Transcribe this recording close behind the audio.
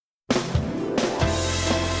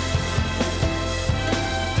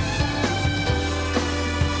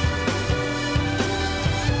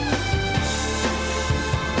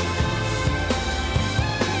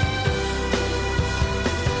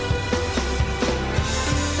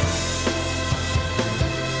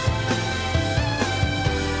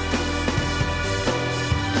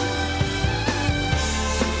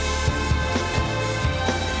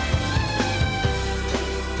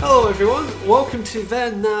everyone. Welcome to the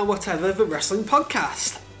Now Whatever the Wrestling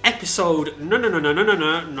Podcast, episode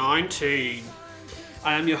 19.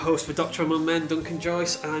 I am your host for Doctor Among Men, Duncan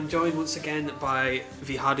Joyce, and I'm joined once again by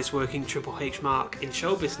the hardest working Triple H mark in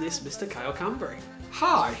show business, Mr. Kyle Camberry.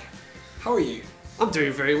 Hi, how are you? I'm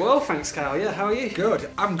doing very well, thanks, Kyle. Yeah, how are you? Good,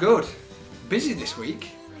 I'm good. Busy this week.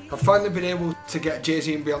 I've finally been able to get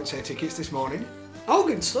Jay-Z and Beyonce tickets this morning. Oh,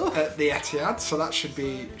 good stuff. At the Etihad, so that should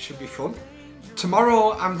be fun.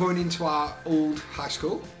 Tomorrow I'm going into our old high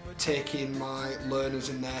school, taking my learners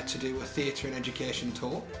in there to do a theatre and education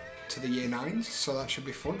tour to the year 9s, so that should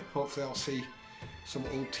be fun. Hopefully I'll see some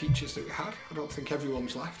old teachers that we had. I don't think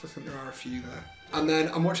everyone's left, I think there are a few there. And then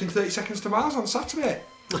I'm watching 30 Seconds to Mars on Saturday.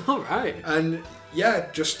 Alright. And yeah,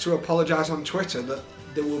 just to apologise on Twitter that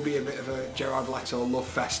there will be a bit of a Gerard Leto love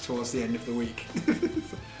fest towards the end of the week.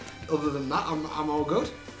 Other than that, I'm all good.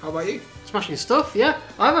 How about you? Smashing stuff, yeah.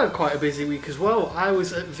 I've had quite a busy week as well. I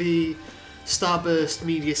was at the Starburst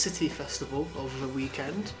Media City Festival over the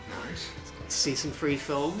weekend. Nice. Got to see some free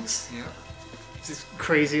films. Yeah. It's this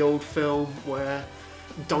crazy old film where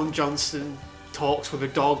Don Johnson talks with a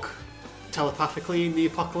dog telepathically in the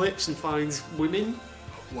apocalypse and finds women.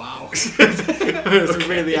 Wow. It was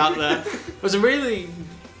really out there. It was a really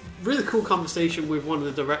cool conversation with one of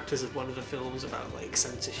the directors of one of the films about like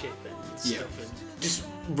censorship and stuff, and just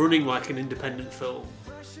running like an independent film,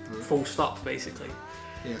 full stop basically.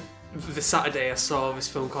 Yeah. The Saturday I saw this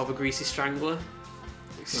film called The Greasy Strangler.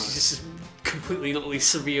 It's just a completely and utterly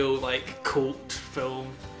surreal like cult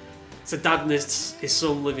film. It's a dad and his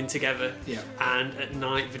son living together, and at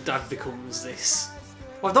night the dad becomes this.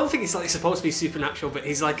 Well, I don't think it's like supposed to be supernatural, but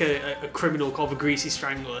he's like a criminal called the Greasy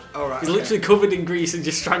Strangler. Oh, right, he's literally covered in grease and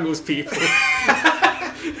just strangles people.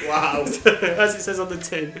 Wow. As it says on the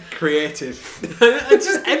tin. Creative. And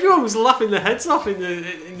just everyone was laughing their heads off in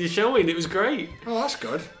the showing. It was great. Oh, that's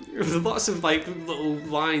good. There was lots of like little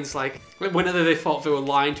lines, like whenever they thought they were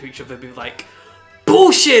lying to each other, they'd be like,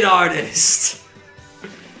 "Bullshit artist."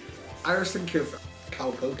 I always think of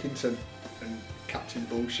Carl Pilkington and Captain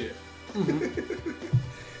Bullshit.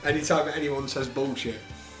 Mm-hmm. Anytime anyone says bullshit,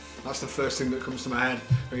 that's the first thing that comes to my head.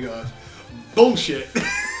 When he goes, bullshit.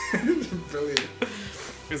 Brilliant.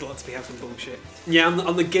 There's a lot to be had from bullshit. Yeah,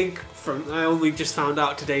 on the gig front, I only just found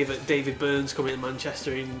out today that David Byrne's coming to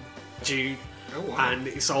Manchester in June. Oh, wow. And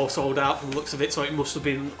it's all sold out from the looks of it, so it must have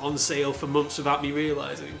been on sale for months without me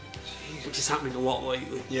realising. Which is happening a lot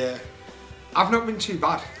lately. Yeah. I've not been too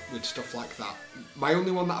bad with stuff like that. My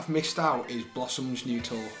only one that I've missed out is Blossom's new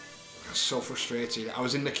tour. I was so frustrated. I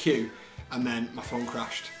was in the queue and then my phone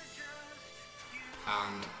crashed.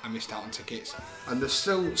 And I missed out on tickets. And there's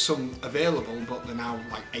still some available, but they're now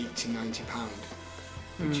like £80-90,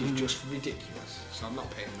 which is just ridiculous. So I'm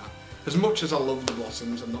not paying that. As much as I love the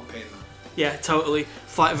Blossoms, I'm not paying that. Yeah, totally.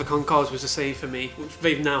 Flight of the Conchords was the same for me, which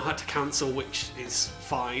they've now had to cancel, which is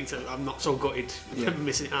fine, so I'm not so gutted for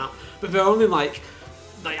missing it out. But there are only like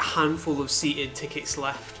a handful of seated tickets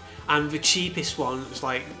left, and the cheapest one was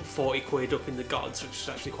like 40 quid up in the gods, which was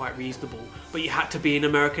actually quite reasonable. But you had to be an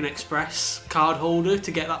American Express card holder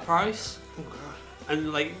to get that price. Oh god.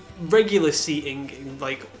 And like regular seating in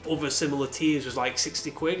like other similar tiers was like 60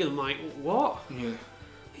 quid, and I'm like, what? Yeah.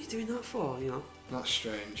 What are you doing that for, you know? That's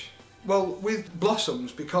strange. Well, with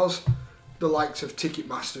Blossoms, because the likes of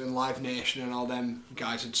Ticketmaster and Live Nation and all them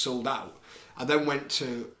guys had sold out, I then went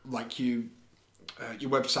to like your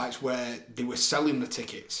websites where they were selling the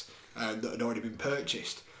tickets that had already been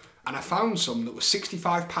purchased, and I found some that were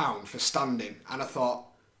 £65 for standing, and I thought,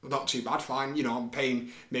 well, not too bad, fine, you know, I'm paying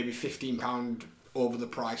maybe £15 over the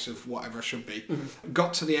price of whatever I should be. Mm-hmm.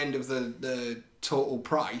 Got to the end of the total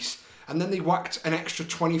price, and then they whacked an extra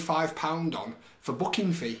 £25 on for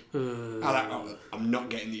booking fee. I'm not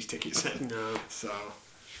getting these tickets then. No. So,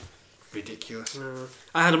 ridiculous. No.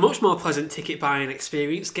 I had a much more pleasant ticket buying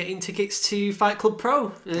experience getting tickets to Fight Club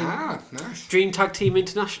Pro. Nice. Dream Tag Team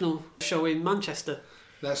International show in Manchester.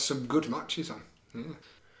 There's some good matches on.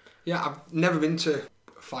 Yeah, I've never been to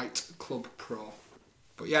Fight Club Pro.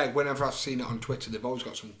 But yeah, whenever I've seen it on Twitter, they've always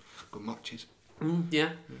got some good matches.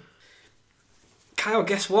 Yeah. Kyle,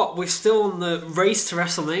 guess what? We're still on the race to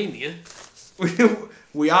WrestleMania.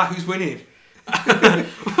 We are. Who's winning?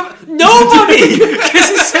 Nobody!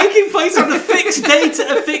 Because it's taking place on a fixed date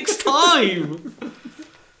at a fixed time.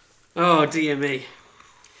 Oh, dear me.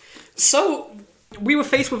 So, we were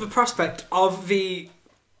faced with the prospect of the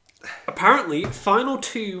apparently final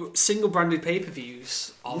 2 single-branded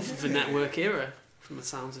pay-per-views of the network era, from the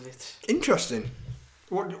sounds of it. Interesting.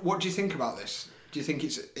 What do you think about this? Do you think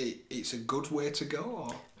it's a good way to go?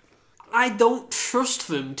 Or? I don't trust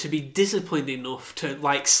them to be disciplined enough to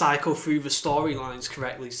like cycle through the storylines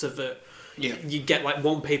correctly, so that you get like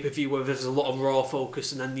one pay-per-view where there's a lot of Raw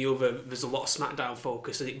focus and then the other there's a lot of SmackDown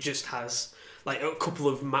focus, and it just has like a couple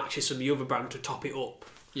of matches from the other brand to top it up,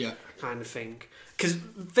 kind of thing. Because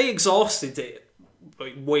they exhausted it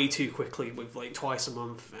like way too quickly with like twice a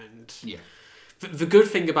month, and the good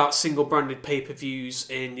thing about single branded pay-per-views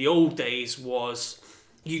in the old days was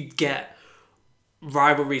you'd get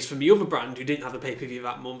rivalries from the other brand who didn't have a pay-per-view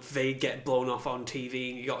that month. They'd get blown off on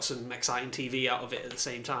TV and you got some exciting TV out of it at the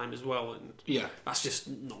same time as well, and that's just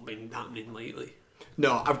not been happening lately.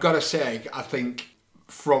 No, I've got to say, I think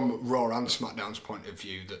from Raw and SmackDown's point of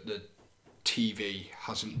view that the TV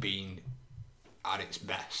hasn't been at its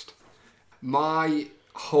best. My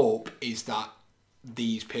hope is that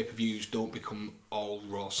these pay-per-views don't become all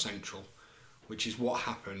Raw central, which is what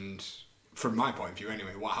happened, from my point of view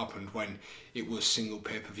anyway, what happened when it was single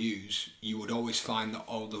pay-per-views. You would always find that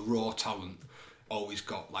all the Raw talent always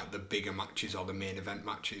got like the bigger matches or the main event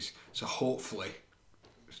matches. So hopefully,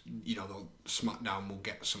 the SmackDown will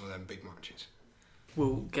get some of them big matches.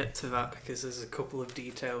 We'll get to that because there's a couple of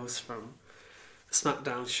details from the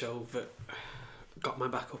SmackDown show that got my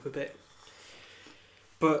back up a bit.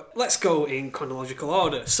 But let's go in chronological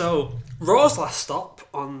order. So, Raw's last stop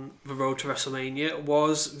on the road to WrestleMania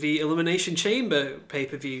was the Elimination Chamber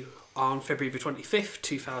pay-per-view on February the 25th,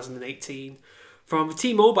 2018, from the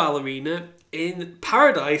T-Mobile Arena in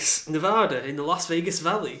Paradise, Nevada, in the Las Vegas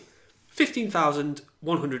Valley.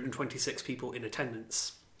 15,126 people in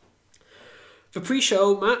attendance. The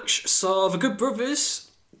pre-show match saw the Good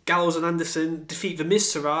Brothers, Gallows and Anderson, defeat the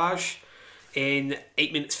Miz Taraj in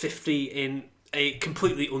 8 minutes 50 in a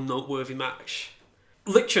completely unnoteworthy match.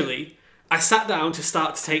 Literally, I sat down to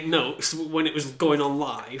start to take notes when it was going on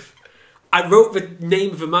live. I wrote the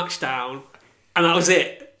name of the match down, and that was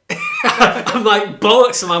it. I'm like,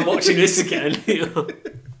 bollocks, am I watching this again?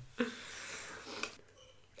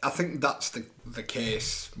 I think that's the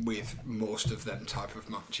case with most of them type of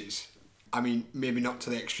matches. I mean, maybe not to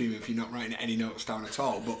the extreme if you're not writing any notes down at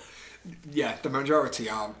all, but yeah, the majority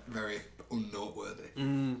are very unnoteworthy.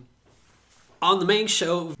 On the main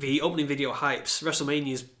show, the opening video hypes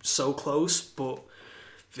WrestleMania is so close, but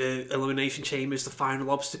the Elimination Chamber is the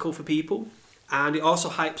final obstacle for people. And it also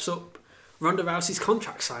hypes up Ronda Rousey's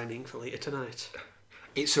contract signing for later tonight.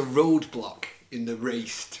 It's a roadblock in the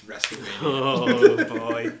race to WrestleMania. Oh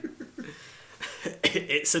boy.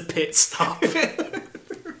 It's a pit stop.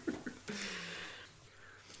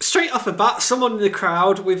 Straight off the bat, someone in the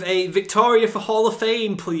crowd with a Victoria for Hall of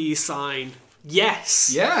Fame please sign.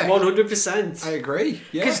 Yes. Yeah. 100%. I agree.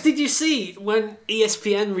 Yeah. Because did you see when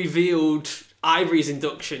ESPN revealed Ivory's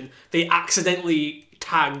induction, they accidentally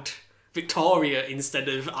tagged Victoria instead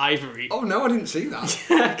of Ivory? Oh no, I didn't see that.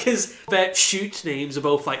 Yeah, because their shoot names are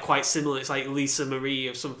both like quite similar. It's like Lisa Marie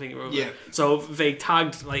or something or other. Yeah. So they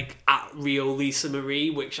tagged like at Rio Lisa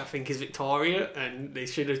Marie, which I think is Victoria, and they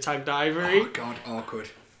should have tagged Ivory. Oh god,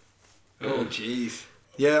 awkward. Oh jeez.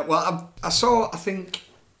 Yeah, well, I saw,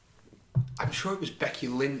 I'm sure it was Becky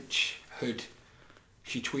Lynch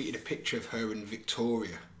she tweeted a picture of her and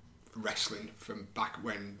Victoria wrestling from back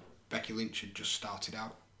when Becky Lynch had just started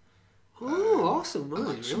out. Oh, awesome! And,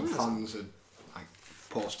 like, some fans had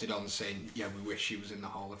posted on saying, "Yeah, we wish she was in the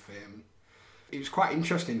Hall of Fame." It was quite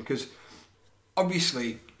interesting because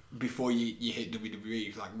obviously before you hit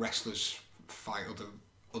WWE, like wrestlers fight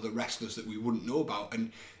other wrestlers that we wouldn't know about,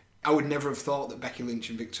 and I would never have thought that Becky Lynch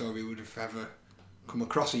and Victoria would have ever come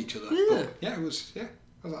across each other. Yeah. But yeah, it was. Yeah,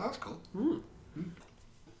 I was like, that's cool.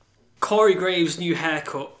 Corey Graves' new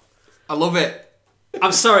haircut. I love it.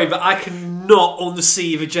 I'm sorry, but I cannot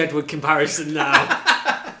unsee the Jedward comparison now.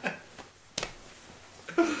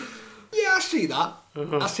 Yeah, I see that.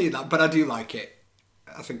 I see that, but I do like it.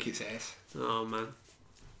 I think it's ace. Oh, man.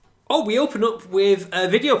 Oh, we open up with a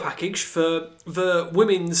video package for the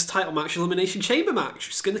women's title match, Elimination Chamber match.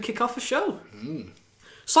 It's going to kick off the show.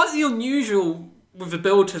 Slightly unusual with the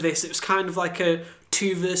build to this. It was kind of like a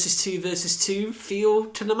 2 versus 2 versus 2 feel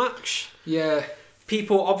to the match. Yeah.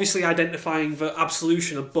 People obviously identifying that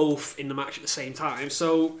Absolution are both in the match at the same time,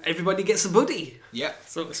 so everybody gets a buddy,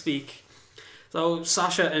 so to speak. So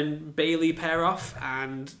Sasha and Bayley pair off,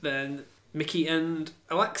 and then Mickey and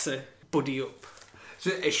Alexa buddy up. It's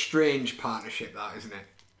a strange partnership, that, isn't it?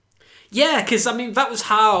 Yeah, because I mean that was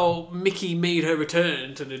how Mickey made her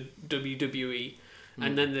return to the WWE,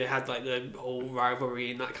 and then they had like the whole rivalry,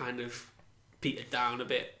 and that kind of petered down a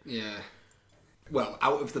bit. Yeah. Well,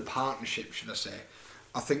 out of the partnership, should I say?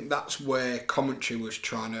 I think that's where commentary was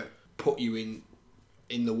trying to put you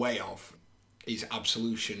in the way of, is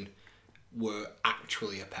Absolution were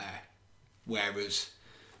actually a pair. whereas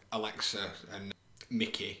Alexa and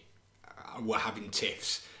Mickey were having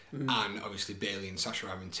tiffs, and obviously Bayley and Sasha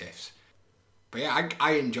were having tiffs. But yeah,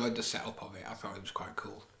 I enjoyed the setup of it. I thought it was quite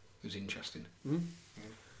cool. It was interesting.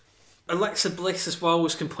 Alexa Bliss as well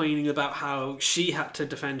was complaining about how she had to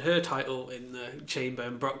defend her title in the Chamber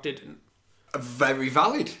and Brock didn't. Very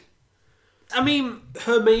valid. I mean,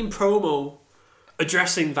 her main promo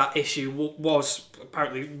addressing that issue was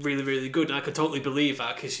apparently really, really good, and I could totally believe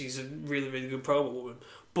that because she's a really, really good promo woman.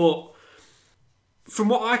 But from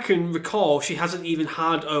what I can recall, she hasn't even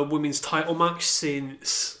had a women's title match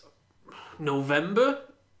since November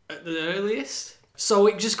at the earliest. So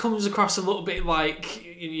it just comes across a little bit like,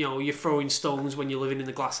 you know, you're throwing stones when you're living in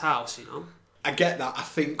a glass house, you know? I get that. I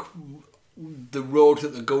think the road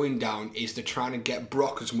that they're going down is they're trying to get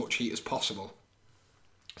Brock as much heat as possible.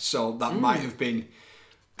 So that might have been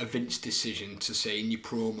a Vince decision to say in your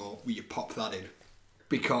promo, will you pop that in?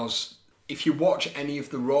 Because if you watch any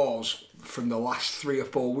of the Raws from the last 3 or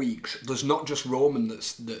 4 weeks, there's not just Roman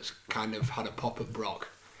that's kind of had a pop at Brock.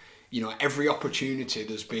 You know, every opportunity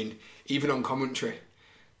there's been, even on commentary,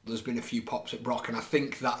 there's been a few pops at Brock, and I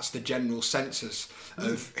think that's the general census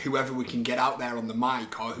of whoever we can get out there on the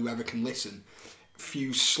mic or whoever can listen. A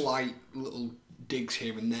few slight little digs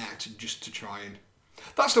here and there to try and...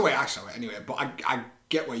 That's the way I saw it anyway, but I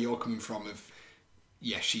get where you're coming from of,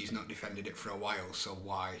 yeah, she's not defended it for a while, so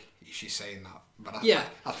why is she saying that? But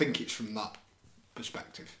I think it's from that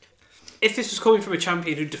perspective. If this was coming from a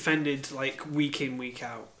champion who defended like week in, week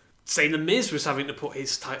out, saying The Miz was having to put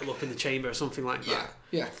his title up in the Chamber or something like that,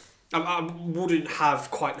 I wouldn't have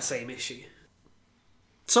quite the same issue.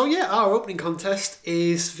 So yeah, our opening contest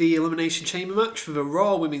is the Elimination Chamber match for the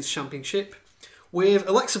Raw Women's Championship, with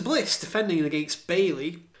Alexa Bliss defending against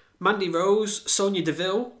Bayley, Mandy Rose, Sonya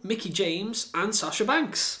Deville, Mickie James and Sasha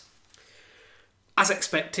Banks. As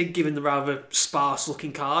expected, given the rather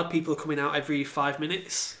sparse-looking card, people are coming out every 5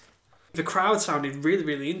 minutes. The crowd sounded really,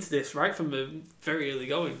 really into this right from the very early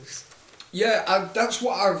goings. Yeah, that's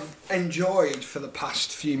what I've enjoyed for the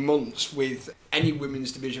past few months with any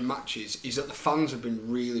women's division matches, is that the fans have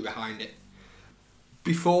been really behind it.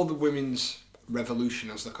 Before the women's revolution,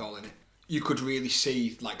 as they're calling it, you could really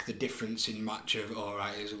see like the difference in match of, all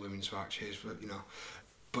right, here's a women's match, you know.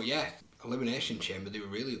 But yeah, Elimination Chamber, they were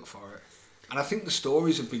really up for it. And I think the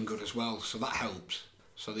stories have been good as well, so that helps.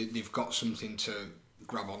 So they've got something to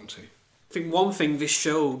grab onto. I think one thing this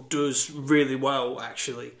show does really well,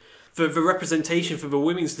 actually, the representation for the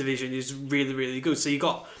women's division is really, really good. So you've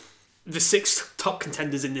got the 6 top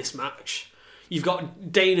contenders in this match. You've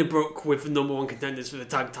got Dana Brooke with the number 1 contenders for the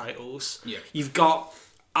tag titles. Yeah. You've got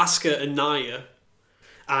Asuka and Nia,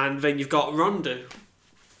 and then you've got Ronda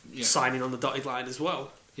signing on the dotted line as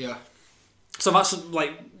well. Yeah. So that's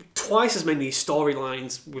like twice as many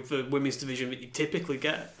storylines with the women's division that you typically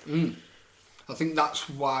get. I think that's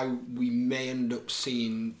why we may end up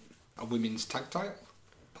seeing a women's tag title,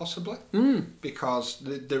 possibly. Because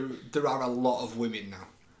there are a lot of women now.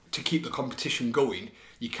 To keep the competition going,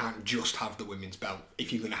 you can't just have the women's belt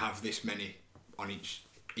if you're going to have this many on each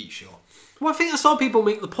show. Well, I think that's how people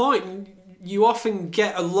make the point. You often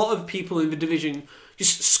get a lot of people in the division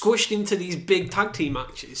just squished into these big tag team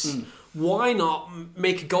matches. Why not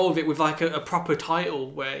make a go of it with like a proper title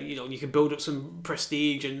where, you know, you can build up some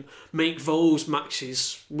prestige and make those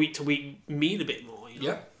matches week to week mean a bit more, you know?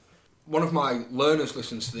 Yeah. One of my learners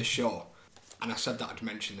listens to this show, and I said that I'd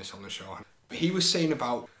mention this on the show. He was saying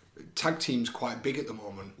about tag teams quite big at the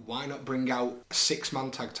moment. Why not bring out a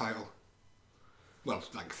 6-man tag title? Well,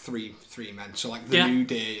 like three men, so like the New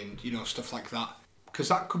Day and, you know, stuff like that. Because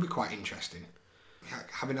that could be quite interesting.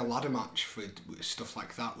 Having a ladder match for stuff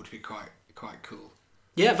like that would be quite cool.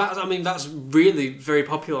 Yeah, that's really very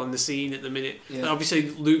popular on the scene at the minute. Yeah. Obviously,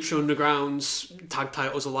 Lucha Underground's tag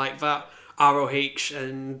titles are like that. ROH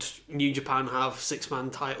and New Japan have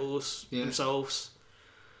 6-man titles themselves.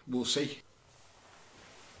 We'll see.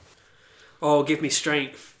 Oh, give me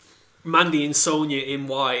strength. Mandy and Sonya in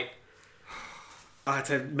white. I had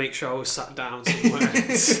to make sure I was sat down somewhere.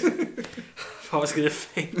 I was going to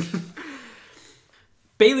faint.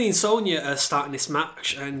 Bayley and Sonya are starting this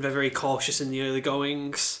match, and they're very cautious in the early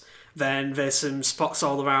goings. Then there's some spots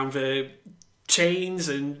all around the chains,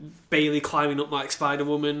 and Bayley climbing up like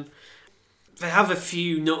Spider-Woman. They have a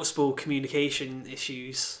few noticeable communication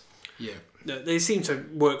issues. Yeah. They seem to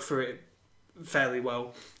work through it fairly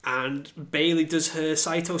well. And Bayley does her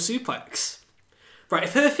Saito suplex. Right,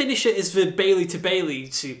 if her finisher is the Bayley to Bayley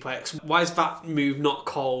suplex, why is that move not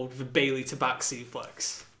called the Bayley to back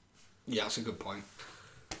suplex? Yeah, that's a good point.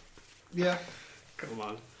 Yeah. Come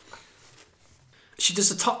on. She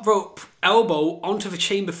does a top rope elbow onto the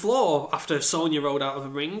chamber floor after Sonya rolled out of the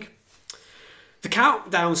ring. The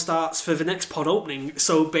countdown starts for the next pod opening,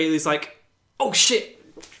 so Bayley's like, oh shit,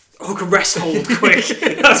 hook a rest hold quick.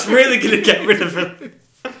 That's really going to get rid of him.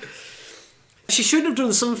 She should have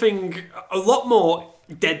done something a lot more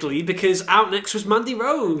deadly, because out next was Mandy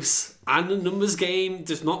Rose, and the numbers game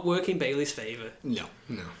does not work in Bayley's favour. No.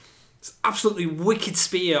 It's absolutely wicked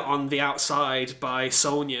spear on the outside by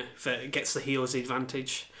Sonya that gets the heels the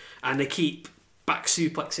advantage, and they keep back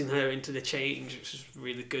suplexing her into the change, which is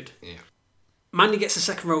really good. Yeah. Mandy gets a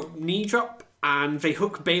second rope knee drop, and they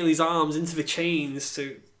hook Bayley's arms into the chains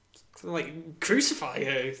to like crucify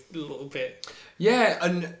her a little bit. Yeah,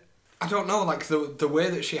 and I don't know, like the way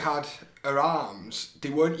that she had her arms, they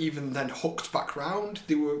weren't even then hooked back round.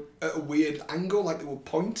 They were at a weird angle, like they were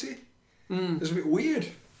pointy. It was a bit weird.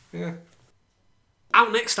 Yeah.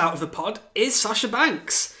 Out next out of the pod is Sasha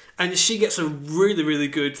Banks, and she gets a really, really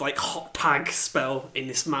good like hot tag spell in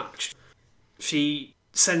this match. She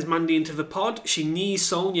sends Mandy into the pod, she knees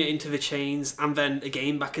Sonya into the chains, and then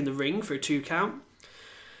again back in the ring for a 2 count.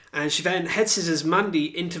 And she then head scissors Mandy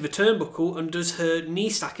into the turnbuckle and does her knee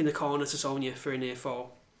stack in the corner to Sonya for a near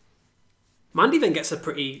fall. Mandy then gets a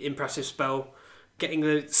pretty impressive spell, getting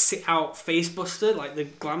the sit out face buster, like the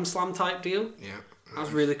glam slam type deal. Yeah. That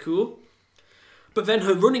was really cool. But then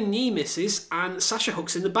her running knee misses and Sasha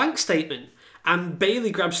hooks in the bank statement. And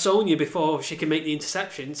Bayley grabs Sonya before she can make the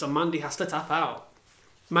interception, so Mandy has to tap out.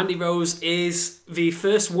 Mandy Rose is the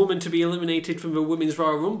first woman to be eliminated from the Women's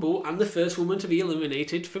Royal Rumble and the first woman to be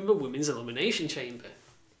eliminated from the Women's Elimination Chamber.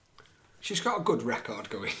 She's got a good record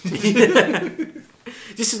going.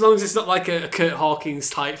 Just as long as it's not like a Kurt Hawkins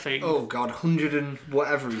type thing. Oh God, 100 and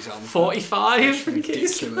whatever he's on. 45? That's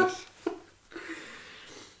ridiculous.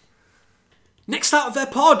 Next out of their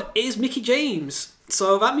pod is Mickie James.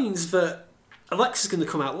 So that means that Alexa's going to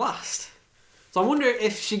come out last. So I wonder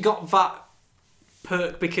if she got that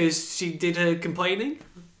perk because she did her complaining?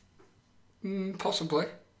 Possibly.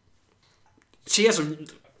 She has a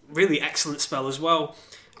really excellent spell as well.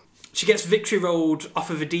 She gets victory rolled off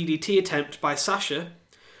of a DDT attempt by Sasha,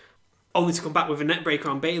 only to come back with a neckbreaker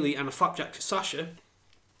on Bayley and a flapjack to Sasha,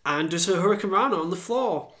 and does her Hurricane Rana on the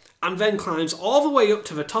floor, and then climbs all the way up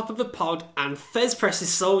to the top of the pod and Fez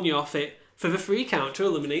presses Sonya off it for the 3 count to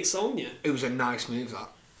eliminate Sonya. It was a nice move, that.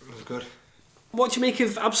 It was good. What do you make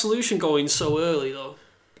of Absolution going so early, though?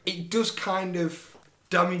 It does kind of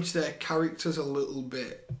damage their characters a little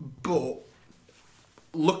bit, but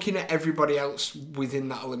looking at everybody else within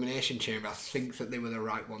that elimination chamber, I think that they were the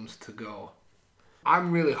right ones to go.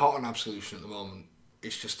 I'm really hot on Absolution at the moment.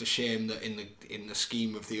 It's just a shame that in the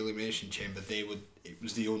scheme of the elimination chamber, it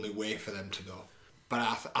was the only way for them to go. But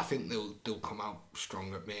I think they'll come out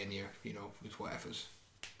strong at Mania, with whatever's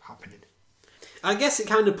happening. I guess it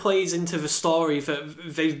kind of plays into the story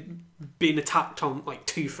that they've been attacked on like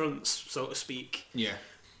 2 fronts, so to speak. Yeah.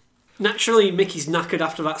 Naturally, Mickey's knackered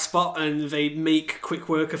after that spot, and they make quick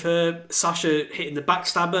work of her. Sasha hitting the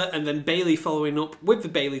backstabber, and then Bayley following up with the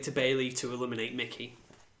Bayley to eliminate Mickie.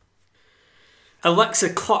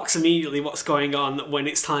 Alexa clocks immediately what's going on when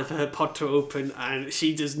it's time for her pod to open, and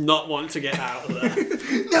she does not want to get out of there.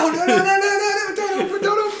 No, don't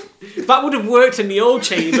open. That would have worked in the old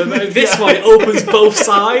chamber, but in this one it opens both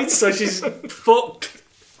sides, so she's fucked.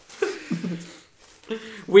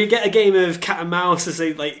 We get a game of cat and mouse as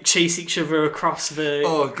they chase each other across the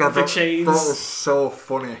chains. That was so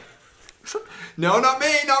funny. No, not me.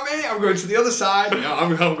 I'm going to the other side. No,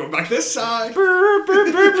 I'm going back this side.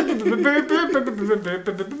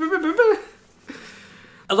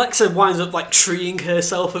 Alexa winds up treeing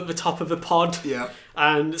herself at the top of the pod. Yeah.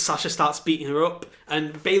 And Sasha starts beating her up,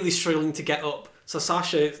 and Bayley's struggling to get up. So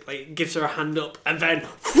Sasha gives her a hand up, and then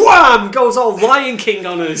wham goes all Lion King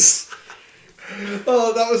on us.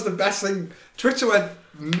 Oh, that was the best thing. Twitter went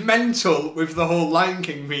mental with the whole Lion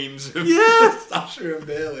King memes of Sasha and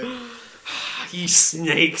Bayley. You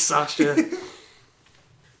snake, Sasha.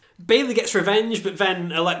 Bayley gets revenge, but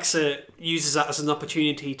then Alexa uses that as an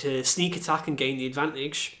opportunity to sneak attack and gain the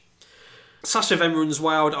advantage. Sasha then runs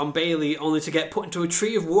wild on Bayley, only to get put into a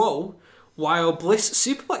tree of woe, while Bliss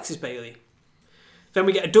superplexes Bayley. Then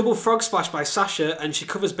we get a double frog splash by Sasha, and she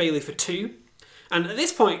covers Bayley for 2. And at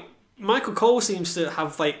this point, Michael Cole seems to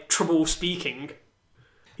have trouble speaking.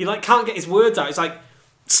 He can't get his words out. He's like,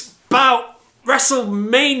 spout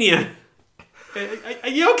WrestleMania. Are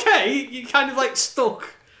you okay? You kind of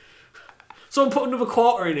stuck. Someone put another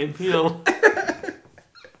quarter in him,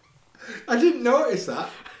 I didn't notice that.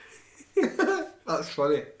 That's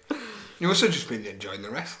funny. You must have just been enjoying the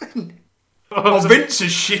wrestling. Vince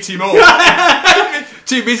has shit him up.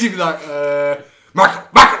 Too busy to be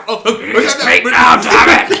Michael! Speak now,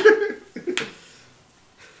 damn it!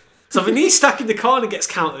 So the knee stack in the corner gets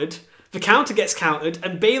countered, the counter gets countered,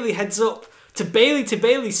 and Bayley heads up to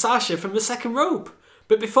Bayley Sasha from the second rope.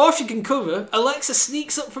 But before she can cover, Alexa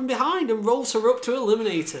sneaks up from behind and rolls her up to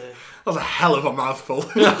eliminate her. That was a hell of a mouthful.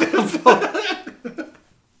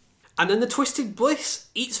 And then the Twisted Bliss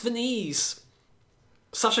eats the knees.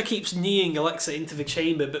 Sasha keeps kneeing Alexa into the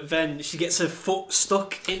chamber, but then she gets her foot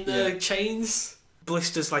stuck in the chains.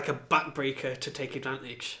 Bliss does like a backbreaker to take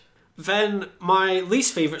advantage. Then my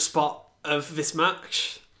least favourite spot of this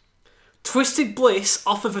match. Twisted Bliss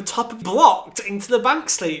off of the top blocked into the bank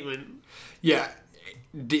statement. Yeah,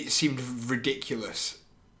 it seemed ridiculous.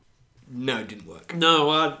 No, it didn't work. No,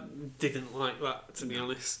 I didn't like that, to be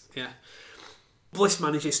honest. Yeah. Bliss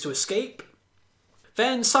manages to escape.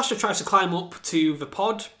 Then Sasha tries to climb up to the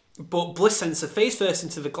pod, but Bliss sends her face first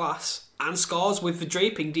into the glass and scores with the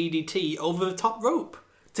draping DDT over the top rope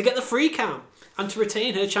to get the free count and to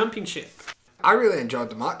retain her championship. I really enjoyed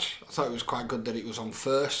the match. I thought it was quite good that it was on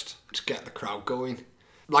first to get the crowd going.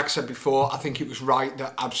 Like I said before, I think it was right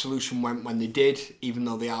that Absolution went when they did, even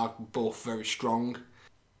though they are both very strong.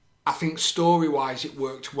 I think story-wise it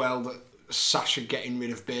worked well that Sasha getting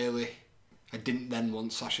rid of Bayley. I didn't then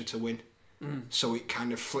want Sasha to win. So it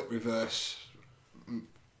kind of flipped reverse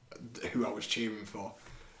who I was cheering for.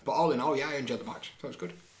 But all in all, yeah, I enjoyed the match. So it was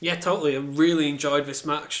good. Yeah, totally. I really enjoyed this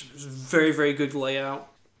match. It was very, very good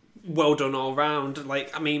layout. Well done all round. Like,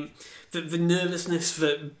 I mean, the nervousness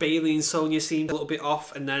that Bayley and Sonya seemed a little bit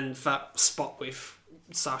off, and then that spot with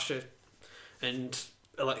Sasha and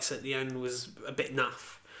Alexa at the end was a bit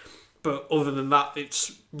naff. But other than that,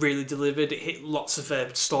 it's really delivered. It hit lots of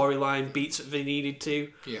storyline beats that they needed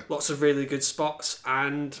to. Yeah. Lots of really good spots.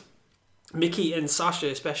 And Mickey and Sasha,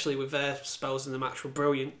 especially with their spells in the match, were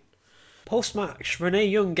brilliant. Post-match, Renee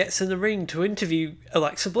Young gets in the ring to interview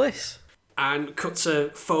Alexa Bliss. And cuts a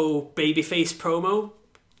faux babyface promo,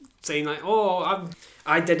 saying like,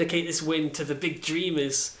 I dedicate this win to the big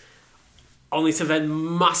dreamers, only to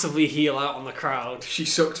then massively heel out on the crowd. She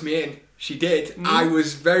sucked me in. She did. I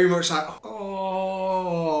was very much like,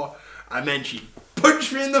 oh. And then she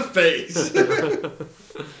punched me in the face. It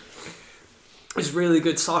was really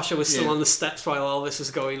good. Sasha was still on the steps while all this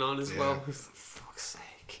was going on as well. For fuck's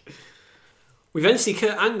sake. We then see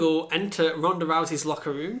Kurt Angle enter Ronda Rousey's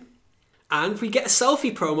locker room. And we get a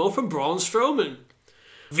selfie promo from Braun Strowman.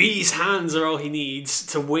 These hands are all he needs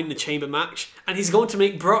to win the chamber match. And he's going to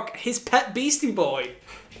make Brock his pet beastie boy.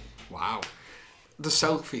 Wow. The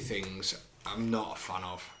selfie things, I'm not a fan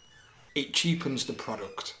of. It cheapens the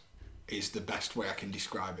product, is the best way I can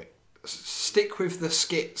describe it. Stick with the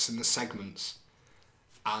skits and the segments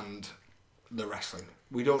and the wrestling.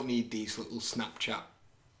 We don't need these little Snapchat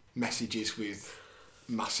messages with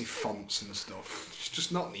massive fonts and stuff. It's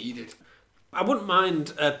just not needed. I wouldn't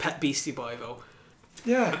mind a pet beastie boy, though.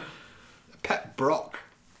 Yeah. A pet Brock.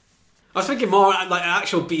 I was thinking more like an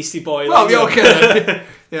actual beastie boy. Well, like, yeah, okay.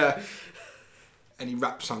 Yeah. Any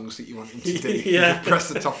rap songs that you want him to do? Yeah. You just press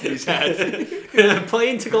the top of his head.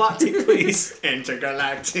 Play Intergalactic, please.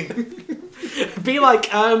 Intergalactic. Be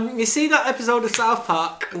like, you see that episode of South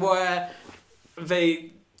Park where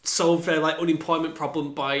they solve their like unemployment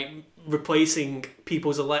problem by replacing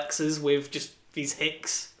people's Alexas with just these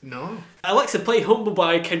hicks? No. Alexa, play Humble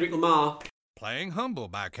by Kendrick Lamar. Playing Humble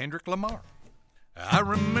by Kendrick Lamar. I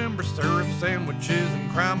remember syrup sandwiches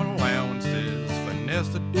and crime allowances. Finesse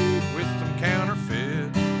the dude with some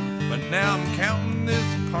counterfeit. But now I'm counting this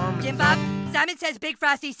Parmesan. Jim Bob, Simon says Big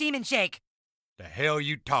Frosty Semen Shake. The hell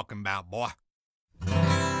you talking about, boy?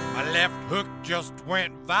 My left hook just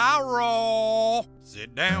went viral.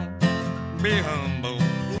 Sit down, be humble.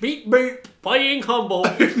 Beep beep, playing Humble.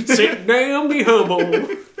 Sit down, be humble.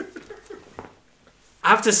 I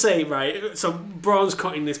have to say, right, so Braun's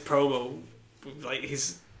cutting this promo with like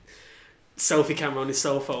his selfie camera on his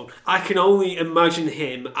cell phone. I can only imagine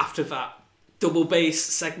him after that double bass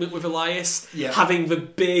segment with Elias having the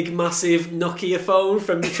big, massive Nokia phone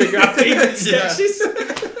from the Trigger Happy sketches.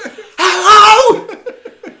 Hello!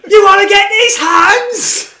 You want to get these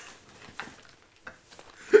hands?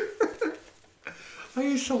 I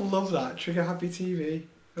used to love that. Trigger Happy TV.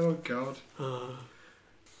 Oh, God.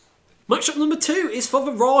 Matchup number 2 is for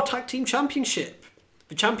the Raw Tag Team Championship.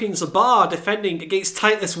 The champions are Bar defending against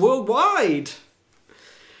Titus Worldwide.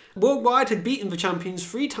 Worldwide had beaten the champions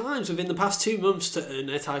 3 times within the past 2 months to earn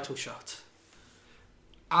their title shot.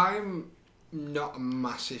 I'm not a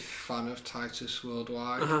massive fan of Titus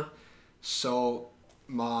Worldwide. So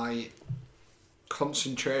my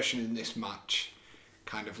concentration in this match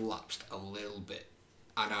kind of lapsed a little bit.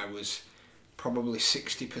 And I was probably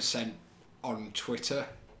 60% on Twitter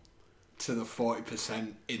to the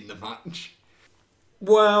 40% in the match?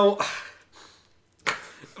 Well,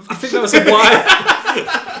 I think that was a wise.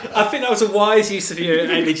 I think that was a wise use of your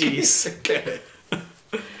energies. Okay.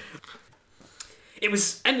 It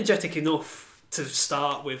was energetic enough to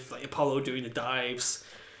start with, like Apollo doing the dives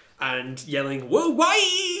and yelling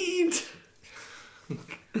 "Worldwide!"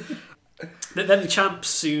 But then the champs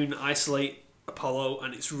soon isolate Apollo,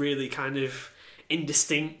 and it's really kind of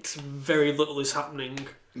indistinct. Very little is happening.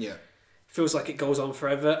 Yeah. Feels like it goes on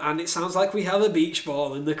forever, and it sounds like we have a beach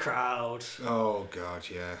ball in the crowd. Oh god,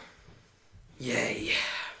 yeah. Yay.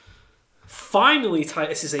 Finally,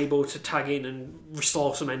 Titus is able to tag in and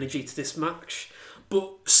restore some energy to this match. But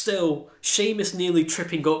still, Sheamus nearly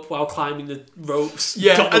tripping up while climbing the ropes.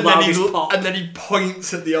 Yeah, got the loudest pop. and then he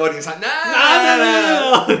points at the audience like,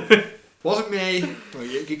 no. Wasn't me. Well,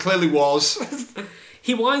 it clearly was.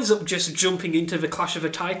 He winds up just jumping into the Clash of the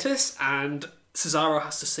Titus, and Cesaro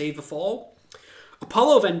has to save the fall.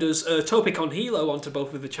 Apollo then does a topic on Hilo onto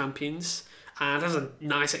both of the champions, and has a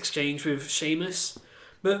nice exchange with Sheamus.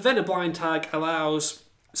 But then a blind tag allows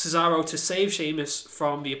Cesaro to save Sheamus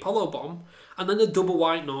from the Apollo bomb, and then the double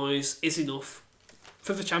white noise is enough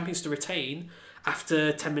for the champions to retain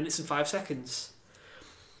after 10 minutes and 5 seconds.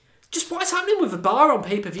 Just what is happening with the bar on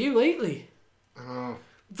pay-per-view lately? Oh.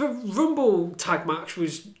 The Rumble tag match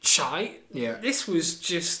was shite. Yeah. This was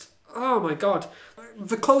just, oh my god.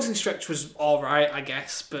 The closing stretch was alright, I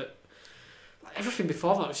guess, but everything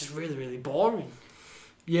before that was just really, really boring.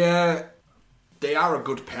 Yeah, they are a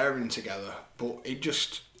good pairing together, but it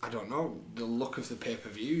just, I don't know, the look of the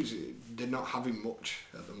pay-per-views, they're not having much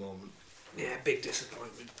at the moment. Yeah, big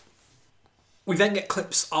disappointment. We then get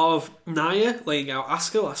clips of Nia laying out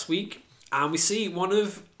Asuka last week, and we see one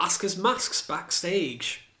of Asuka's masks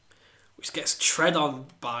backstage, which gets tread on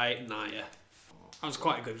by Nia. That was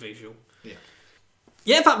quite a good visual. Yeah.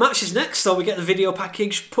 Yeah, that match is next, so we get the video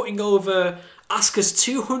package putting over Asuka's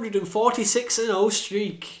 246-0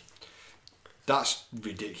 streak. That's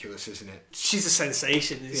ridiculous, isn't it? She's a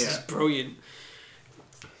sensation. This is Yeah. brilliant.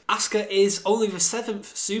 Asuka is only the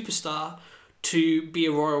 7th superstar to be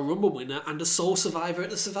a Royal Rumble winner and a sole survivor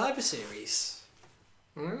at the Survivor Series.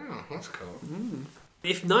 Oh, that's cool.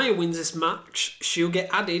 If Nia wins this match, she'll get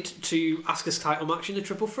added to Asuka's title match in a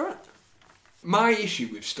triple threat. My issue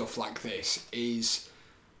with stuff like this is,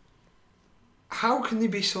 how can they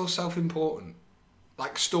be so self-important?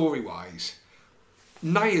 Like, story-wise.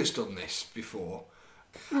 Nia's done this before.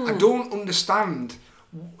 I don't understand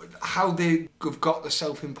how they have got the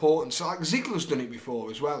self-importance. So, like, Ziggler's done it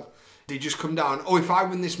before as well. They just come down, oh, if I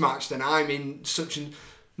win this match, then I'm in such an...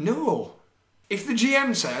 No. If the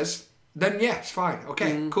GM says, then yes, fine,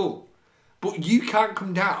 okay, cool. But you can't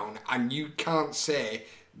come down and you can't say,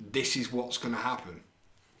 this is what's going to happen.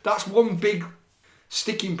 That's one big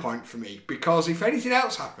sticking point for me, because if anything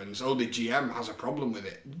else happens, oh, the GM has a problem with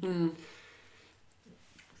it.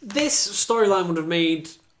 This storyline would have made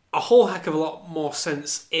a whole heck of a lot more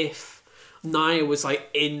sense if Nia was like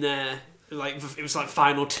in there, like it was like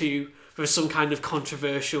final two. There was some kind of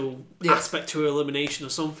controversial aspect to her elimination or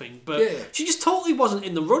something, but she just totally wasn't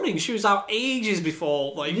in the running. She was out ages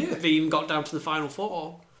before they even got down to the final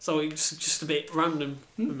four, so it's just a bit random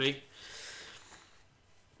for me.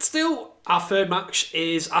 Still, our third match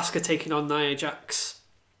is Asuka taking on Nia Jax.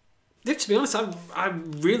 To be honest, I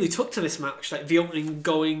really took to this match. Like the opening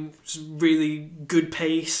going, really good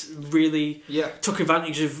pace, really took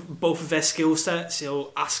advantage of both of their skill sets. You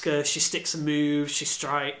know, Asuka, she sticks and moves, she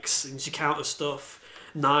strikes, and she counters stuff.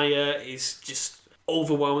 Nia is just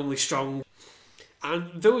overwhelmingly strong.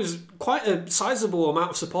 And there was quite a sizable amount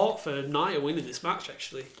of support for Nia winning this match,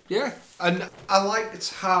 actually. Yeah, and I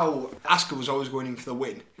liked how Asuka was always going in for the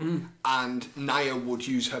win, and Nia would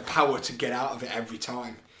use her power to get out of it every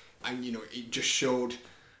time. And, you know, it just showed,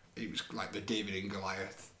 it was like the David and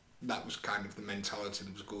Goliath. That was kind of the mentality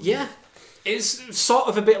that was going on. Yeah. It's sort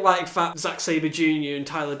of a bit like that Zack Sabre Jr. and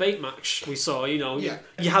Tyler Bate match we saw, you know. Yeah.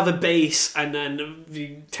 You have a base and then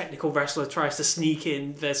the technical wrestler tries to sneak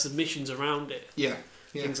in their submissions around it. Yeah.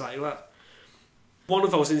 Things like that. One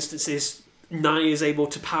of those instances, Nia is able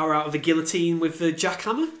to power out of the guillotine with the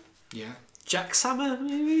jackhammer. Yeah. Jackshammer,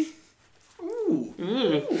 maybe? Ooh.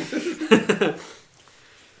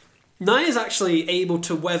 Nia's actually able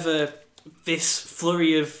to weather this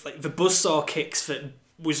flurry of like the buzzsaw kicks that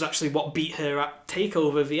was actually what beat her at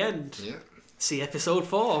TakeOver at the end. Yeah. See episode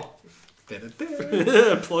 4.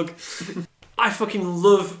 Da-da-da. Plug. I fucking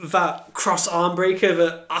love that cross arm breaker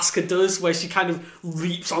that Asuka does, where she kind of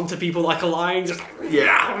leaps onto people like a lion, just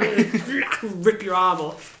rip your arm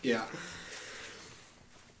off. Yeah.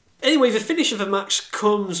 Anyway, the finish of the match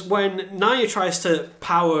comes when Nia tries to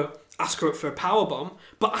power Asuka up for a powerbomb,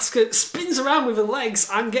 but Asuka spins around with her legs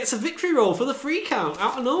and gets a victory roll for the 3 count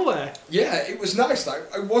out of nowhere. Yeah, it was nice. Like,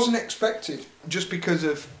 I wasn't expected, just because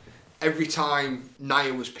of every time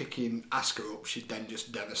Nia was picking Asuka up, she'd then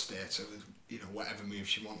just devastate her with, whatever move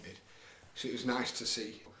she wanted. So it was nice to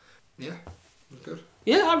see. Yeah, it was good.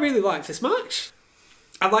 Yeah, I really liked this match.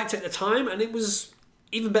 I liked it at the time, and it was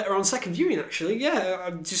even better on second viewing, actually. Yeah,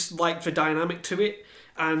 I just liked the dynamic to it,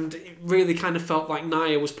 and it really kind of felt like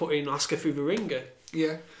Nia was putting Asuka through the ringer.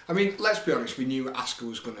 Yeah, I mean, let's be honest, we knew Asuka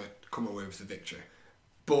was going to come away with the victory.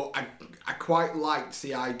 But I quite liked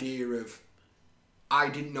the idea of, I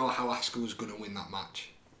didn't know how Asuka was going to win that match.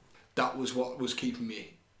 That was what was keeping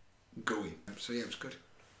me going. So yeah, it was good.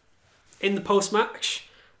 In the post-match,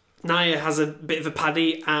 Nia has a bit of a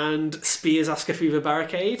paddy and spears Asuka through the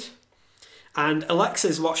barricade. And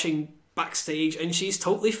Alexa's watching backstage and she's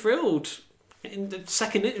totally thrilled in the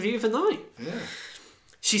second interview of the night. Yeah.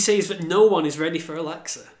 She says that no one is ready for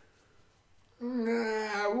Alexa.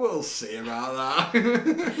 We'll see about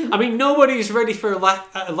that. I mean, nobody's ready for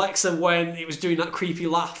Alexa when it was doing that creepy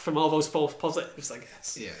laugh from all those false positives, I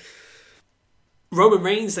guess. Yeah. Roman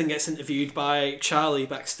Reigns then gets interviewed by Charlie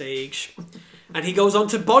backstage, and he goes on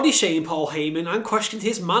to body shame Paul Heyman and question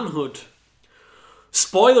his manhood.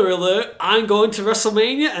 Spoiler alert, I'm going to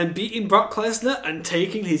WrestleMania and beating Brock Lesnar and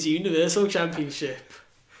taking his Universal Championship.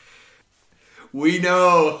 We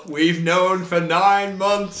know. We've known for 9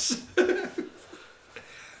 months.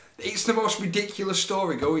 It's the most ridiculous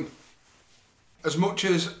story going. As much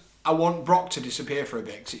as I want Brock to disappear for a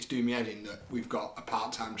bit because it's doing me head in that we've got a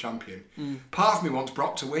part-time champion, part of me wants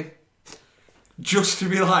Brock to win. Just to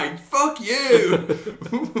be like, fuck you!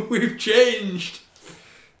 We've changed.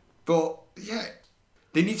 But, yeah,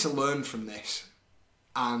 they need to learn from this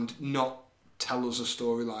and not tell us a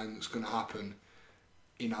storyline that's going to happen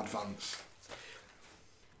in advance.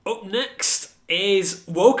 Up next is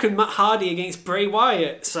Woken Matt Hardy against Bray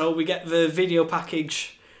Wyatt. So we get the video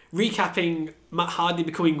package recapping Matt Hardy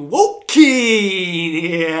becoming Woken.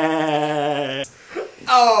 Yeah.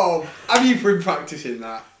 Oh, have you been practicing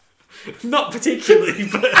that? Not particularly,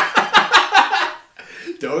 but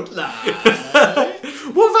Don't lie.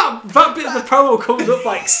 well, that bit of the promo comes up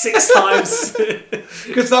like 6 times.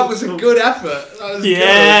 Because that was a good effort. That was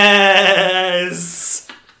Yes.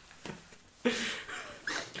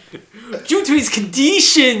 Due to his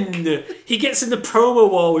condition, he gets in the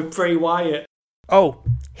promo war with Bray Wyatt. Oh,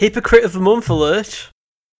 hypocrite of the month alert.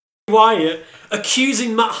 Wyatt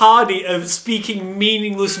accusing Matt Hardy of speaking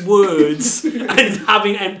meaningless words and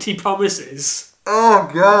having empty promises. Oh,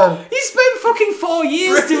 God. He spent fucking 4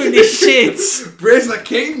 years doing this shit. Bray's the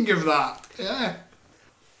king of that. Yeah.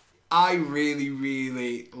 I really,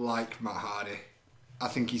 really like Matt Hardy. I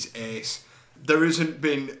think he's ace. There hasn't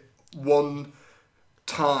been one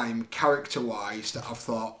time, character-wise, that I've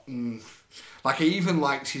thought, Like, I even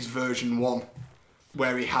liked his version 1,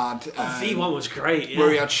 where he had... V1 was great, yeah. Where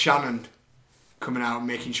he had Shannon coming out and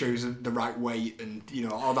making sure he was the right weight and,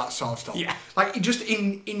 all that sort of stuff. Yeah. Like, just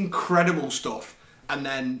incredible stuff. And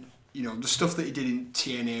then, the stuff that he did in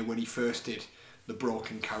TNA when he first did the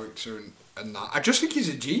broken character and that. I just think he's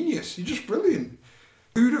a genius. He's just brilliant.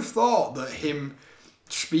 Who'd have thought that him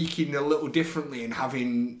speaking a little differently and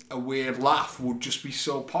having a weird laugh would just be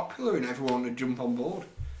so popular and everyone would jump on board?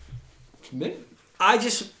 It's mint. I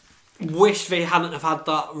just wish they hadn't have had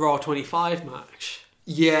that Raw 25 match.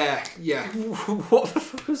 Yeah. What the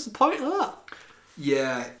fuck was the point of that?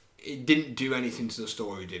 Yeah, it didn't do anything to the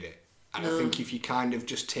story, did it? And I think if you kind of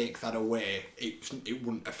just take that away, it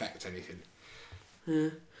wouldn't affect anything. Yeah.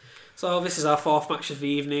 So this is our 4th match of the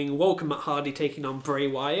evening. Woken Matt Hardy taking on Bray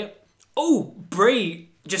Wyatt. Oh, Bray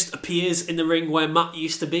just appears in the ring where Matt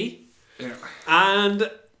used to be. Yeah.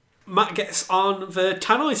 And Matt gets on the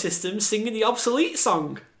Tannoy system singing the Obsolete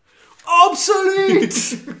song.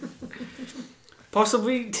 Obsolete!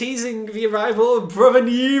 Possibly teasing the arrival of Brother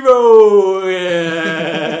Nero.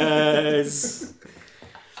 Yes.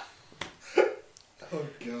 Oh,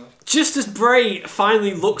 God. Just as Bray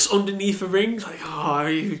finally looks underneath the ring, like, oh, are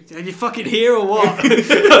you fucking here or what?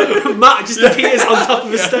 Matt just appears on top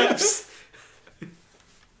of the steps.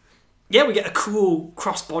 Yeah, we get a cool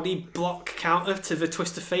crossbody block counter to the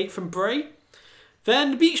Twist of Fate from Bray.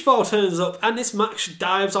 Then the beach ball turns up and this match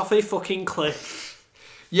dives off a fucking cliff.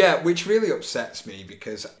 Yeah, which really upsets me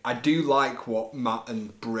because I do like what Matt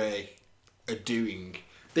and Bray are doing.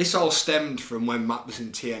 This all stemmed from when Matt was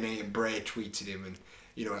in TNA and Bray tweeted him and,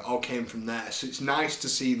 it all came from there. So it's nice to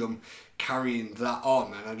see them carrying that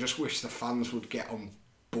on and I just wish the fans would get on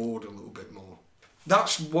board a little bit more.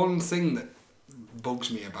 That's one thing that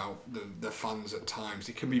bugs me about the fans at times.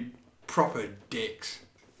 They can be proper dicks.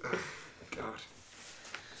 Ugh, God.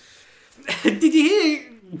 Did you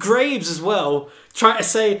hear Graves as well trying to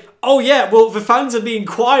say, oh yeah, well the fans are being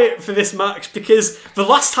quiet for this match because the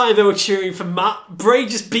last time they were cheering for Matt, Bray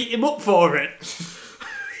just beat him up for it.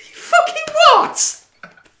 Fucking what?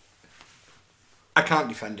 I can't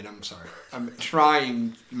defend it, I'm sorry. I'm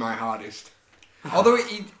trying my hardest. Although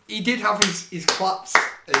he did have his claps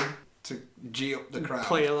in to G up the crowd.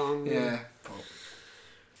 Play along. Yeah.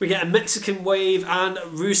 We get a Mexican wave and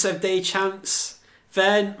Rusev Day chants.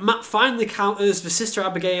 Then Matt finally counters the Sister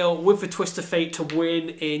Abigail with the Twist of Fate to win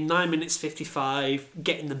in 9 minutes 55,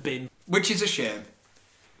 getting the bin. Which is a shame,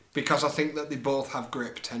 because I think that they both have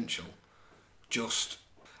great potential.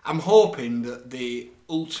 I'm hoping that the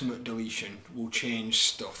Ultimate Deletion will change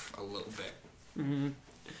stuff a little bit. Mm-hmm.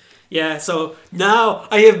 Yeah, so now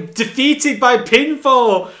I am defeated by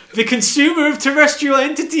pinfall, the consumer of terrestrial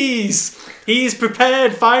entities. He is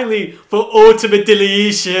prepared finally for Ultimate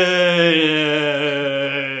Deletion. I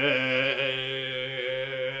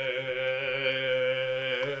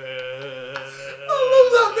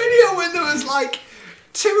love that video when there was like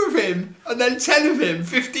 2 of him, and then 10 of him,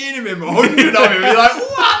 15 of him, 100 of him. You're like,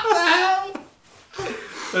 what the hell?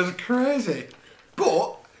 That's crazy.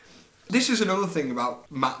 But this is another thing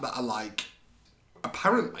about Matt that I like.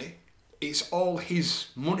 Apparently, it's all his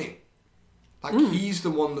money. Like, he's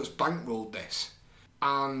the one that's bankrolled this.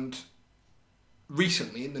 And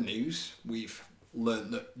recently in the news, we've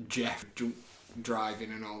learned that Jeff drunk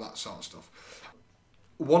driving and all that sort of stuff.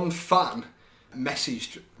 One fan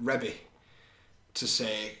messaged Rebby to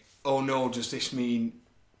say, oh no, does this mean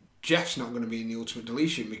Jeff's not going to be in the Ultimate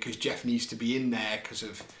Deletion because Jeff needs to be in there because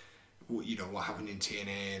of, you know, what happened in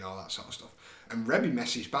TNA and all that sort of stuff. And Rebby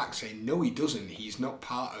messaged back saying, no, he doesn't. He doesn't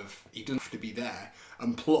have to be there.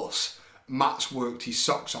 And plus, Matt's worked his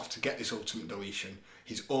socks off to get this Ultimate Deletion.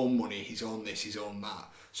 His own money, his own this, his own that.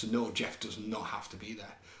 So no, Jeff does not have to be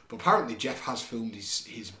there. But apparently Jeff has filmed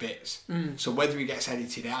his bits. So whether he gets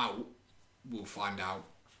edited out, we'll find out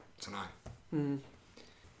tonight.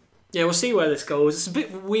 Yeah, we'll see where this goes. It's a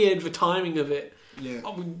bit weird, the timing of it. Yeah.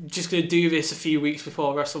 I'm just going to do this a few weeks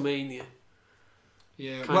before WrestleMania.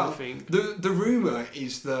 Yeah, kind of thing. The rumour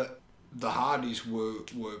is that the Hardys were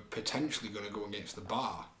potentially going to go against the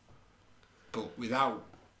Bar, but without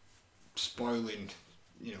spoiling,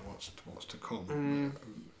 you know, what's to come.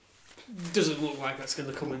 Doesn't look like that's going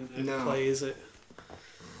to come into play, is it?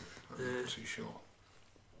 I'm not too sure.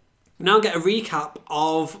 We now get a recap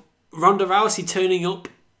of Ronda Rousey turning up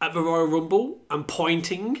at the Royal Rumble and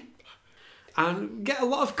pointing, and get a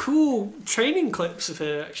lot of cool training clips of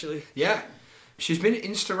her, actually. Yeah. She's been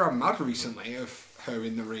Instagram mad recently of her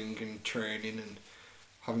in the ring and training and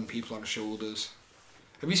having people on her shoulders.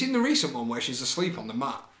 Have you seen the recent one where she's asleep on the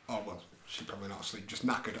mat? Oh, well, she's probably not asleep, just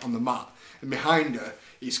knackered on the mat. And behind her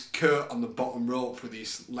is Kurt on the bottom rope with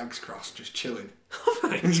his legs crossed, just chilling. Oh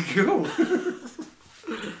my. It's cool.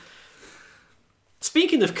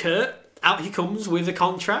 Speaking of Kurt, out he comes with a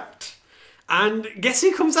contract. And guess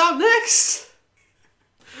who comes out next?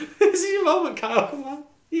 This is your moment, Kyle. Come on.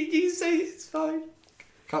 You say it's fine.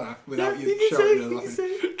 Can't I? Without Yeah, you shouting and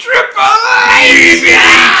laughing. Triple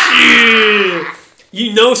H!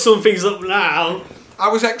 You know something's up now. I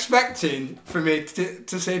was expecting for me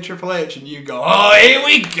to say Triple H and you go, oh, here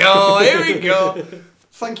we go, here we go.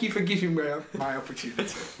 Thank you for giving me my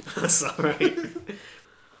opportunity. That's alright.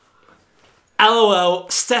 LOL,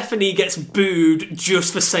 Stephanie gets booed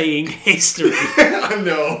just for saying history. I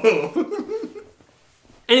know.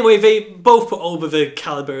 Anyway, they both put over the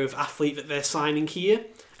calibre of athlete that they're signing here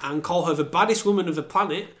and call her the baddest woman of the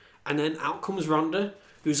planet, and then out comes Ronda,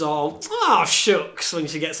 who's all, oh, shucks, when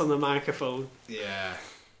she gets on the microphone. Yeah.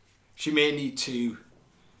 She may need to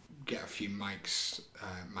get a few mic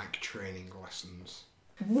training lessons.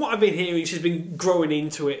 What I've been hearing, she's been growing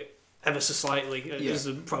into it ever so slightly as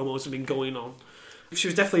the promos have been going on. She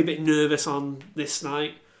was definitely a bit nervous on this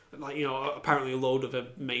night. Like, you know, apparently a load of her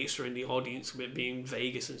mates were in the audience with it being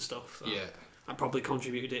Vegas and stuff. So yeah. That probably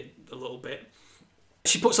contributed it a little bit.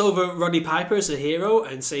 She puts over Roddy Piper as a hero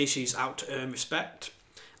and says she's out to earn respect.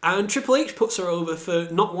 And Triple H puts her over for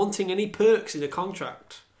not wanting any perks in her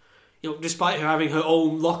contract. You know, despite her having her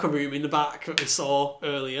own locker room in the back that we saw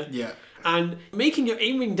earlier. Yeah. And making your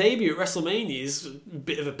in-ring debut at WrestleMania is a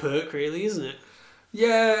bit of a perk, really, isn't it?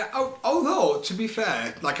 Yeah, although, to be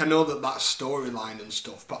fair, like, I know that's storyline and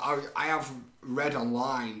stuff, but I have read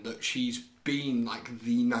online that she's been, like,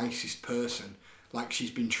 the nicest person. Like,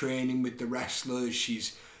 she's been training with the wrestlers,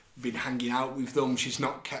 she's been hanging out with them, she's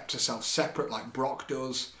not kept herself separate like Brock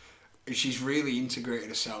does. She's really integrated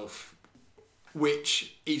herself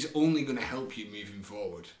which is only going to help you moving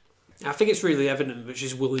forward. I think it's really evident that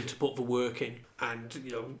she's willing to put the work in, and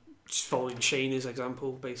just following Shayna's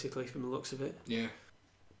example, basically, from the looks of it. Yeah.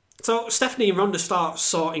 So Stephanie and Ronda start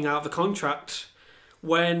sorting out the contract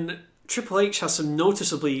when Triple H has some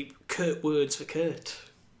noticeably curt words for Kurt.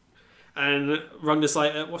 And Ronda's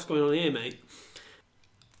like, what's going on here, mate?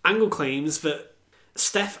 Angle claims that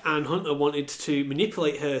Steph and Hunter wanted to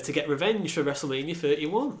manipulate her to get revenge for WrestleMania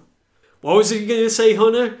 31. What was he going to say,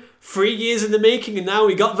 Hunter? 3 years in the making and now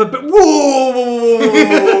we got the... Whoa!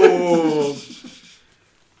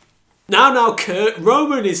 Now, Kurt,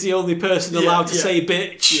 Roman is the only person allowed to say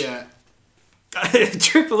bitch. Yeah.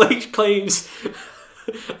 Triple H claims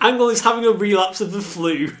Angle is having a relapse of the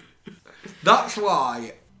flu. That's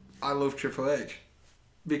why I love Triple H.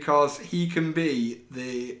 Because he can be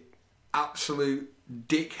the absolute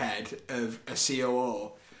dickhead of a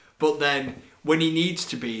COO, but then when he needs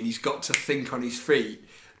to be and he's got to think on his feet,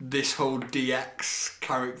 this whole DX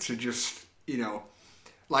character just,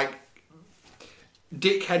 like,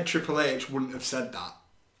 dickhead Triple H wouldn't have said that.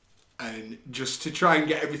 And just to try and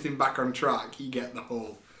get everything back on track, you get the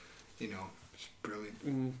whole, it's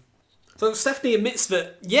brilliant. So Stephanie admits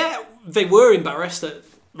that, yeah, they were embarrassed at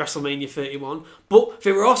WrestleMania 31, but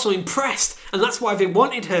they were also impressed, and that's why they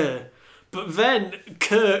wanted her. But then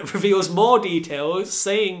Kurt reveals more details,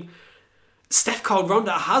 saying Steph called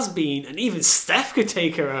Ronda a has-been, and even Steph could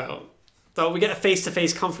take her out. So we get a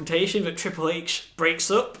face-to-face confrontation that Triple H breaks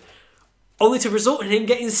up, only to result in him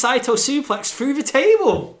getting Saito suplexed through the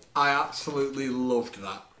table. I absolutely loved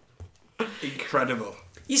that. Incredible.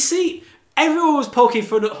 You see, everyone was poking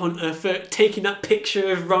fun at Hunter for taking that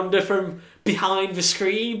picture of Ronda from behind the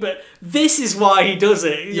screen, but this is why he does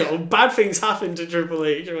it. You know, bad things happen to Triple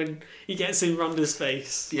H when he gets in Ronda's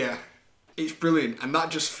face. Yeah, it's brilliant, and that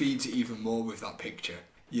just feeds it even more with that picture.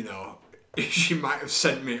 She might have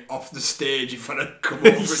sent me off the stage if I'd have come over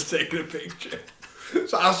and taken a picture.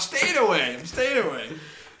 So I'm staying away.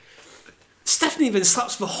 Stephanie then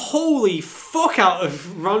slaps the holy fuck out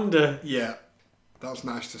of Ronda. Yeah, that was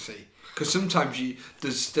nice to see. Because sometimes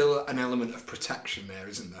there's still an element of protection there,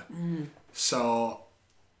 isn't there? So,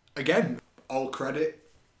 again, all credit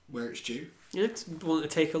where it's due. Yeah, it's willing to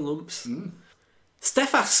take her lumps.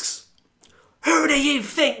 Steph asks, "Who do you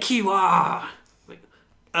think you are?"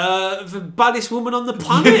 The baddest woman on the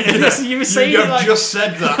planet. You were saying you have just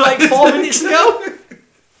said that. like 4 minutes ago.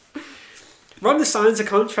 Ronda signs a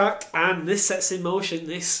contract, and this sets in motion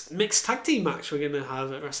this mixed tag team match we're going to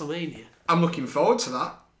have at WrestleMania. I'm looking forward to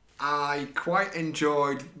that. I quite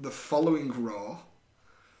enjoyed the following Raw,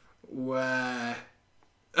 where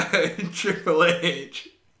Triple H,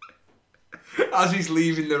 as he's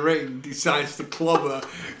leaving the ring, decides to clobber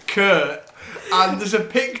Kurt, and there's a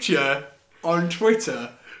picture on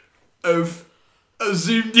Twitter of a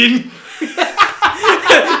zoomed in.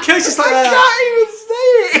 Kurt's just like, I can't even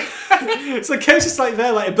say it. So Kurt's just like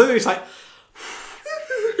there, like a blue. It's like.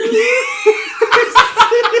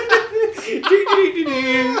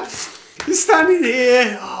 Standing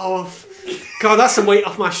here. Oh, God, that's some weight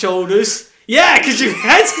off my shoulders. Yeah, because your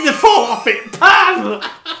head's going to fall off it. Bam!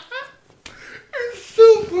 It's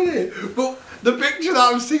so funny. But the picture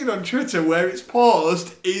that I'm seeing on Twitter where it's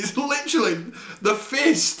paused is literally the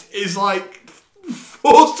fist is like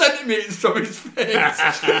 4 centimetres from his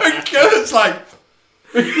face. And Kurt's like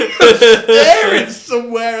staring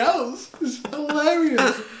somewhere else. It's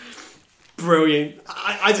hilarious. Brilliant.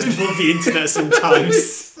 I just love the internet sometimes.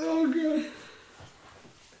 It's so good.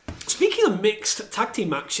 Speaking of mixed tag team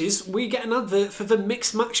matches, we get an advert for the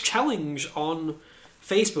Mixed Match Challenge on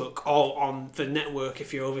Facebook or on the network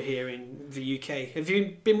if you're over here in the UK. Have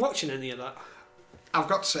you been watching any of that? I've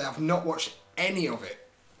got to say, I've not watched any of it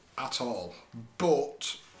at all,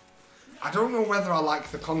 but I don't know whether I like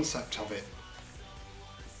the concept of it.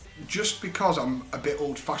 Just because I'm a bit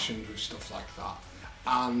old-fashioned with stuff like that,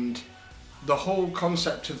 and the whole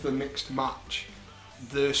concept of the mixed match,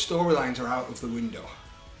 the storylines are out of the window.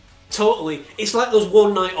 Totally. It's like those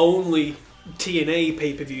one night only TNA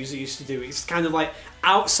pay-per-views they used to do. It's kind of like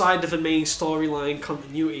outside of the main storyline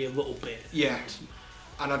continuity a little bit. Yeah,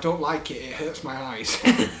 and I don't like it. It hurts my eyes.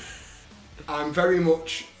 I'm very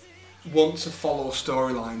much want to follow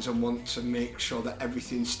storylines and want to make sure that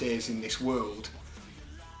everything stays in this world.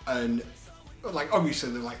 And like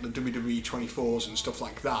obviously they're like the WWE 24s and stuff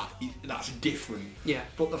like that. That's different. Yeah.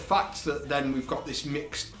 But the fact that then we've got this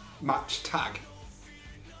mixed match tag,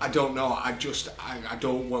 I don't know. I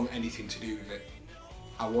don't want anything to do with it.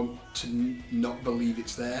 I want to not believe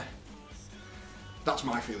it's there. That's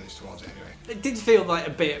my feelings towards it anyway. It did feel like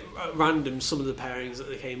a bit random, some of the pairings that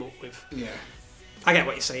they came up with. Yeah. I get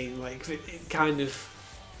what you're saying. Like, it kind of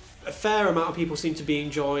a fair amount of people seem to be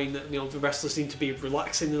enjoying that. The wrestlers seem to be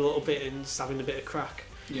relaxing a little bit and just having a bit of crack.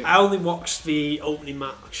 Yeah. I only watched the opening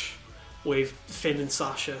match with Finn and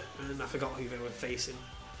Sasha, and I forgot who they were facing.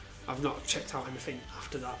 I've not checked out anything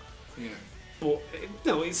after that. Yeah. But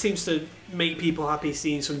it seems to make people happy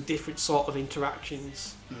seeing some different sort of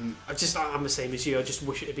interactions. I'm the same as you. I just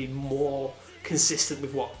wish it'd be more consistent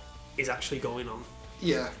with what is actually going on.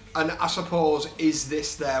 Yeah, and I suppose, is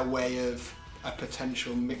this their way of a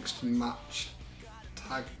potential mixed match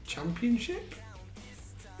tag championship?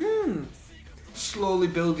 Slowly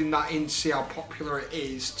building that in to see how popular it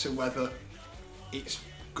is to whether it's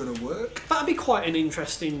gonna work. That'd be quite an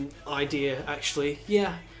interesting idea, actually.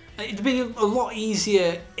 Yeah, it'd be a lot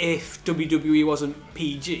easier if WWE wasn't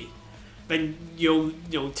PG. Then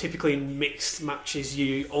typically in mixed matches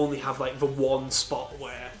you only have like the one spot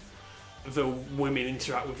where the women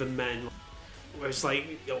interact with the men, whereas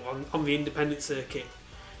on the independent circuit,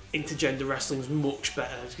 intergender wrestling is much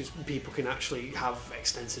better because people can actually have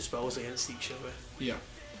extensive spells against each other. Yeah.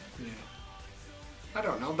 I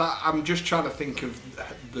don't know. I'm just trying to think of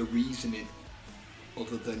the reasoning,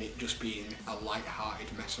 other than it just being a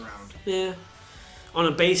light-hearted mess around. Yeah. On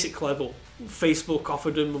a basic level, Facebook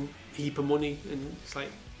offered them a heap of money, and it's like,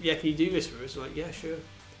 yeah, can you do this for us? Like, yeah, sure.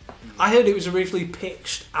 I heard it was originally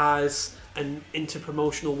pitched as an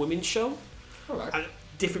inter-promotional women's show. All right. And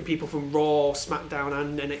different people from Raw, SmackDown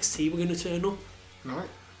and NXT were going to turn up. Right.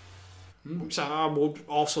 Which I would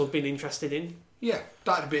also have been interested in. Yeah,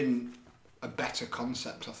 that'd have been a better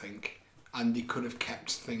concept, I think. And they could have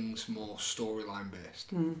kept things more storyline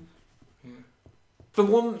based. Yeah. The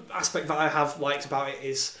one aspect that I have liked about it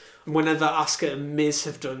is whenever Asuka and Miz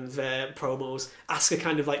have done their promos, Asuka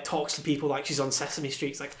kind of talks to people like she's on Sesame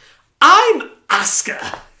Street. It's like, I'm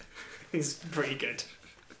Asuka! It's pretty good.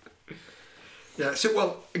 Yeah, so,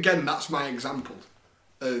 well, again, that's my example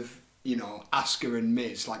of, Asuka and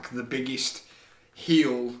Miz, the biggest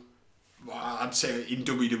heel, I'd say, in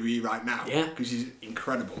WWE right now. Yeah. Because she's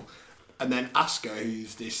incredible. And then Asuka,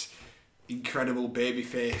 who's this incredible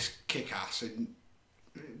babyface kick-ass. And,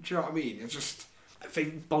 do you know what I mean? It's just... I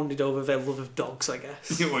think bonded over their love of dogs, I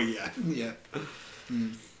guess. Well, yeah.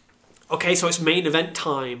 Okay, so it's main event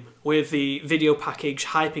time with the video package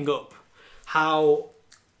hyping up how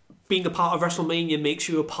being a part of WrestleMania makes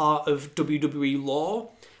you a part of WWE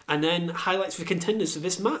lore, and then highlights the contenders for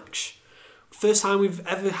this match. First time we've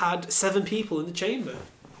ever had 7 people in the chamber.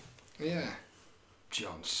 Yeah.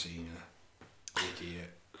 John Cena.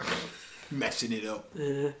 Idiot. Messing it up.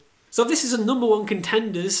 So this is a number 1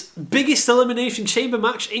 contenders biggest elimination chamber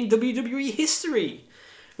match in WWE history.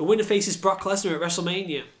 The winner faces Brock Lesnar at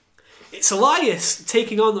WrestleMania. It's Elias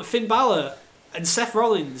taking on Finn Balor and Seth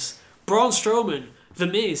Rollins, Braun Strowman, The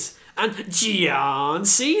Miz, and John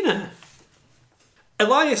Cena.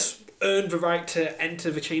 Elias earned the right to enter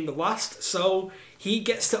the chamber last, so he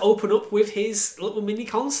gets to open up with his little mini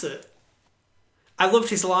concert. I loved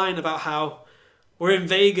his line about how we're in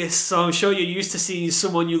Vegas, so I'm sure you're used to seeing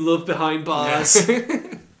someone you love behind bars.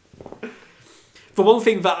 The one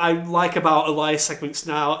thing that I like about Elias segments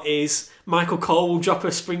now is Michael Cole will drop a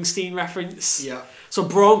Springsteen reference. Yeah. So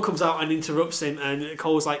Braun comes out and interrupts him, and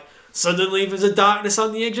Cole's like, suddenly there's a darkness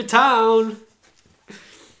on the edge of town.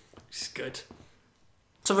 Which is good.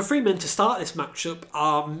 So the 3 men to start this matchup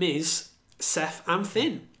are Miz, Seth and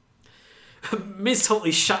Finn. Miz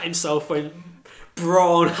totally shat himself when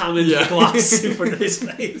Braun hammered the glass in front of his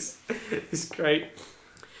face. It's great.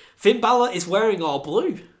 Finn Balor is wearing all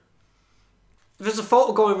blue. There's a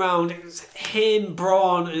photo going around. It was him,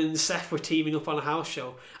 Braun, and Seth were teaming up on a house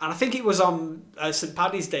show, and I think it was on St.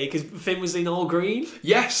 Paddy's Day because Finn was in all green.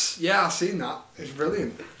 Yes, yeah, I've seen that. It's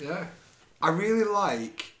brilliant. Yeah, I really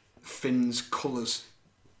like Finn's colours.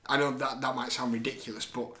 I know that might sound ridiculous,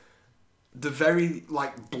 but the very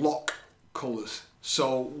block colours.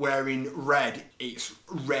 So wearing red, it's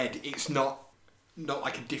red. It's not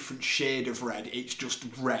like a different shade of red. It's just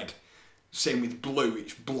red. Same with blue,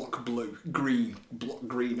 it's block blue. Green, block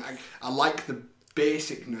green. I like the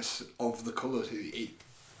basicness of the colours.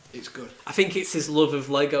 It's good. I think it's his love of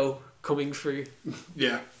Lego coming through.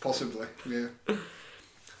 Yeah, possibly. Yeah.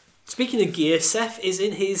 Speaking of gear, Seth is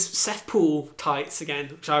in his Seth Pool tights again,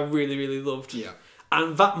 which I really, really loved. Yeah.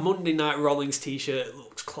 And that Monday Night Rollins t-shirt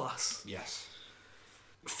looks class. Yes.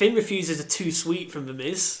 Finn refuses a too sweet from The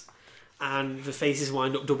Miz, and the faces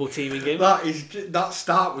wind up double teaming him. That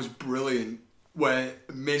start was brilliant, where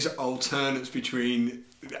Miz alternates between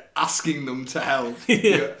asking them to help.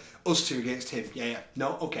 Yeah. Us 2 against him. Yeah.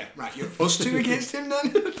 No, okay, right. You're us 2 against him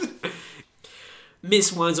then.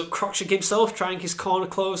 Miz winds up crotching himself, trying his corner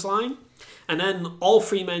clothesline. And then all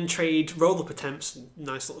three men trade roll-up attempts.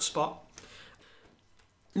 Nice little spot.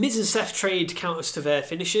 Miz and Seth trade counters to their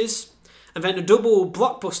finishes. And then a double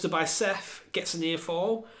blockbuster by Seth gets a near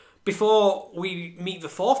fall before we meet the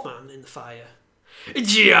fourth man in the fire.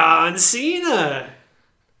 John Cena!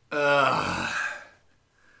 You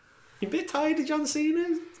a bit tired of John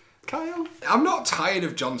Cena, Kyle? I'm not tired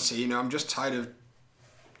of John Cena, I'm just tired of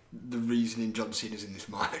the reasoning John Cena's in this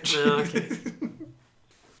match. Oh, okay.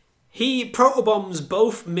 He protobombs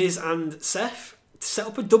both Miz and Seth to set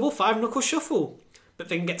up a double 5-knuckle shuffle, but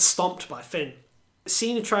then gets stomped by Finn.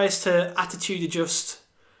 Cena tries to attitude adjust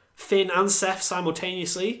Finn and Seth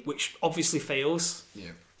simultaneously, which obviously fails.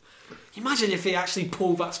 Yeah. Imagine if he actually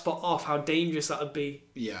pulled that spot off, how dangerous that would be.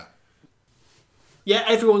 Yeah. Yeah,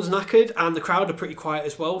 everyone's knackered and the crowd are pretty quiet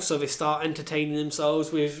as well, so they start entertaining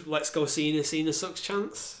themselves with "Let's go Cena, Cena sucks"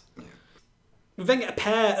 chants. We then get a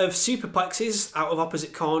pair of superplexes out of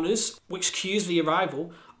opposite corners, which cues the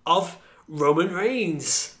arrival of Roman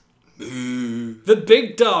Reigns. The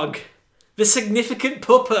big dog, the significant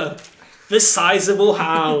pupper, the sizable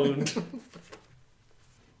hound.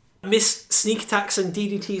 Miss sneak attacks and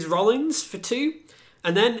DDTs Rollins for 2,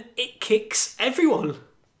 and then it kicks everyone.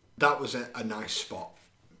 That was a nice spot.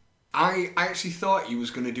 I actually thought he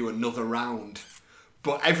was going to do another round,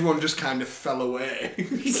 but everyone just kind of fell away.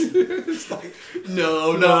 It's like,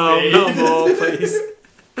 no more, please.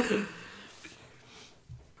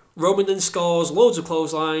 Roman then scores loads of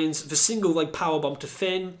clotheslines, the single leg powerbomb to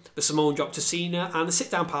Finn, the Samoan drop to Cena, and the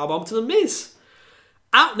sit down powerbomb to The Miz.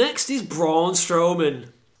 Out next is Braun Strowman.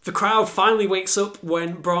 The crowd finally wakes up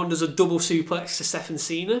when Braun does a double suplex to Seth and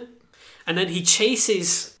Cena, and then he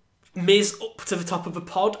chases Miz up to the top of the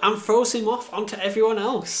pod and throws him off onto everyone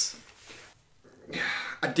else.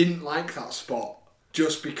 I didn't like that spot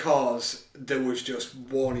just because there was just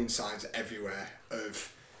warning signs everywhere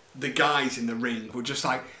of the guys in the ring were just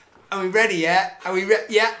like, are we ready yet? Are we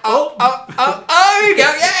ready? Yeah. Oh, here we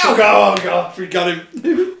go. Yeah. Oh God, we got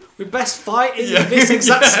him. We best fight in this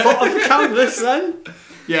exact spot of the canvas then.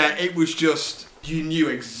 Yeah, it was just, you knew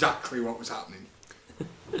exactly what was happening.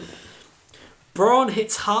 Braun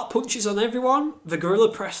hits heart punches on everyone, the gorilla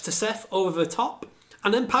press to Seth over the top,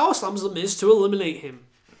 and then power slams The Miz to eliminate him.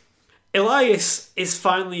 Elias is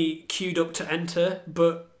finally queued up to enter,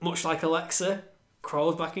 but much like Alexa,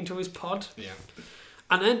 crawls back into his pod. Yeah.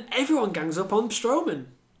 And then everyone gangs up on Strowman.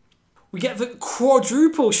 We get the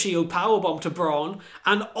quadruple shield powerbomb to Braun,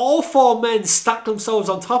 and all 4 men stack themselves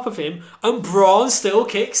on top of him, and Braun still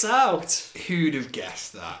kicks out. Who'd have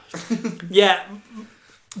guessed that? Yeah,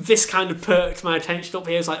 this kind of perked my attention up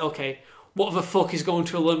here. It's like, okay, what the fuck is going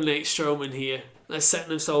to eliminate Strowman here? They're setting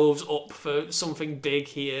themselves up for something big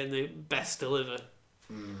here, and they best deliver.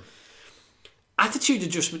 Attitude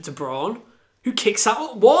adjustment to Braun, who kicks out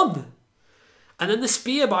at 1. And then the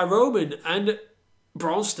spear by Roman, and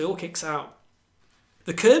Braun still kicks out.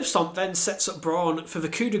 The curb stomp then sets up Braun for the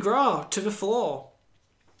coup de grace to the floor.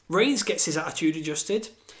 Reigns gets his attitude adjusted,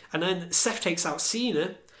 and then Seth takes out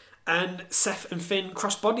Cena, and Seth and Finn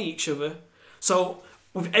crossbody each other. So,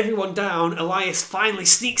 with everyone down, Elias finally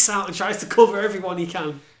sneaks out and tries to cover everyone he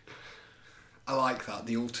can. I like that,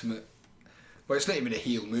 the ultimate... Well, it's not even a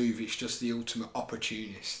heel move, it's just the ultimate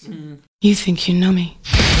opportunist. You think you know me?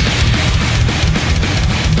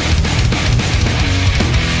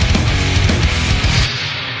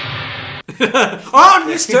 On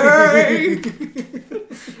mistake!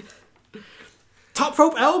 Top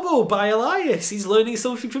rope elbow by Elias. He's learning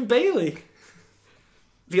something from Bayley.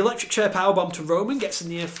 The electric chair powerbomb to Roman gets a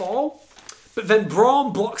near fall, but then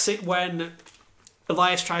Braun blocks it when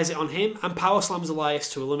Elias tries it on him and power slams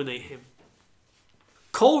Elias to eliminate him.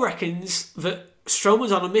 Cole reckons that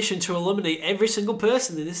Strowman's on a mission to eliminate every single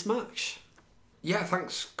person in this match. Yeah,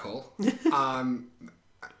 thanks, Cole.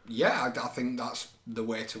 Yeah, I think that's the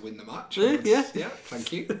way to win the match. Yeah,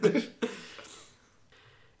 thank you.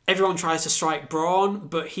 Everyone tries to strike Braun,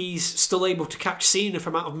 but he's still able to catch Cena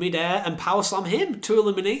from out of midair and power slam him to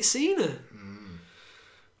eliminate Cena.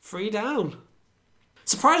 3 down.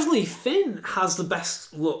 Surprisingly, Finn has the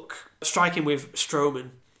best luck striking with Strowman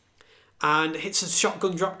and hits a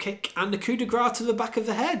shotgun dropkick and a coup de grace to the back of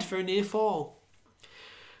the head for a near fall.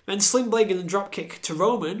 Then Sling Blade and the dropkick to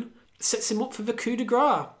Roman sets him up for the coup de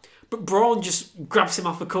grace, but Braun just grabs him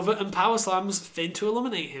off the cover and power slams Finn to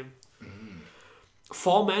eliminate him.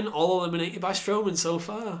 4 men all eliminated by Strowman so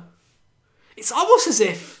far. It's almost as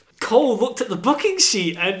if Cole looked at the booking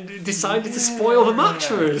sheet and decided to spoil the match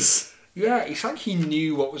for us. Yeah, it's like he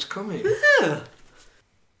knew what was coming. Yeah.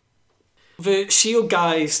 The Shield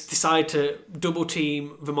guys decide to double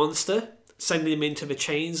team the monster, sending him into the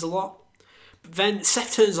chains a lot. Then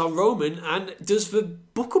Seth turns on Roman and does the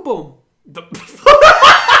buckle bum. Fuck's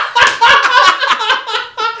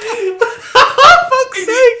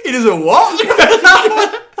sake! He does a what?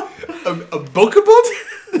 a buckle bum?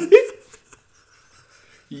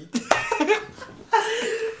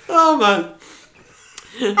 Oh man.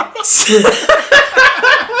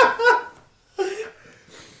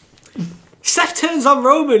 Seth turns on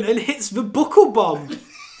Roman and hits the buckle bomb.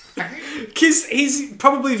 Because he's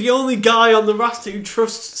probably the only guy on the roster who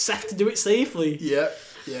trusts Seth to do it safely. Yeah.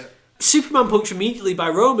 Superman punch immediately by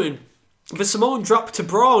Roman. The Samoan drop to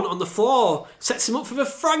Braun on the floor sets him up for the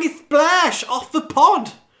fraggy splash off the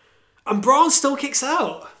pod. And Braun still kicks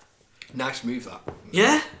out. Nice move, that.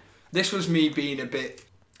 Yeah? This was me being a bit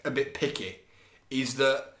picky, is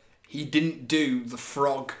that he didn't do the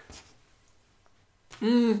frog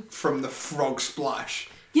from the frog splash.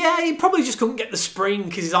 Yeah, he probably just couldn't get the spring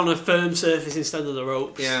because he's on a firm surface instead of the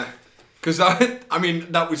ropes. Yeah, because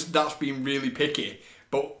that's being really picky.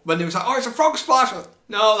 But when it was like, oh, it's a frog splash.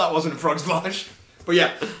 No, that wasn't a frog splash. But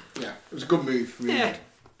yeah, it was a good move. Really good.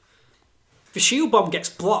 The shield bomb gets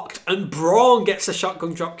blocked and Braun gets a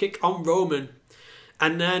shotgun dropkick on Roman.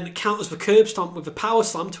 And then counters the curb stomp with a power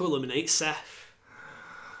slam to eliminate Seth.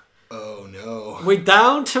 Oh no. We're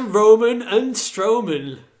down to Roman and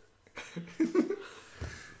Strowman.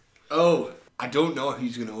 Oh, I don't know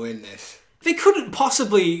who's going to win this. They couldn't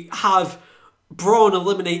possibly have Braun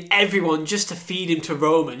eliminate everyone just to feed him to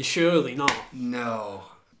Roman, surely not. No,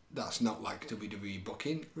 that's not like WWE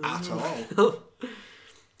booking at all.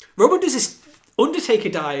 Roman does this Undertaker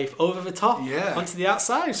dive over the top onto the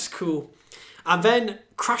outside. It's cool. And then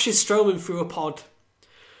crashes Strowman through a pod.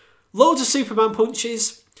 Loads of Superman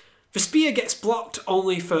punches. The spear gets blocked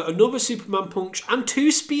only for another Superman punch and 2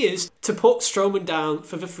 spears to put Strowman down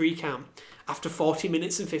for the 3 count after 40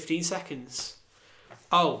 minutes and 15 seconds.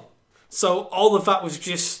 Oh, so all of that was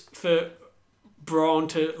just for Braun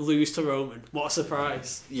to lose to Roman. What a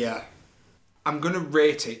surprise. Yeah. I'm going to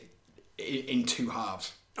rate it in 2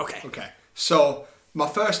 halves. Okay. So, my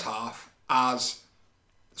first half, as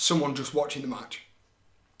someone just watching the match,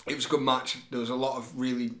 it was a good match. There was a lot of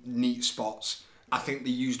really neat spots. I think they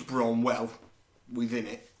used Braun well within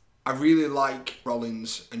it. I really like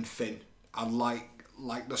Rollins and Finn. I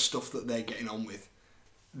like the stuff that they're getting on with.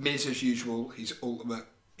 Miz, as usual, his ultimate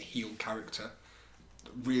heel character.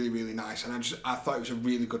 Really, really nice. And I thought it was a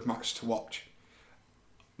really good match to watch.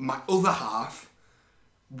 My other half,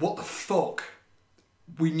 what the fuck?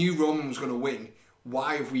 We knew Roman was going to win.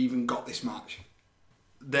 Why have we even got this match?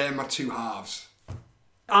 They're my 2 halves.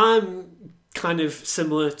 I'm kind of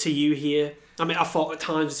similar to you here. I mean, I thought at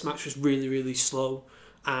times this match was really, really slow,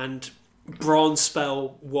 and Braun's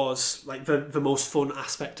spell was like the most fun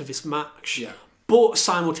aspect of this match. Yeah. But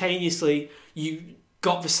simultaneously, you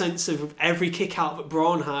got the sense of every kick out that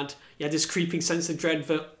Braun had. You had this creeping sense of dread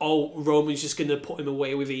that, Roman's just going to put him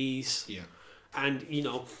away with ease. Yeah. And,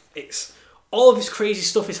 it's all of this crazy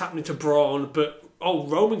stuff is happening to Braun, but,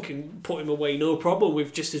 Roman can put him away no problem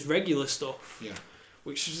with just his regular stuff. Yeah.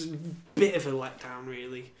 Which is a bit of a letdown,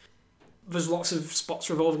 really. There's lots of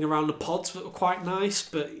spots revolving around the pods that were quite nice,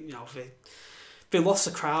 but they lost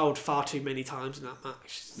the crowd far too many times in that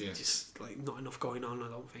match. Yeah. Just not enough going on, I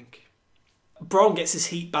don't think. Braun gets his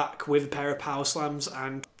heat back with a pair of power slams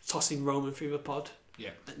and tossing Roman through the pod.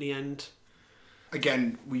 Yeah. At the end.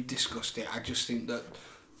 Again, we discussed it. I just think that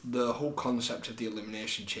the whole concept of the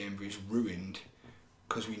Elimination Chamber is ruined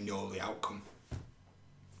because we know the outcome.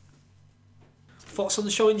 Thoughts on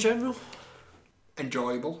the show in general?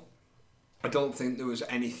 Enjoyable. I don't think there was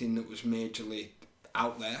anything that was majorly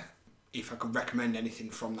out there. If I could recommend anything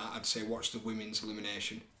from that, I'd say watch the Women's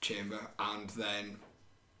Elimination Chamber, and then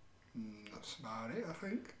that's about it, I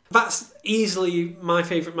think. That's easily my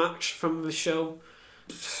favourite match from the show.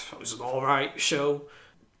 It was an alright show.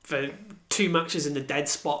 The 2 matches in the dead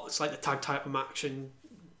spots, like the tag title match and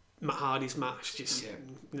Matt Hardy's match,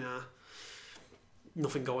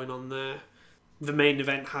 nothing going on there. The main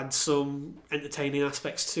event had some entertaining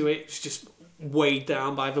aspects to it. It's just weighed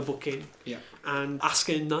down by the booking. Yeah. And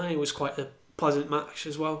Asuka and Nia was quite a pleasant match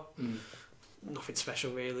as well. Nothing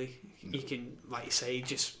special really. You can, like you say,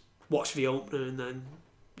 just watch the opener and then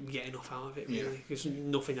get enough out of it really. Because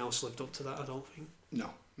nothing else lived up to that, I don't think. No,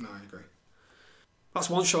 I agree. That's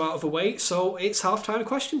one show out of the way, so it's halftime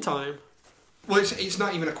question time. Well, it's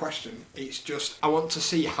not even a question. It's just, I want to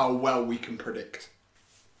see how well we can predict.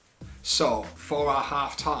 So, for our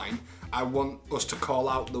half-time, I want us to call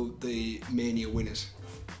out the Mania winners.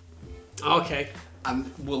 Okay.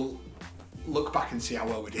 And we'll look back and see how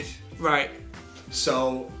well we did. Right.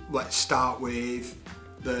 So, let's start with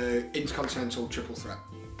the Intercontinental Triple Threat.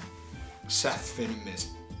 Seth, Finn, and Miz.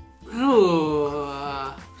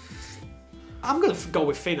 Oh, I'm going to go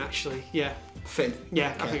with Finn, actually. Yeah. Finn.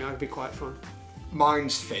 Yeah, Okay. I think that would be quite fun.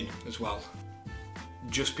 Mine's Finn as well.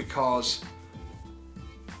 Just because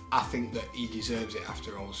I think that he deserves it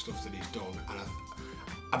after all the stuff that he's done. And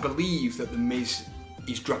I believe that The Miz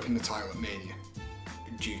is dropping the title at Mania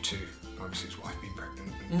due to, obviously, his wife being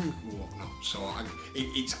pregnant and whatnot. So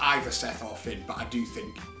it's either Seth or Finn, but I do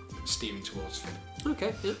think steering towards Finn.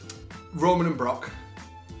 Okay, yeah. Roman and Brock.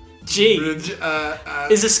 G.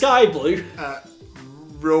 Is the sky blue?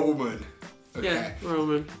 Roman. Okay. Yeah,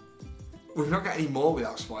 Roman. We've not got any more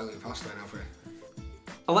without spoiling Fastlane, have we?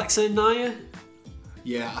 Alexa and Nia?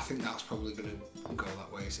 Yeah, I think that's probably going to go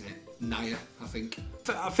that way, isn't it? Nia, I think.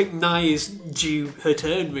 I think Nia's due her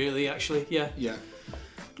turn, really, actually. Yeah. Yeah.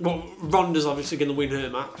 Well, Ronda's obviously going to win her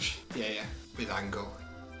match. Yeah, with Angle.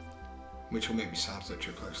 Which will make me sad that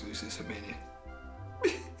Triple H loses at Mania.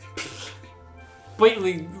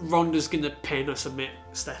 Basically, Ronda's going to pin or submit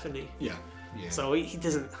Stephanie. Yeah. So he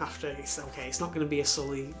doesn't have to. It's okay. It's not going to be a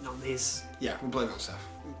Sully on his. Yeah, we'll blame it on Seth.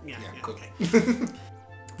 Yeah, good. okay.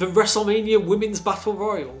 The WrestleMania Women's Battle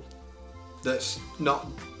Royal. That's not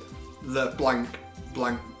the blank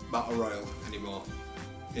Battle Royal anymore.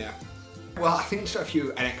 Yeah. Well, I think a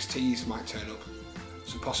few NXTs might turn up.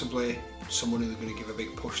 So possibly someone who they're going to give a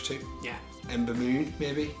big push to. Yeah. Ember Moon,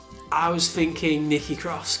 maybe. I was thinking Nikki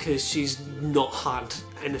Cross because she's not had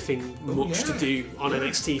anything much to do on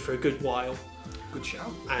NXT for a good while. Good shout.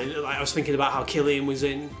 And I was thinking about how Killian was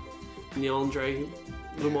in the Andre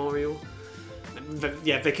Memorial. And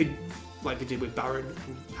they could, like they did with Baron,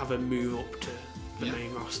 have her move up to the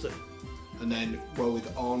main roster. And then, well, with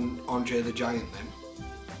Andre the Giant then.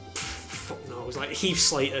 Fuck no, it was like Heath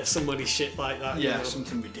Slater, somebody shit like that. Yeah, you know?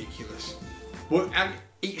 something ridiculous. Well, and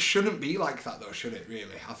it shouldn't be like that though, should it,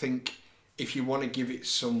 really? I think if you want to give it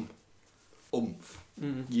some oomph,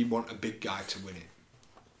 you want a big guy to win it.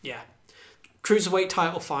 Yeah. Cruiserweight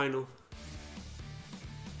title final.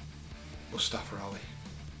 Mustafa Ali.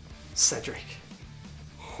 Cedric.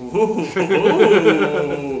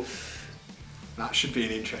 That should be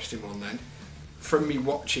an interesting one then. From me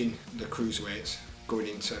watching the Cruiserweights going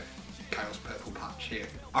into Kyle's purple patch here,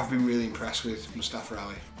 I've been really impressed with Mustafa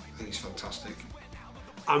Ali. I think he's fantastic.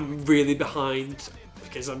 I'm really behind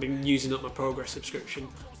because I've been using up my Progress subscription,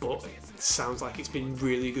 but it sounds like it's been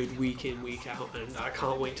really good week in, week out, and I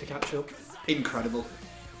can't wait to catch up. Incredible.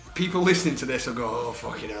 People listening to this will go, oh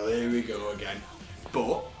fucking hell, here we go again.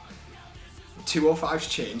 But 205's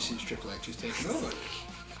changed since Triple H has taken over.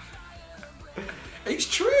 It's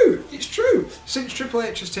true. Since Triple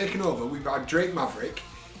H has taken over, we've had Drake Maverick.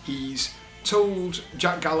 He's told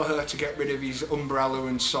Jack Gallagher to get rid of his umbrella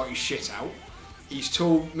and sort his shit out. He's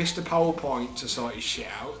told Mr. PowerPoint to sort his shit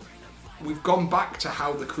out. We've gone back to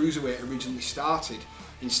how the Cruiserweight originally started,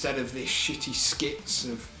 instead of this shitty skits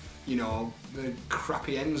of, you know, the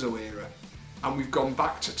crappy Enzo era. And we've gone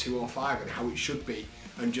back to 205 and how it should be,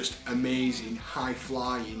 and just amazing,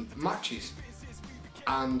 high-flying matches.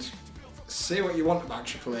 And say what you want about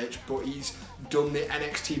Triple H, but he's done the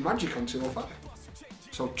NXT magic on 205.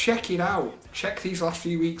 So check it out. Check these last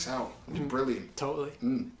few weeks out. It's brilliant. Totally.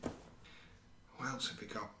 What else have we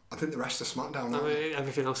got? I think the rest of SmackDown.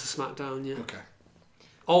 Everything else is SmackDown, yeah. Okay.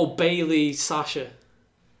 Oh, Bayley, Sasha.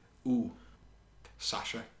 Ooh.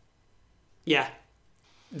 Sasha. Yeah.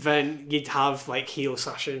 Then you'd have like heel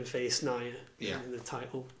Sasha and face Nia in the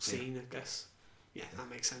title scene, I guess. Yeah, that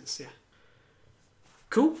makes sense, yeah.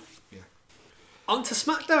 Cool. Yeah. On to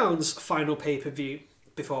SmackDown's final pay-per-view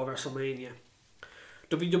before WrestleMania.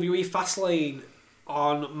 WWE Fastlane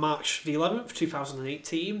on March the 11th,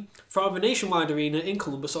 2018 from the Nationwide Arena in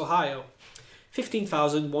Columbus, Ohio.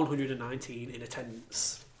 15,119 in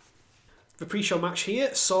attendance. The pre-show match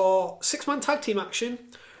here saw 6-man tag team action.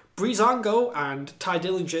 Breezango and Ty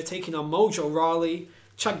Dillinger taking on Mojo Rawley,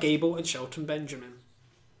 Chad Gable and Shelton Benjamin.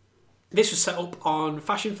 This was set up on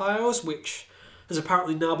Fashion Files, which has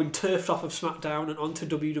apparently now been turfed off of SmackDown and onto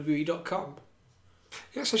WWE.com.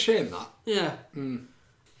 Yeah, it's a shame that. Yeah.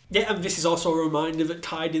 Yeah, and this is also a reminder that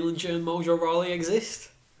Ty Dillinger and Mojo Rawley exist.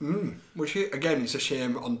 Which, again, is a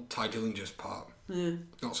shame on Ty Dillinger's part. Yeah.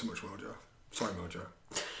 Not so much Mojo. Sorry, Mojo.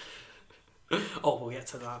 Oh, we'll get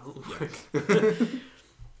to that.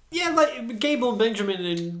 Yeah, like Gable and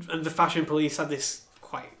Benjamin and the Fashion Police had this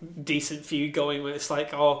quite decent feud going where it's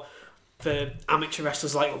like, oh, the amateur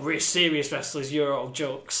wrestlers like, we're serious wrestlers, you're all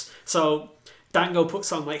jokes. So Dango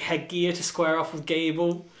puts on like headgear to square off with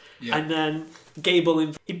Gable, and then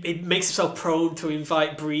Gable he makes himself prone to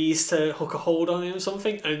invite Breeze to hook a hold on him or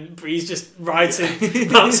something, and Breeze just rides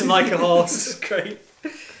him, mounts him like a horse. It's great.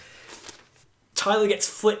 Tyler gets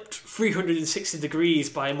flipped 360 degrees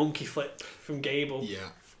by a monkey flip from Gable. Yeah.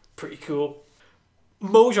 Pretty cool.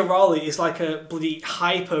 Mojo Rawley is like a bloody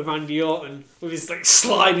hyper Randy Orton with his like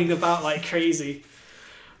sliding about like crazy.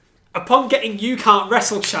 Upon getting "You can't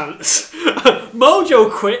wrestle" chants, Mojo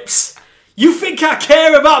quips, "You think I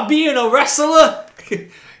care about being a wrestler?"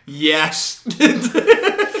 Yes.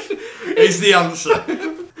 Is the answer.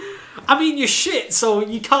 I mean, you're shit, so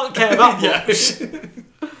you can't care that much.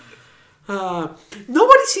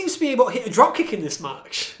 Nobody seems to be able to hit a dropkick in this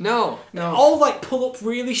match. No. All like pull up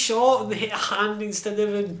really short and they hit a hand instead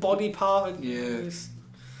of a body part.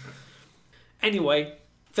 Anyway,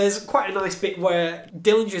 there's quite a nice bit where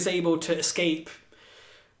Dillinger's able to escape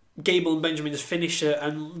Gable and Benjamin's finisher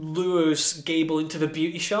and lures Gable into the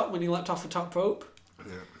beauty shot when he leapt off the top rope.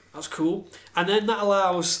 Yeah. That's cool. And then that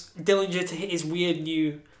allows Dillinger to hit his weird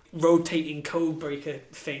new rotating code breaker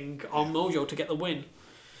thing on Mojo to get the win.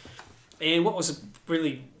 In what was a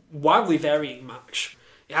really wildly varying match.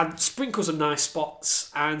 It had sprinkles of nice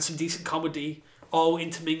spots and some decent comedy, all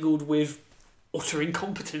intermingled with utter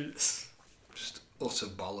incompetence. Just utter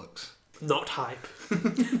bollocks. Not hype.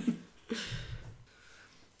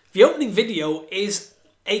 The opening video is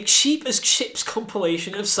a cheap as chips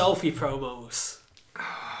compilation of selfie promos.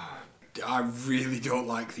 I really don't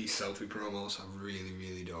like these selfie promos. I really,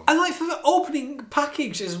 really don't. And like for the opening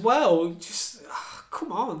package as well, just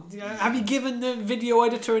come on. Have you given the video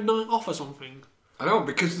editor a night off or something? I know,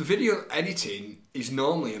 because the video editing is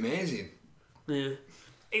normally amazing. Yeah.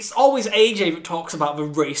 It's always AJ that talks about the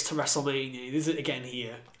race to WrestleMania. Is it again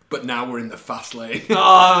here? But now we're in the fast lane.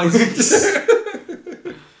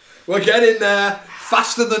 We're getting there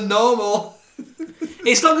faster than normal.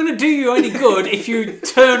 It's not going to do you any good if you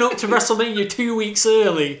turn up to WrestleMania 2 weeks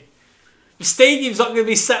early. The stadium's not going to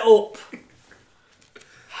be set up.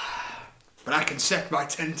 But I can set my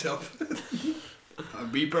tent up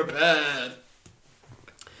and be prepared.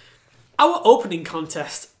 Our opening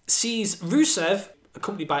contest sees Rusev,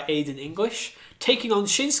 accompanied by Aiden English, taking on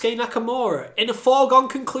Shinsuke Nakamura in a foregone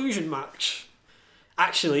conclusion match.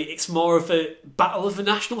 Actually, it's more of a battle of the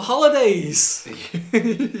national holidays.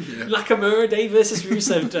 Nakamura Day versus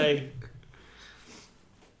Rusev Day.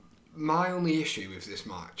 My only issue with this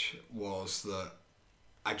match was that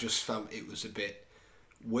I just felt it was a bit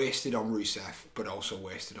wasted on Rusev, but also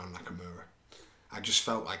wasted on Nakamura. I just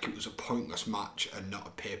felt like it was a pointless match and not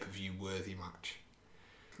a pay-per-view worthy match.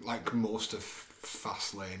 Like most of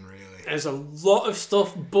Fastlane, really. There's a lot of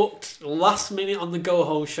stuff booked last minute on the Go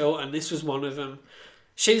Home show, and this was one of them.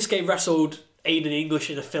 Shinsuke wrestled Aiden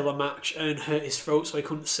English in a filler match and hurt his throat so he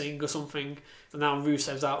couldn't sing or something, and now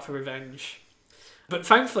Rusev's out for revenge. But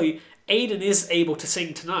thankfully, Aiden is able to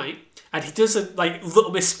sing tonight, and he does a like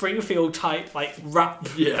Little Miss Springfield type like rap.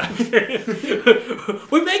 Yeah.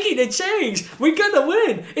 We're making a change. We're gonna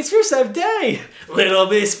win. It's Rusev Day. Little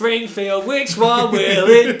Miss Springfield, which one will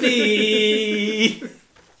it be?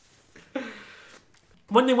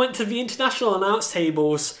 When they went to the international announce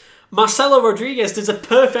tables, Marcelo Rodriguez does a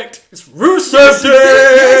perfect "It's Rusev Day."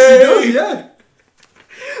 Yes, he does, yeah.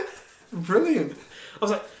 Brilliant. I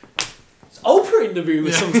was like, "Is Oprah in the room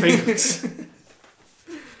or something?"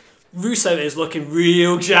 Rusev is looking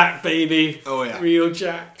real jacked, baby. Oh, yeah. Real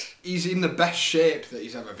jacked. He's in the best shape that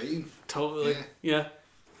he's ever been. Totally. Yeah.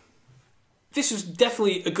 This was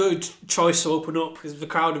definitely a good choice to open up because the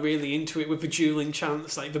crowd are really into it with the dueling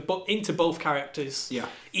chants, like into both characters. Yeah.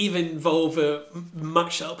 Even though the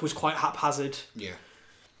match setup was quite haphazard. Yeah.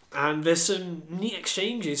 And there's some neat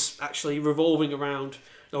exchanges actually revolving around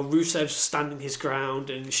Rusev's standing his ground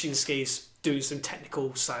and Shinsuke's doing some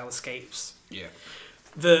technical style escapes. Yeah.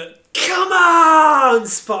 The "come on"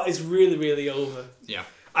 spot is really, really over. Yeah.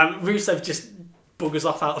 And Rusev just buggers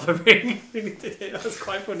off out of the ring. That's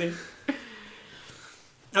quite funny.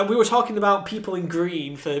 And we were talking about people in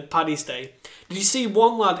green for Paddy's Day. Did you see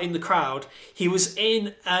one lad in the crowd? He was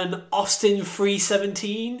in an Austin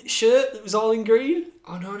 317 shirt that was all in green.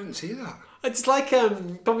 Oh no, I didn't see that. It's like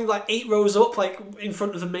probably like 8 rows up, like in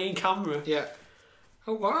front of the main camera. Yeah.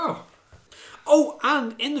 Oh wow. Oh,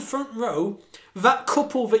 and in the front row, that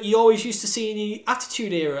couple that you always used to see in the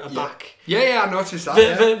Attitude Era are back. Yeah, I noticed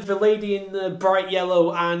that. The lady in the bright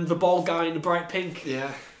yellow and the bald guy in the bright pink.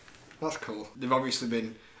 Yeah, that's cool. They've obviously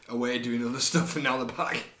been away doing other stuff and now they're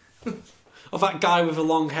back. Or that guy with the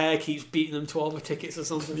long hair keeps beating them to all the tickets or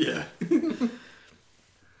something. Yeah.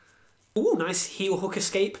 Ooh, nice heel hook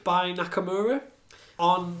escape by Nakamura.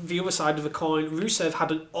 On the other side of the coin, Rusev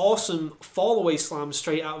had an awesome fall-away slam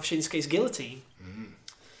straight out of Shinsuke's guillotine.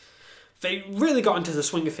 They really got into the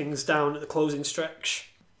swing of things down at the closing stretch.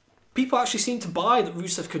 People actually seemed to buy that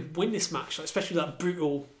Rusev could win this match, especially that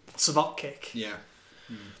brutal savate kick. Yeah.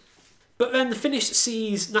 But then the finish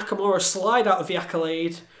sees Nakamura slide out of the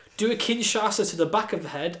Accolade, do a Kinshasa to the back of the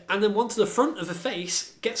head, and then one to the front of the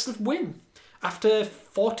face, gets the win after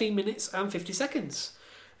 14 minutes and 50 seconds.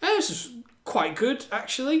 This was quite good,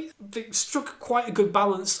 actually. They struck quite a good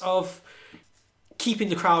balance of keeping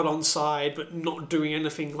the crowd on side, but not doing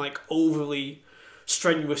anything like overly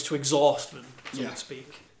strenuous to exhaust them, so to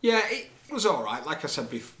speak. Yeah, it was alright. Like I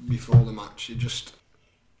said before the match,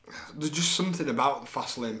 there's just something about the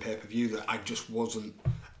Fastlane pay-per-view that I just wasn't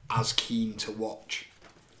as keen to watch.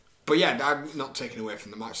 But yeah, I'm not taking away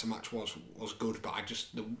from the match. The match was good, but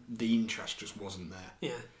the interest just wasn't there.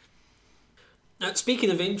 Yeah. Now, speaking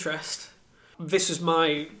of interest, this was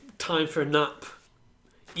my time for a nap.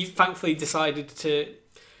 You thankfully decided to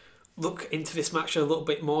look into this match in a little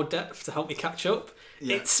bit more depth to help me catch up.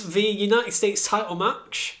 Yeah. It's the United States title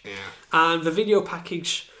match, and the video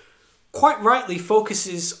package quite rightly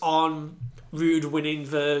focuses on Rude winning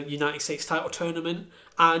the United States title tournament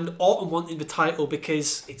and Orton wanting the title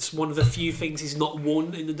because it's one of the few things he's not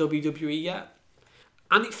won in the WWE yet.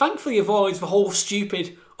 And it thankfully avoids the whole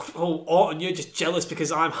stupid, oh, Orton, you're just jealous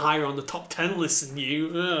because I'm higher on the top 10 list than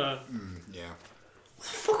you. Yeah. What the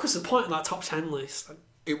fuck was the point of that top 10 list?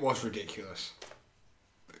 It was ridiculous.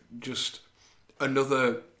 Just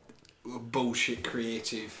another bullshit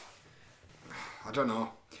creative. I don't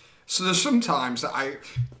know. So there's sometimes that I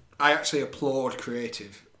actually applaud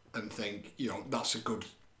creative and think, that's a good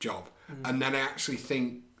job. And then I actually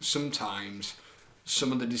think sometimes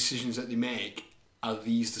some of the decisions that they make, are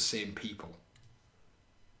these the same people?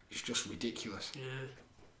 It's just ridiculous. Yeah.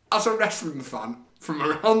 As a wrestling fan from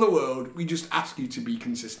around the world, we just ask you to be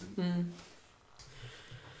consistent.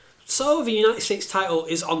 So the United States title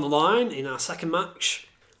is on the line in our second match.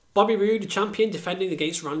 Bobby Roode, the champion, defending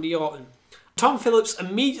against Randy Orton. Tom Phillips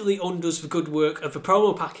immediately undoes the good work of the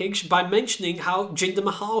promo package by mentioning how Jinder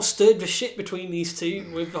Mahal stirred the shit between these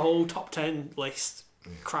two with the whole top 10 list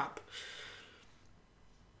crap.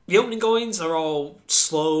 The opening goings are all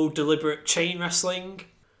slow, deliberate chain wrestling,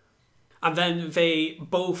 and then they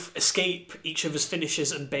both escape each other's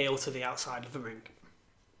finishes and bail to the outside of the ring.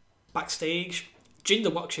 Backstage,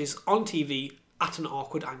 Jinder watches on TV at an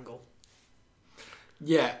awkward angle.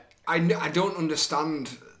 Yeah, I don't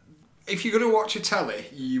understand. If you're going to watch a telly,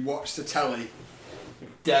 you watch the telly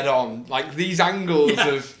dead on. Like, these angles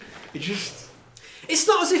of... It's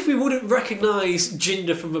not as if we wouldn't recognise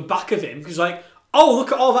Jinder from the back of him, because like, oh,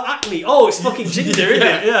 look at all the acne. Oh, it's fucking Jinder, isn't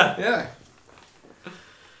it? Yeah.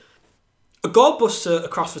 A goalbuster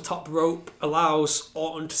across the top rope allows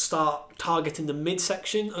Orton to start targeting the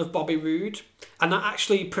midsection of Bobby Roode, and that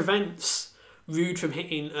actually prevents Roode from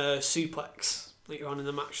hitting a suplex later on in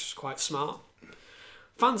the match, which is quite smart.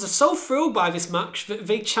 Fans are so thrilled by this match that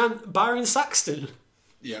they chant Byron Saxton.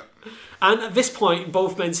 Yeah. And at this point,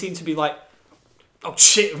 both men seem to be like, oh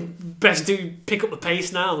shit, best do pick up the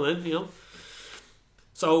pace now then,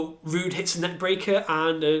 So Roode hits a neck breaker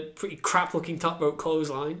and a pretty crap looking top rope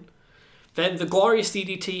clothesline. Then the glorious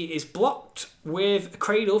DDT is blocked with a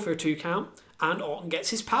cradle for a 2 count, and Orton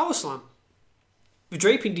gets his power slam. The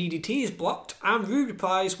draping DDT is blocked, and Roode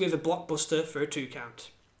replies with a blockbuster for a 2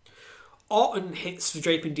 count. Orton hits the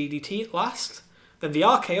draping DDT last, then the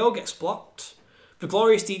RKO gets blocked, the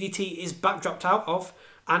glorious DDT is backdropped out of,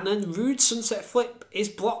 and then Roode's sunset flip is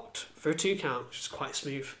blocked for a 2 count, which is quite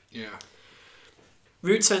smooth. Yeah.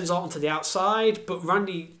 Roode sends Orton to the outside, but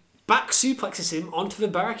Randy back suplexes him onto the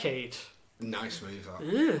barricade. Nice move, that.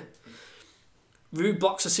 Yeah. Roode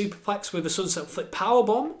blocks a superplex with a sunset flip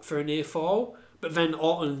powerbomb for a near fall, but then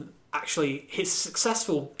Orton actually hits a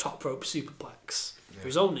successful top rope superplex for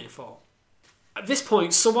his own near fall. At this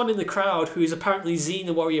point, someone in the crowd who is apparently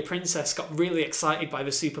Xena Warrior Princess got really excited by the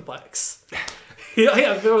superplex.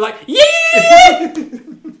 They were like, yeah!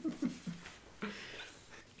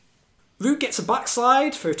 Roode gets a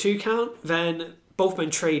backslide for a 2 count, then both men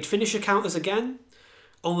trade finisher counters again,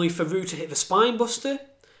 only for Roode to hit the spine buster,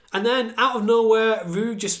 and then out of nowhere,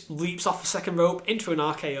 Roode just leaps off the second rope into an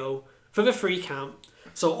RKO for the 3 count.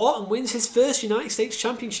 So Orton wins his first United States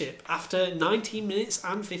Championship after 19 minutes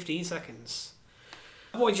and 15 seconds.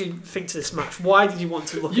 What did you think to this match? Why did you want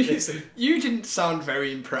to look at this? You didn't sound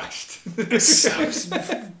very impressed. I was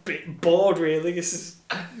a bit bored, really. This is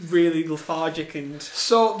really lethargic and...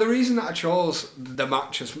 So the reason that I chose the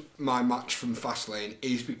match as my match from Fastlane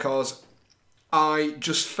is because I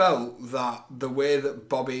just felt that the way that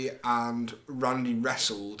Bobby and Randy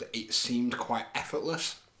wrestled, it seemed quite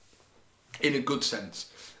effortless, in a good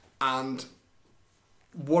sense. And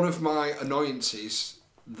one of my annoyances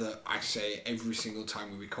that I say every single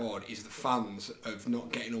time we record is the fans of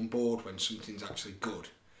not getting on board when something's actually good.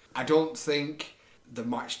 I don't think the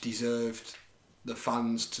match deserved the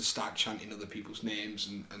fans to start chanting other people's names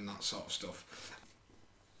and that sort of stuff.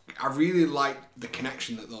 I really like the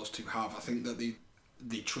connection that those two have. I think that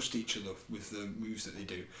they trust each other with the moves that they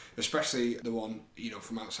do, especially the one,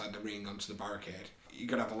 from outside the ring onto the barricade. You've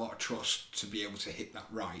got to have a lot of trust to be able to hit that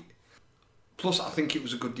right. Plus, I think it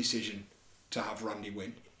was a good decision to have Randy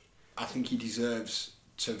win. I think he deserves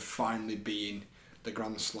to finally be in the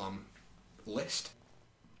Grand Slam list.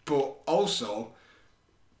 But also,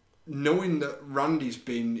 knowing that Randy's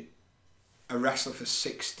been a wrestler for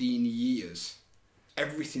 16 years,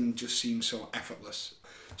 everything just seems so effortless.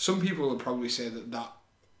 Some people would probably say that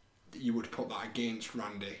you would put that against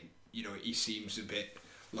Randy. He seems a bit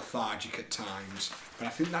lethargic at times. But I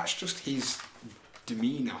think that's just his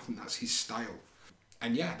demeanour. I think that's his style.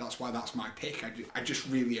 And yeah, that's why that's my pick. I just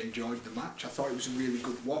really enjoyed the match. I thought it was a really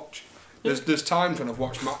good watch. There's times when I've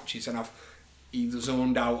watched matches and I've either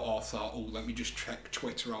zoned out or thought, let me just check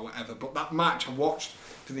Twitter or whatever. But that match I watched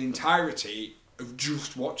for the entirety of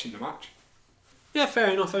just watching the match. Yeah, fair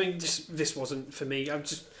enough. I mean, this wasn't for me.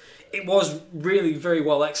 It was really very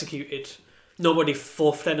well executed. Nobody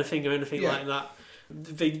fluffed anything or anything like that.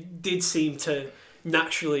 They did seem to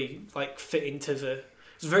naturally fit into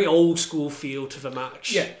it's a very old school feel to the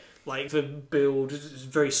match. Yeah. The build is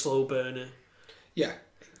very slow burner. Yeah.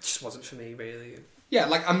 It just wasn't for me, really. Yeah,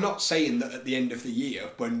 I'm not saying that at the end of the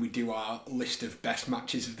year, when we do our list of best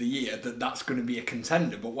matches of the year, that's going to be a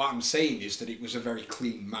contender. But what I'm saying is that it was a very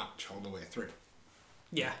clean match all the way through.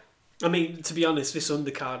 Yeah. I mean, to be honest, this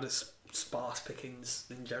undercard is sparse pickings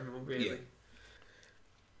in general, really. Yeah.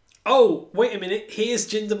 Oh, wait a minute. Here's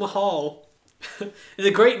Jinder Mahal. In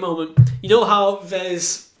a great moment. You know how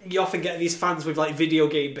you often get these fans with video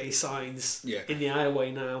game based signs in the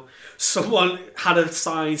aisleway now. Someone had a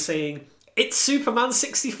sign saying, "It's Superman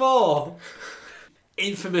 64."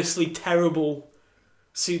 Infamously terrible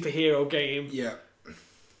superhero game. Yeah.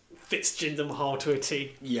 Fits Jinder Mahal to a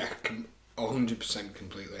T. Yeah, 100%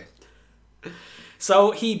 completely.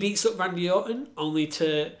 So he beats up Randy Orton only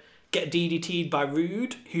to get DDT'd by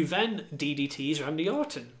Rude, who then DDT's Randy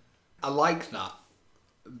Orton. I like that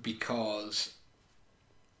because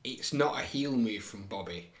it's not a heel move from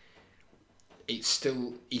Bobby. He's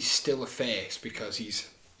still a face because he's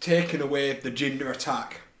taken away the Jinder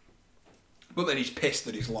attack, but then he's pissed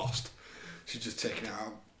that he's lost. So he's just taking it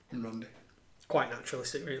out on Randy. Quite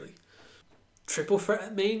naturalistic, really. Triple threat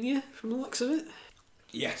at Mania, from the looks of it.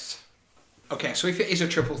 Yes. Okay, so if it is a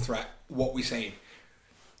triple threat, what are we saying?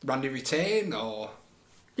 Randy retain or?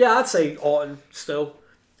 Yeah, I'd say Orton still.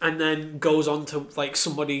 And then goes on to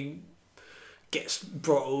somebody gets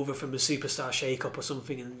brought over from a superstar shake-up or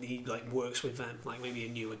something and he works with them, maybe a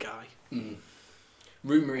newer guy. Mm.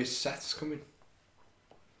 Rumour is Seth's coming.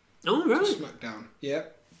 Oh, right. To SmackDown. Yeah.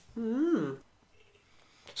 Mm.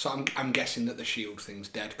 So I'm guessing that the Shield thing's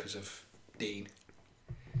dead because of Dean.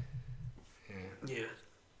 Yeah.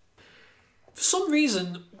 For some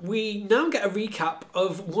reason, we now get a recap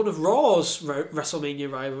of one of Raw's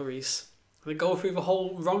WrestleMania rivalries. We go through the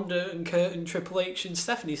whole Ronda and Kurt and Triple H and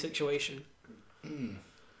Stephanie situation.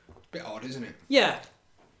 Bit odd, isn't it? Yeah.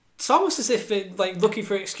 It's almost as if they're looking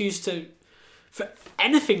for an excuse for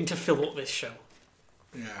anything to fill up this show.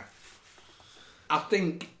 Yeah. I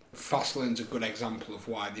think Fastlane's a good example of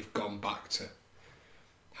why they've gone back to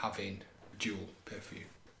having dual pay-per-view.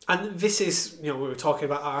 And this is, we were talking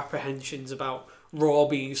about our apprehensions about Raw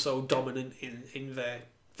being so dominant in their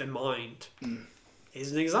mind. Mm.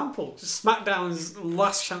 Here's an example. SmackDown's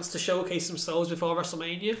last chance to showcase themselves before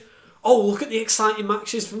WrestleMania. Oh, look at the exciting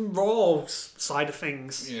matches from Raw's side of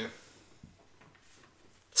things. Yeah.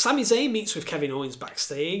 Sami Zayn meets with Kevin Owens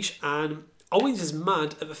backstage, and Owens is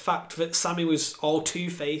mad at the fact that Sami was all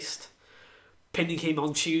two-faced, pinning him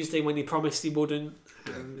on Tuesday when he promised he wouldn't,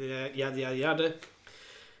 and yada yada.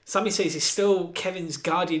 Sami says he's still Kevin's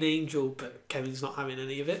guardian angel, but Kevin's not having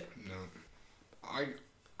any of it. No.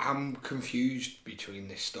 I'm confused between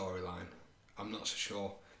this storyline. I'm not so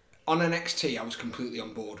sure. On NXT, I was completely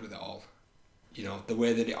on board with it all. The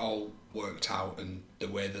way that it all worked out and the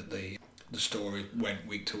way that the story went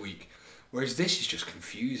week to week. Whereas this is just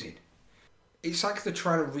confusing. It's like they're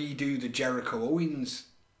trying to redo the Jericho Owens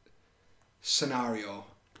scenario,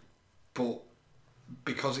 but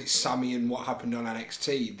because it's Sami and what happened on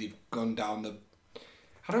NXT, they've gone down the...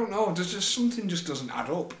 I don't know, there's just something just doesn't add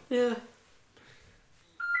up. Yeah.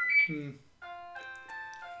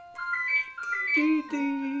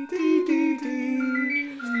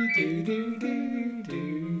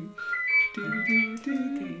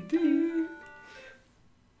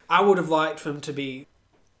 I would have liked them to be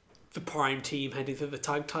the prime team heading for the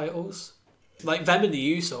tag titles Like them and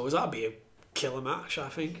the Usos, that'd be a killer match, I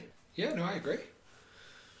think. Yeah, no, I agree.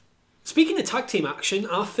 Speaking of tag team action,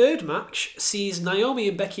 our third match sees Naomi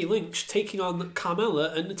and Becky Lynch taking on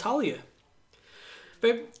Carmella and Natalya.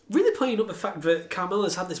 They're really playing up the fact that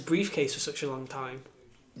Carmella's had this briefcase for such a long time.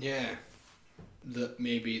 Yeah, that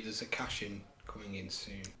maybe there's a cash-in coming in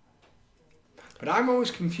soon. But I'm always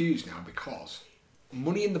confused now because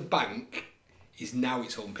Money in the Bank is now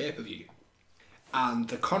its own pay-per-view. And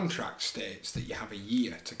the contract states that you have a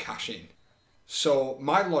year to cash in. So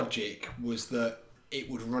my logic was that it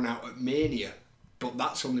would run out at Mania, but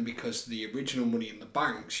that's only because the original Money in the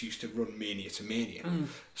Banks used to run Mania to Mania.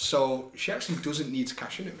 So she actually doesn't need to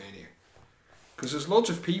cash in at Mania. Because there's loads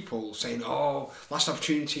of people saying, oh, last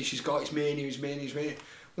opportunity she's got is Mania, is Mania, is Mania.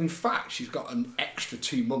 Well, in fact, she's got an extra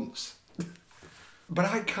 2 months. But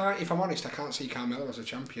I can't, if I'm honest, I can't see Carmella as a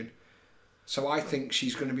champion. So I think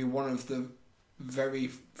she's going to be one of the very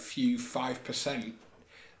few 5%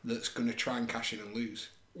 that's going to try and cash in and lose.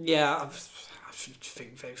 Yeah, I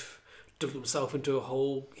think they've dug themselves into a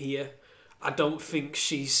hole here. I don't think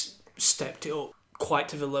she's stepped it up quite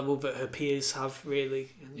to the level that her peers have,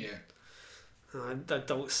 really. And Yeah. I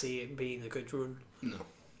don't see it being a good run. No.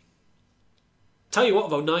 Tell you what,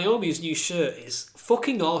 though, Naomi's new shirt is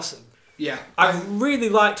fucking awesome. Yeah. I've really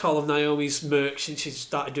liked all of Naomi's merch since she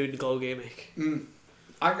started doing the Glow gimmick.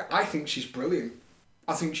 I think she's brilliant.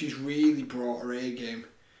 I think she's really brought her A game.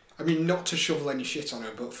 I mean, not to shovel any shit on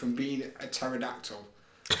her, but from being a pterodactyl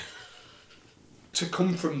to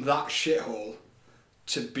come from that shithole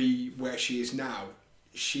to be where she is now,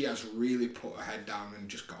 she has really put her head down and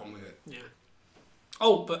just got on with it. Yeah.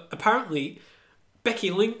 Oh, but apparently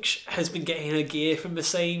Becky Lynch has been getting her gear from the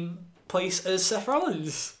same place as Seth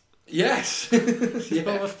Rollins. Yes. Yeah.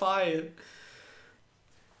 Over fire.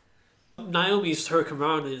 Naomi's Hurricane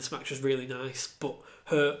Rana in this match was really nice, but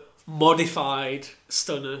her modified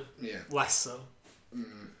stunner, less so.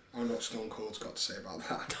 I wonder what Stone Cold's got to say about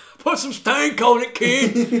that. Put some stank on it,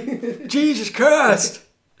 kid! Jesus Christ!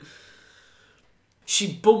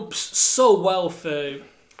 She bumps so well for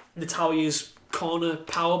Natalya's corner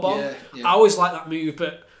powerbomb. Yeah. I always like that move,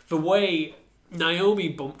 but the way Naomi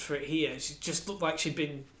bumped for it here, she just looked like she'd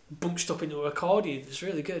been bunched up into an accordion. It's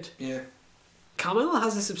really good. Yeah. Carmella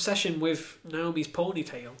has this obsession with Naomi's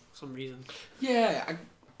ponytail for some reason. Yeah, I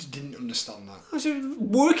didn't understand that. She's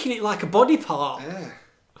working it like a body part. Yeah.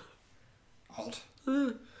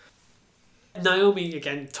 Odd. Naomi,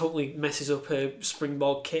 again, totally messes up her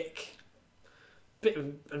springboard kick. Bit of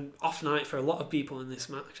an off night for a lot of people in this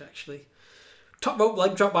match, actually. Top rope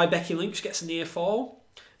leg drop by Becky Lynch gets a near fall.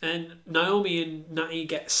 And Naomi and Natty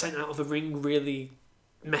get sent out of the ring really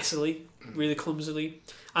messily, really clumsily.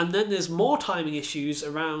 And then there's more timing issues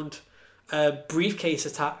around a briefcase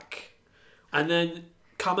attack. And then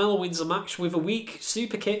Carmella wins the match with a weak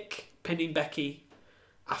super kick, pinning Becky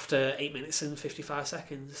after 8 minutes and 55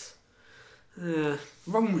 seconds.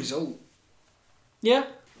 Wrong result. Yeah.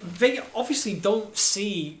 They obviously don't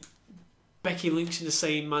see Becky Lynch in the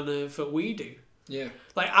same manner that we do. Yeah.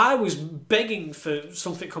 Like, I was begging for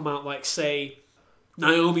something to come out like, say,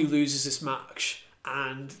 Naomi loses this match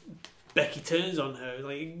and Becky turns on her.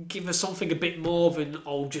 Like, give her something a bit more than,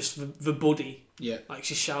 just the buddy. Yeah. Like,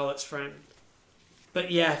 she's Charlotte's friend. But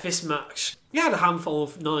yeah, this match, you had a handful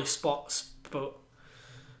of nice spots, but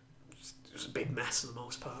it was a big mess for the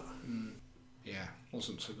most part. Yeah,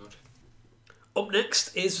 wasn't so good. Up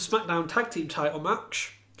next is the SmackDown Tag Team title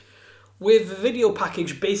match, with the video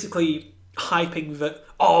package basically hyping that,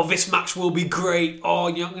 this match will be great,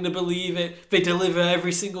 you're not going to believe it, they deliver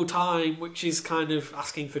every single time, which is kind of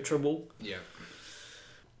asking for trouble. Yeah.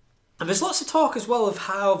 And there's lots of talk as well of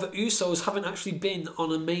how the Usos haven't actually been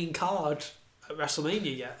on a main card at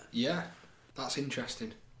WrestleMania yet. Yeah, that's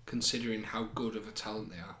interesting, considering how good of a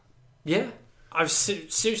talent they are. Yeah. I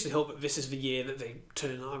seriously hope that this is the year that they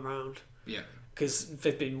turn that around. Yeah. Because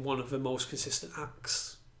they've been one of the most consistent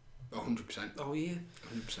acts. 100%. Oh, yeah.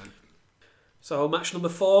 100%. So, match number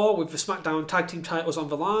 4, with the SmackDown Tag Team titles on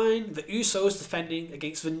the line, the Usos defending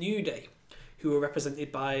against the New Day, who are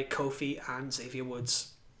represented by Kofi and Xavier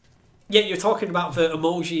Woods. Yeah, you're talking about the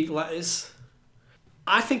emoji letters.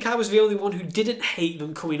 I think I was the only one who didn't hate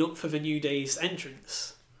them coming up for the New Day's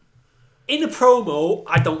entrance. In a promo,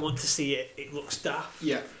 I don't want to see it. It looks daft.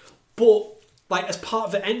 Yeah. But, like, as part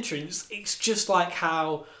of the entrance, it's just like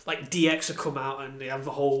how, like, DX will come out and they have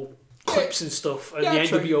the whole clips and stuff, and the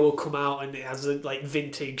NWO will come out and it has a, like,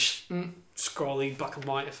 vintage scrolly black and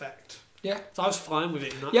white effect. Yeah. So I was fine with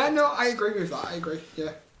it in that. Yeah, no, I agree with that. I agree.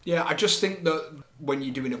 Yeah. Yeah, I just think that when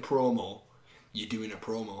you're doing a promo, you're doing a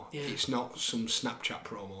promo. Yeah. It's not some Snapchat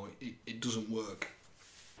promo. It doesn't work.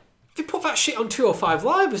 They put that shit on 205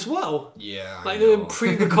 Live as well. Yeah. Like, they were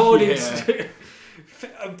pre-recording, Yeah.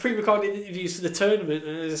 pre-recording interviews for the tournament,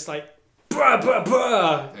 and it was just like, bruh, bruh,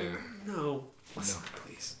 bruh. Yeah. No. Listen,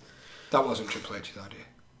 please. That wasn't Triple H's idea.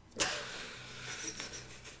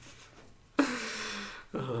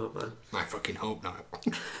 Oh, man. I fucking hope not.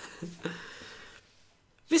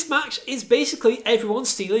 This match is basically everyone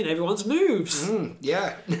stealing everyone's moves.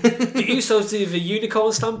 Yeah. The Usos do the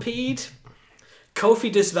Unicorn Stampede.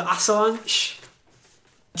 Kofi does the Avalanche.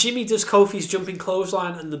 Jimmy does Kofi's jumping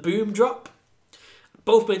clothesline and the boom drop.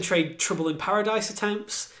 Both men trade Trouble in Paradise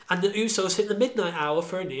attempts. And the Usos hit the midnight hour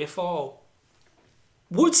for a near fall.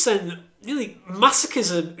 Woodson nearly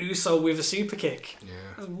massacres an Uso with a super kick.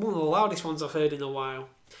 Yeah. That's one of the loudest ones I've heard in a while.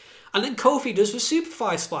 And then Kofi does the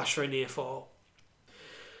Superfly Splash for a near fall.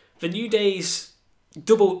 The New Day's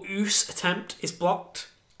double Us attempt is blocked,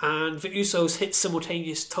 and the Usos hit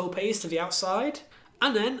simultaneous topes to the outside,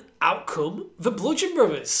 and then out come the Bludgeon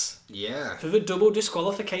Brothers Yeah. for the double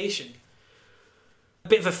disqualification. A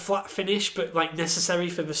bit of a flat finish, but like necessary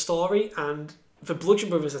for the story, and the Bludgeon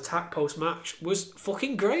Brothers attack post-match was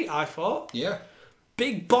fucking great, I thought. Yeah.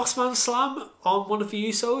 Big Bossman slam on one of the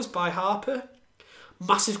Usos by Harper.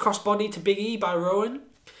 Massive crossbody to Big E by Rowan.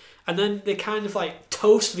 And then they kind of like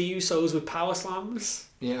toast the Usos with power slams.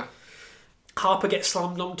 Yeah. Harper gets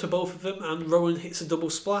slammed onto both of them and Rowan hits a double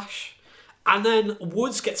splash. And then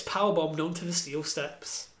Woods gets powerbombed onto the steel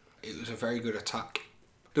steps. It was a very good attack.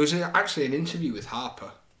 There was actually an interview with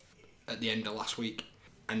Harper at the end of last week,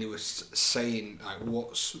 and he was saying like,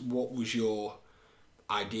 what was your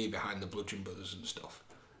idea behind the Bludgeon Brothers and stuff?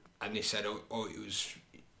 And they said, oh, it was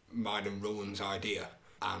mine and Rowan's idea,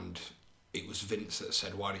 and it was Vince that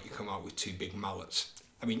said, why don't you come out with two big mallets?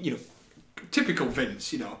 I mean, you know, typical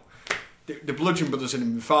Vince, you know. The Bludgeon Brothers would have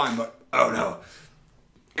been fine, but oh no,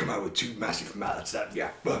 come out with two massive mallets. That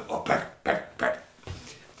peck.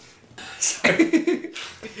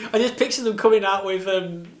 I just picture them coming out with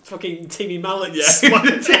fucking Timmy Mallets.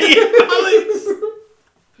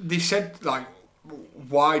 They said, like,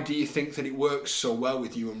 why do you think that it works so well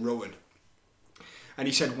with you and Rowan? And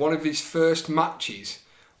he said one of his first matches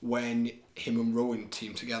when him and Rowan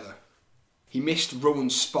teamed together, he missed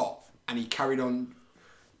Rowan's spot and he carried on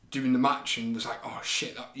doing the match and was like, oh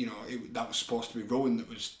shit, that was supposed to be Rowan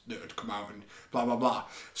that had come out and blah blah blah.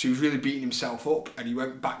 So he was really beating himself up, and he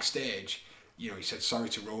went backstage. You know, he said sorry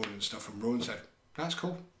to Rowan and stuff, and Rowan said, that's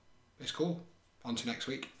cool, it's cool, on to next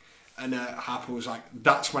week. And Harper was like,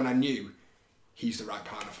 that's when I knew he's the right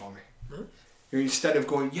partner for me. Mm-hmm. Instead of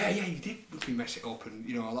going, yeah, you did really mess it up and,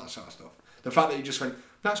 you know, all that sort of stuff. The fact that he just went,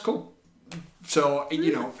 that's cool. So,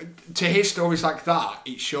 you know, to hear stories like that,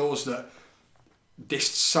 it shows that this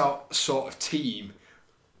sort of team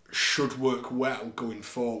should work well going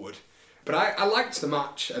forward. But I liked the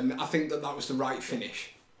match, and I think that was the right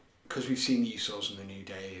finish, because we've seen the Usos and the New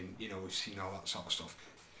Day, and, you know, we've seen all that sort of stuff.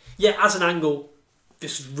 Yeah, as an angle,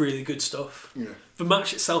 this is really good stuff. Yeah. The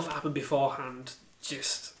match itself happened beforehand.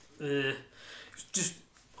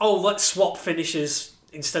 Let's swap finishes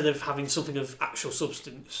instead of having something of actual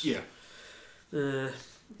substance. Yeah.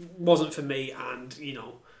 Wasn't for me, and, you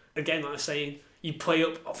know, again, like I was saying, you play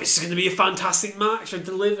up, oh, this is going to be a fantastic match, I've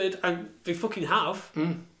delivered, and they fucking have,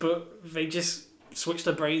 but they just switch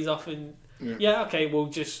their brains off and,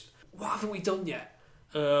 what haven't we done yet?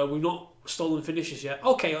 We've not stolen finishes yet.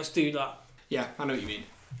 Okay, let's do that. Yeah, I know what you mean.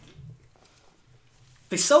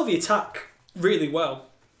 They sell the attack really well,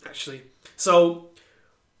 actually. So,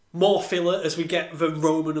 more filler as we get the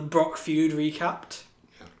Roman and Brock feud recapped.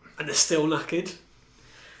 Yeah. And they're still knackered.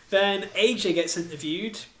 Then AJ gets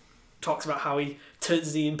interviewed, talks about how he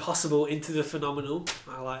turns the impossible into the phenomenal.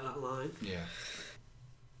 I like that line. Yeah.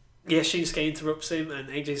 Yeah, Shinsuke interrupts him, and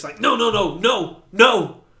AJ's like, no.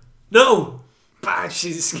 Bad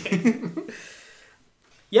Shinsuke.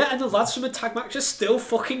 Yeah, and the lads from the tag match are still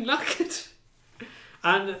fucking knackered.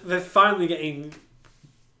 And they're finally getting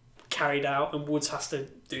carried out, and Woods has to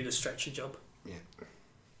do the stretcher job. Yeah.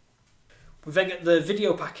 We then get the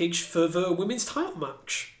video package for the women's title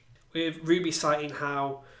match, with Ruby citing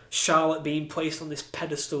how Charlotte being placed on this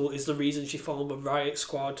pedestal is the reason she formed a Riot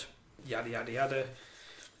Squad, yada yada yada.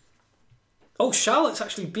 Oh, Charlotte's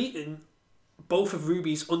actually beaten both of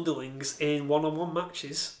Ruby's underlings in one-on-one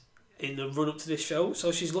matches in the run-up to this show,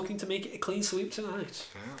 so she's looking to make it a clean sweep tonight.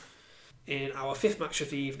 Yeah. In our fifth match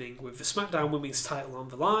of the evening, with the SmackDown Women's title on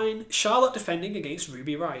the line, Charlotte defending against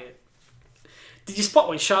Ruby Riott. Did you spot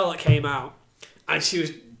when Charlotte came out and she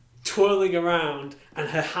was twirling around and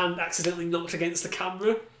her hand accidentally knocked against the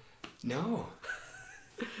camera? No.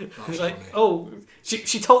 It was like, oh,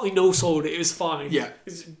 she totally no-sold it. It was fine. Yeah.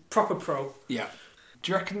 It's proper pro. Yeah.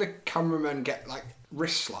 Do you reckon the cameramen get like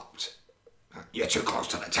wrist slapped? You're too close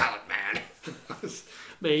to the talent, man.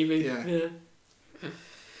 Maybe. Yeah.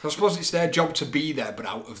 I suppose it's their job to be there, but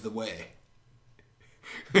out of the way.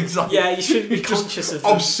 It's like, Yeah, you should be just conscious of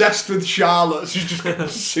them. obsessed with Charlotte. She's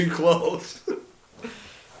just too close.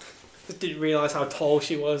 Just didn't realise how tall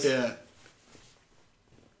she was. Yeah.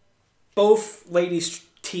 Both ladies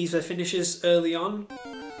tease their finishes early on.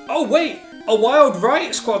 Oh wait, a wild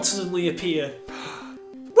riot squad suddenly appear.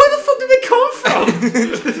 Where the fuck did they come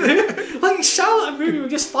from? Like Charlotte and Ruby were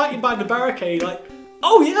just fighting by the barricade. Like,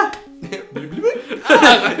 oh yeah,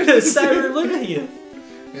 Sarah and Luna here.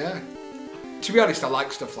 Yeah. To be honest, I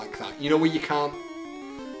like stuff like that. You know, where you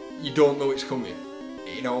don't know it's coming.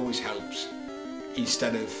 It always helps.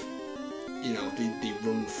 Instead of, they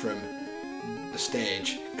run from the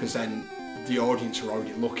stage, because then the audience are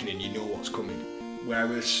already looking and you know what's coming.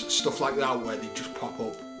 Whereas stuff like that, where they just pop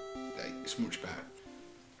up, it's much better.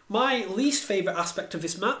 My least favourite aspect of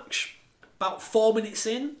this match, about 4 minutes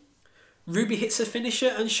in, Ruby hits her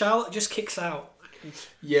finisher and Charlotte just kicks out.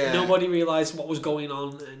 Yeah. Nobody realised what was going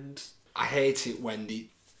on, and I hate it when they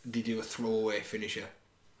do a throwaway finisher.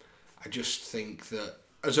 I just think that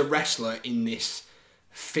as a wrestler in this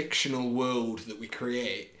fictional world that we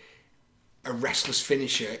create, a wrestler's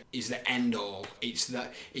finisher is the end all. It's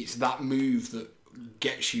that move that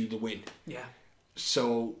gets you the win. yeah.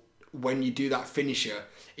 So when you do that finisher,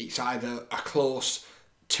 it's either a close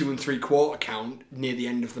 2 3/4 count near the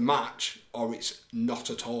end of the match, or it's not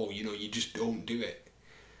at all. You just don't do it.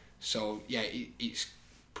 So yeah, it's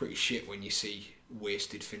pretty shit when you see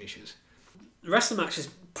wasted finishes. The rest of the match is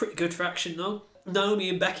pretty good for action though. Naomi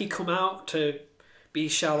and Becky come out to be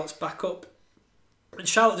Charlotte's backup. And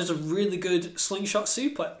Charlotte does a really good slingshot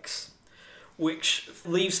suplex, which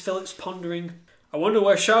leaves Phillips pondering, I wonder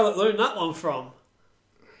where Charlotte learned that one from.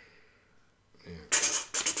 Yeah.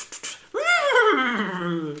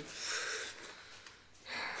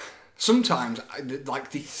 Sometimes,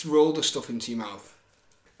 they throw the stuff into your mouth,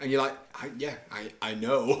 and you're like, I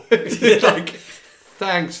know. Like,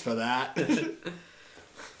 thanks for that.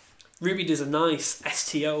 Ruby does a nice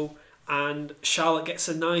STO, and Charlotte gets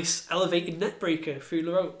a nice elevated neckbreaker through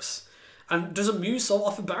the ropes, and does a moonsault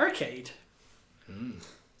off a barricade.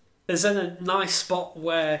 There's then a nice spot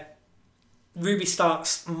where Ruby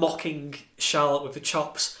starts mocking Charlotte with the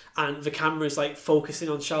chops, and the camera's like focusing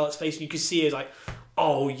on Charlotte's face, and you can see her like,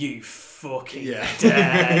 oh, you fucking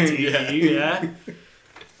dare, do you? Yeah.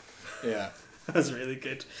 Yeah. That's really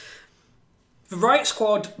good. The Riot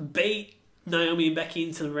Squad bait Naomi and Becky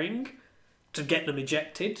into the ring to get them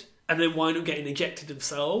ejected, and then wind up getting ejected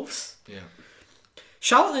themselves. Yeah.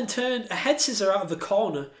 Charlotte then turned a head scissor out of the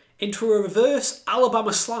corner into a reverse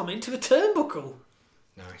Alabama slam into the turnbuckle.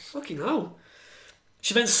 Nice. Fucking hell.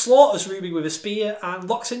 She then slaughters Ruby with a spear and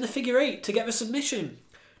locks in the figure 8 to get the submission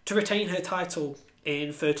to retain her title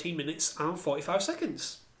in 13 minutes and 45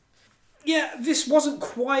 seconds. Yeah, this wasn't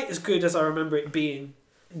quite as good as I remember it being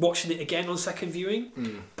watching it again on second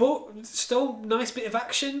viewing, but still nice bit of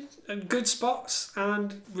action and good spots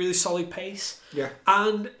and really solid pace. Yeah.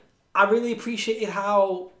 And I really appreciated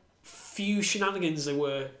how few shenanigans there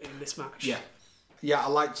were in this match. Yeah. Yeah, I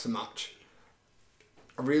liked the match.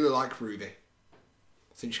 I really like Ruby.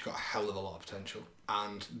 I think she's got a hell of a lot of potential.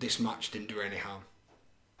 And this match didn't do her any harm.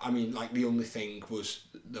 I mean, the only thing was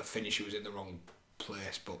the finisher was in the wrong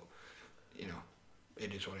place, but,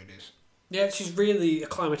 it is what it is. Yeah, she's really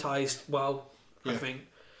acclimatised well, I Yeah. think.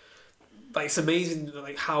 It's amazing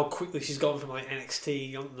how quickly she's gone from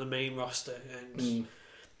NXT onto the main roster and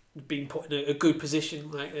being put in a good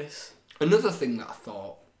position like this. Another thing that I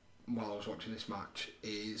thought while I was watching this match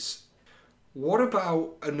is, what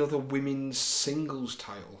about another women's singles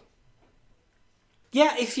title?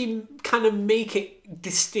 Yeah, if you kind of make it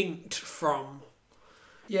distinct from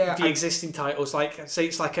Yeah, the existing titles, say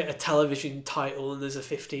it's like a television title and there's a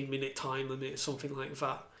 15-minute time limit or something like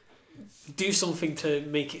that. Do something to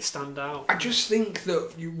make it stand out. I just think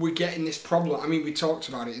that we're getting this problem. I mean, we talked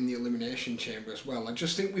about it in the Elimination Chamber as well. I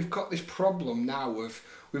just think we've got this problem now of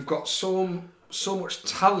we've got so much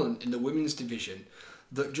talent in the women's division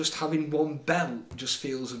that just having one belt just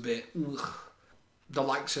feels a bit ugh. The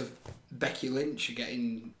likes of Becky Lynch are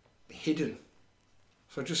getting hidden.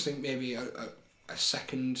 So I just think maybe a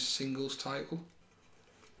second singles title,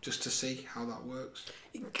 just to see how that works.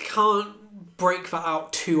 You can't break that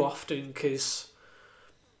out too often because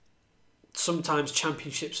sometimes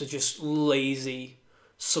championships are just lazy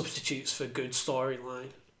substitutes for good storyline.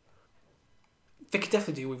 They could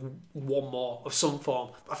definitely do with one more of some form.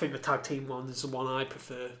 I think the tag team one is the one I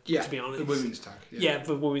prefer, to be honest. the women's tag. Yeah,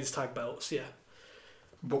 the women's tag belts, yeah.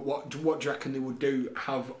 But what do you reckon they would do?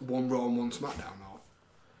 Have one Raw and one SmackDown? Or?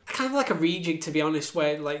 Kind of like a rejig, to be honest,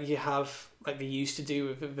 where like you have like they used to do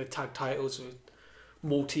with the tag titles with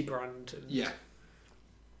multi-brand and Yeah.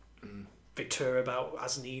 they tour about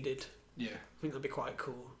as needed. Yeah. I think that'd be quite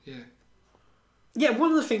cool. Yeah. Yeah,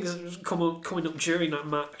 one of the things that was coming up during that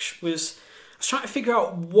match was I was trying to figure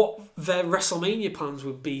out what their WrestleMania plans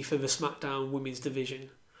would be for the SmackDown Women's division,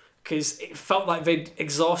 because it felt like they'd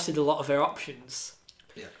exhausted a lot of their options.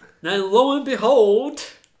 Yeah. Now, lo and behold,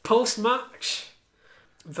 post-match,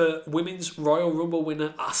 the Women's Royal Rumble winner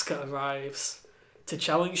Asuka arrives to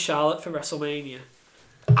challenge Charlotte for WrestleMania.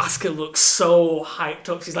 Asuka looks so hyped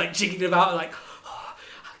up. She's like jigging about, like, oh,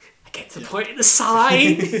 I get to point at the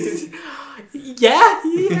sign. yeah,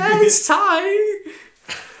 it's time.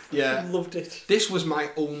 Yeah. Loved it. This was my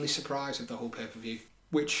only surprise of the whole pay-per-view,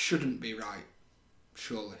 which shouldn't be right,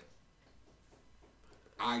 surely.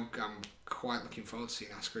 I'm quite looking forward to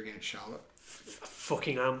seeing Asuka against Charlotte.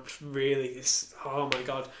 Fucking amped, really. Oh my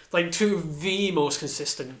god. Like, two of the most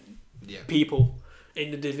consistent people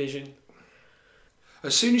in the division.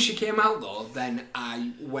 As soon as she came out, though, then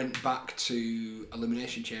I went back to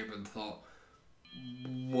Elimination Chamber and thought,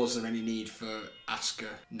 was there any need for Asuka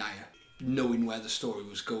Nia? Knowing where the story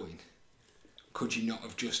was going, could you not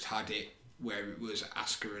have just had it where it was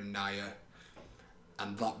Asuka and Nia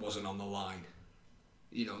and that wasn't on the line?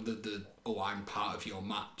 You know, the I'm part of your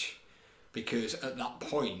match. Because at that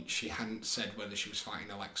point, she hadn't said whether she was fighting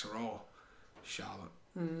Alexa or Charlotte.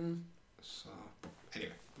 So, but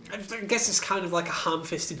anyway. I guess it's kind of like a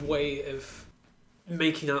ham-fisted way of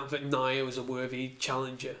making out that Nia was a worthy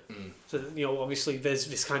challenger. So, you know, obviously there's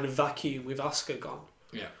this kind of vacuum with Asuka gone.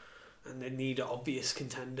 Yeah. And they need an obvious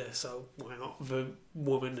contender, so why not the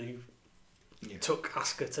woman who took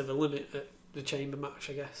Asuka to the limit at the Chamber match,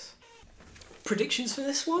 I guess. Predictions for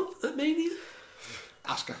this one at Mania?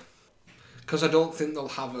 Asuka. Because I don't think they'll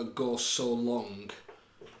have her go so long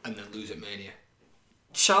and then lose at Mania.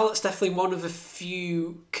 Charlotte's definitely one of the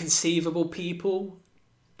few conceivable people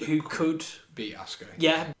who could beat Asuka.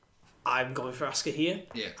 Yeah, I'm going for Asuka here.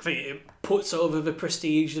 Yeah. I think it puts over the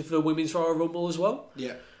prestige of the Women's Royal Rumble as well.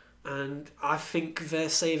 Yeah. And I think they're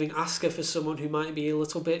saving Asuka for someone who might be a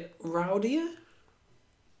little bit rowdier.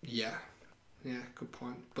 Yeah. Yeah, good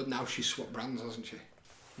point. But now she's swapped brands, hasn't she?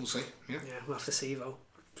 We'll see. Yeah. Yeah, we'll have to see though.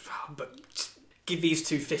 But give these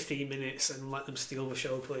two 15 minutes and let them steal the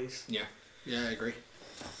show, please. Yeah. Yeah, I agree.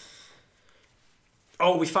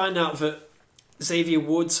 Oh, we find out that Xavier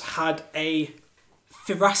Woods had a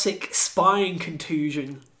thoracic spine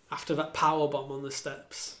contusion after that powerbomb on the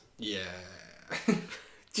steps. Yeah.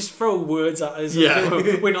 Just throw words at us. Yeah.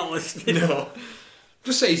 We're not listening. No.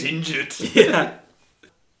 Just say he's injured. Yeah.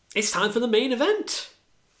 It's time for the main event.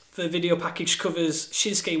 The video package covers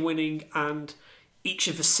Shinsuke winning and each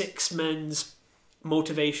of the 6 men's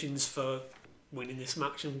motivations for winning this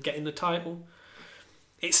match and getting the title.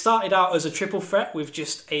 It started out as a triple threat with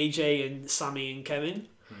just AJ and Sammy and Kevin.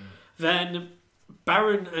 Then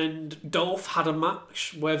Baron and Dolph had a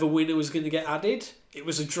match where the winner was going to get added. It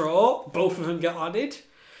was a draw. Both of them got added.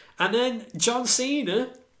 And then John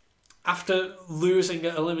Cena, after losing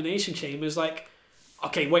at Elimination Chamber, was like,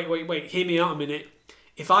 okay, wait, hear me out a minute.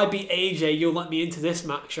 If I beat AJ, you'll let me into this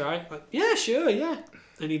match, right? Like, yeah, sure, yeah.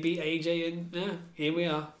 And he beat AJ and yeah, here we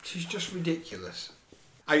are. She's just ridiculous.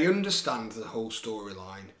 I understand the whole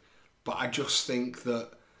storyline, but I just think that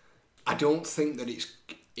I don't think that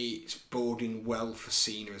it's boding well for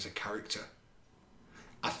Cena as a character.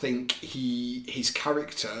 I think his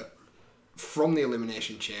character from the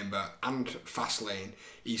Elimination Chamber and Fastlane,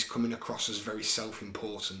 he's coming across as very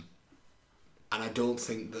self-important, and I don't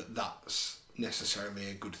think that that's necessarily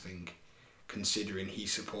a good thing, considering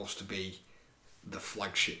he's supposed to be the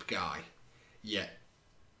flagship guy, yet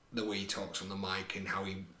the way he talks on the mic and how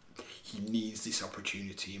he needs this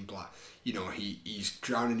opportunity and blah, you know, he's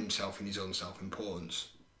drowning himself in his own self-importance.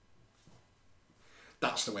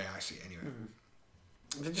 That's the way I see it anyway.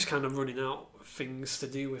 They're just kind of running out of things to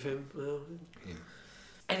do with him. Yeah.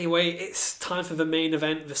 Anyway, it's time for the main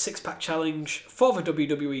event, the 6-pack challenge for the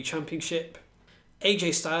WWE Championship.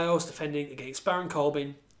 AJ Styles defending against Baron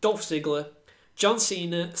Corbin, Dolph Ziggler, John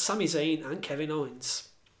Cena, Sami Zayn and Kevin Owens.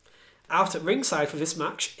 Out at ringside for this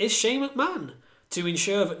match is Shane McMahon to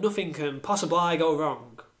ensure that nothing can possibly go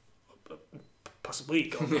wrong. Possibly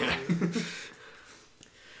go wrong.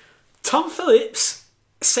 Tom Phillips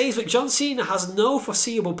says that John Cena has no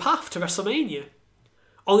foreseeable path to WrestleMania,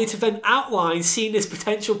 only to then outline Cena's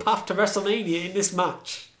potential path to WrestleMania in this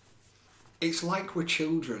match. It's like we're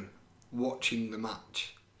children watching the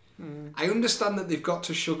match. I understand that they've got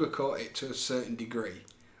to sugarcoat it to a certain degree,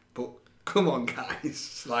 but Come on,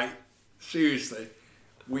 guys. Like, seriously.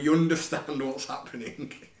 We understand what's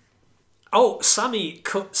happening. Oh, Sammy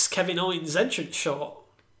cuts Kevin Owens' entrance short.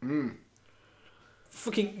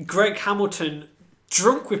 Fucking Greg Hamilton,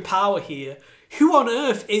 drunk with power here. Who on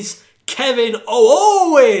earth is Kevin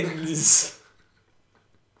Owens?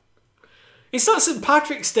 It's not St.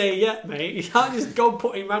 Patrick's Day yet, mate. You can't just go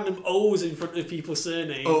putting random O's in front of people's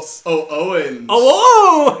surnames. Owens.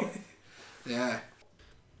 Oh! Yeah.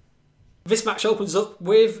 This match opens up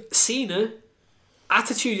with Cena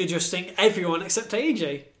attitude adjusting everyone except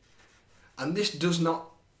AJ. And this does not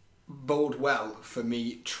bode well for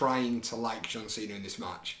me trying to like John Cena in this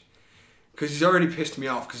match. Because he's already pissed me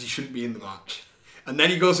off because he shouldn't be in the match. And then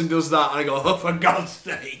he goes and does that and I go, oh, for God's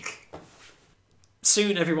sake.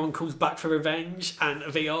 Soon everyone comes back for revenge and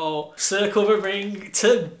they all circle the ring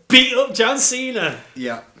to beat up John Cena.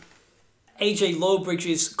 Yeah. AJ low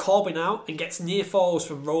bridges Corbin out and gets near falls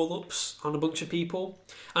from roll-ups on a bunch of people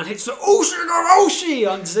and hits the Ushigoroshi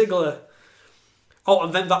on Ziggler. Oh,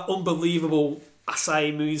 and then that unbelievable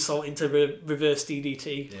Asai moonsault into reverse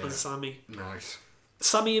DDT on Sammy. Nice.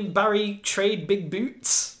 Sammy and Barry trade big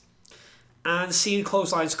boots and Cena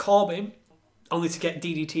clotheslines Corbin only to get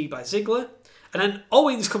DDT by Ziggler. And then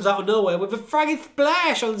Owens comes out of nowhere with a fraggy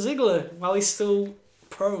splash on Ziggler while he's still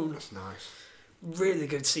prone. That's nice. Really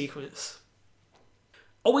good sequence.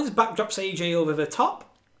 Owens backdrops AJ over the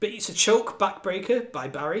top, but eats a choke backbreaker by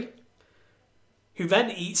Barry, who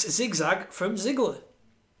then eats a zigzag from Ziggler.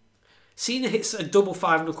 Cena hits a double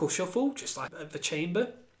 5-knuckle shuffle, just like at the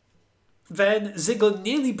Chamber. Then Ziggler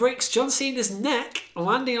nearly breaks John Cena's neck,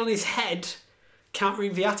 landing on his head,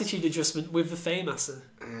 countering the attitude adjustment with the Fameasser.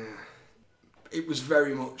 It was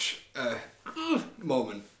very much a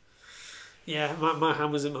moment. Yeah, my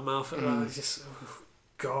hand was in my mouth at that. It's just, oh,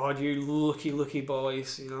 God, you lucky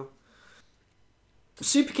boys, you know.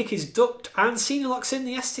 Superkick is ducked and Cena locks in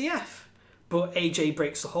the STF, but AJ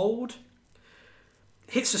breaks the hold.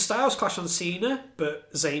 Hits the Styles Clash on Cena,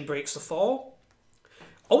 but Zayn breaks the fall.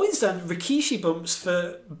 Owens then Rikishi bumps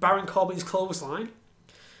for Baron Corbin's clothesline,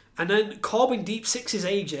 and then Corbin deep sixes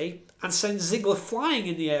AJ and sends Ziggler flying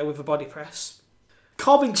in the air with a body press.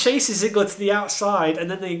 Corbin chases Ziggler to the outside and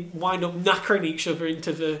then they wind up knackering each other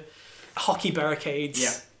into the hockey barricades.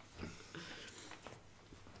 Yeah.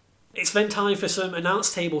 It's then time for some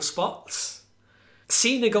announce table spots.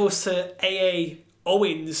 Cena goes to AA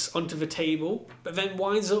Owens onto the table, but then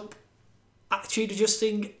winds up attitude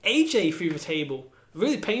adjusting AJ through the table.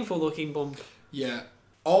 Really painful looking bump. Yeah.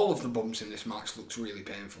 All of the bumps in this match looks really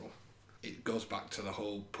painful. It goes back to the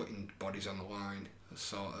whole putting bodies on the line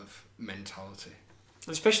sort of mentality.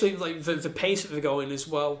 Especially like the pace that they're going as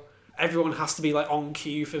well. Everyone has to be like on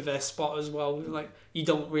cue for their spot as well. Like you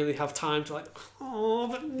don't really have time to like, oh,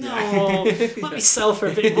 but no, let me sell for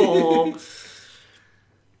a bit more.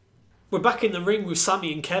 We're back in the ring with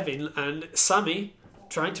Sammy and Kevin, and Sammy,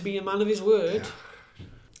 trying to be a man of his word,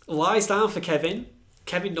 lies down for Kevin.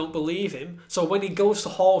 Kevin don't believe him, so when he goes to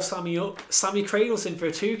haul Sammy up, Sammy cradles him for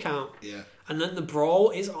a 2 count. Yeah. And then the brawl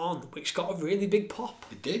is on, which got a really big pop.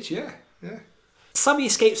 It did, yeah. Sammy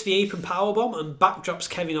escapes the apron powerbomb and backdrops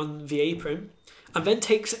Kevin on the apron, and then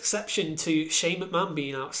takes exception to Shane McMahon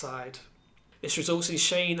being outside. This results in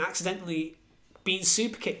Shane accidentally being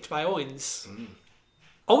superkicked by Owens.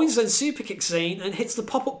 Owens then superkicks Zayn and hits the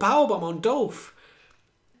pop-up powerbomb on Dolph.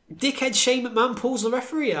 Dickhead Shane McMahon pulls the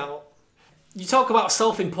referee out. You talk about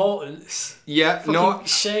self-importance. Yeah, Fucking no.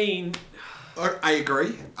 Shane. I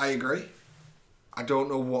agree. I don't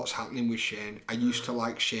know what's happening with Shane. I used to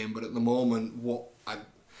like Shane, but at the moment,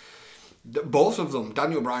 both of them,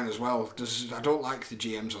 Daniel Bryan as well, I don't like the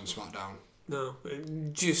GMs on SmackDown. No,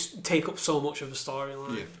 just take up so much of the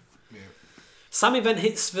storyline. Yeah. Sammy then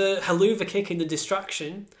hits the Helluva kick in the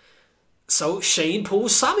distraction, so Shane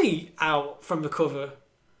pulls Sammy out from the cover.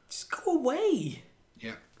 Just go away.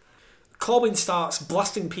 Yeah. Corbin starts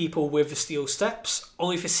blasting people with the steel steps,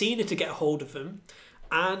 only for Cena to get a hold of them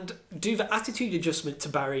and do the attitude adjustment to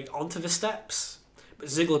Barry onto the steps. But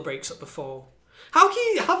Ziggler breaks up the fall. How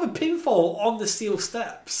can you have a pinfall on the steel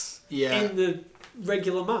steps in the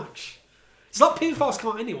regular match? It's not pinfalls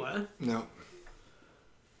come out anywhere. No.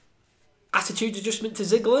 Attitude adjustment to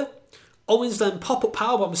Ziggler. Owens then pop-up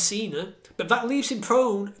powerbomb Cena, but that leaves him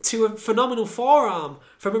prone to a phenomenal forearm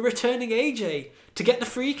from a returning AJ to get the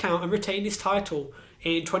 3 count and retain his title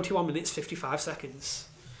in 21 minutes 55 seconds.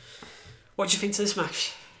 What do you think to this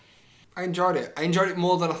match? I enjoyed it. I enjoyed it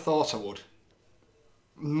more than I thought I would.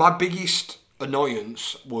 My biggest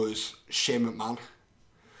annoyance was Shane McMahon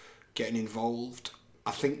getting involved.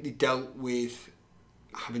 I think they dealt with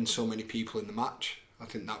having so many people in the match I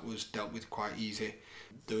think that was dealt with quite easy.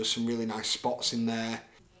 There were some really nice spots in there,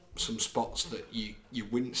 some spots that you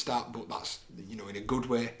wouldn't start, but that's, you know, in a good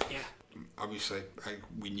way. Yeah. Obviously,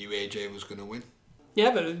 we knew AJ was going to win.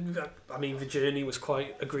 Yeah, but I mean, the journey was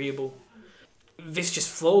quite agreeable. This just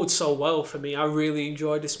flowed so well for me. I really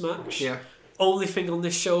enjoyed this match. Yeah. Only thing on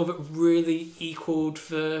this show that really equaled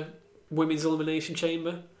the Women's Elimination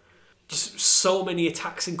Chamber. Just so many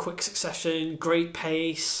attacks in quick succession, great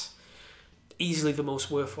pace. Easily the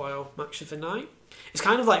most worthwhile match of the night. It's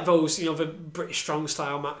kind of like those, you know, the British Strong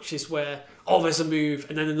style matches where, oh, there's a move,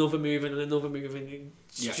 and then another move, and then another move, and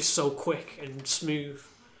it's just so quick and smooth.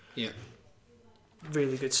 Yeah.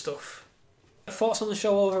 Really good stuff. Thoughts on the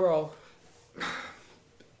show overall?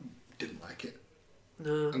 Didn't like it.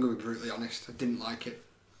 No. I'm going to be brutally honest. I didn't like it.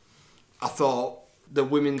 I thought the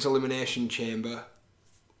Women's Elimination Chamber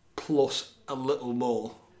plus a little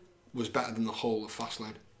more was better than the whole of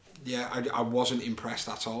Fastlane. Yeah, I wasn't impressed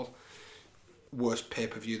at all. Worst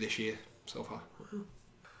pay-per-view this year so far.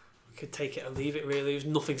 Could take it or leave it, really. There's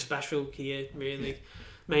nothing special here, really. Yeah.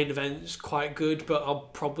 Main event's quite good, but I'll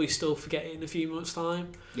probably still forget it in a few months'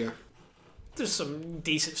 time. Yeah. There's some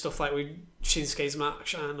decent stuff like with Shinsuke's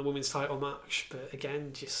match and the women's title match, but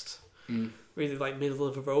again, just really like middle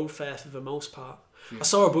of the road fare for the most part. Yeah. I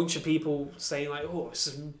saw a bunch of people saying like, "Oh, it's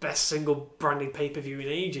the best single branded pay-per-view in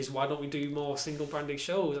ages. Why don't we do more single branded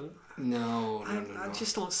shows?" And No. I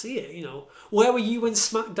just don't see it. You know, where were you when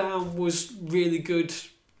SmackDown was really good?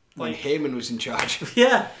 When Heyman was in charge.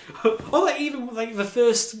 Yeah. Or like even like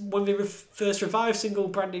when they were first revived single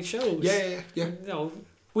branded shows. Yeah. You know,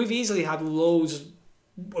 we've easily had loads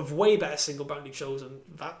of way better single branded shows than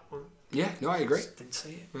that one. Yeah, no, I agree. Just didn't see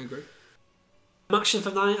it. I agree. Match of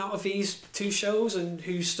the night out of these two shows, and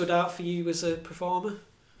who stood out for you as a performer?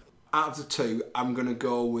 Out of the two, I'm going to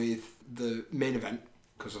go with the main event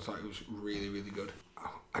because I thought it was really, really good.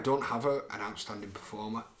 I don't have an outstanding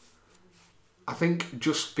performer. I think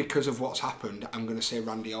just because of what's happened, I'm going to say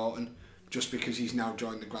Randy Orton, just because he's now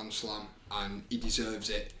joined the Grand Slam and he deserves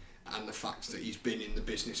it, and the fact that he's been in the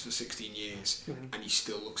business for 16 years and he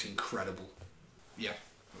still looks incredible. Yeah,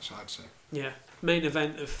 that's what I'd say. Yeah, main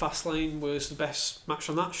event of Fastlane was the best match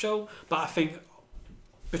on that show, but I think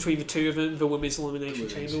between the two of them, the Women's Elimination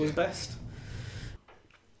Chamber was best.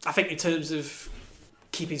 I think in terms of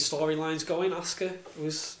keeping storylines going, Asuka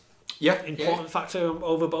was important factor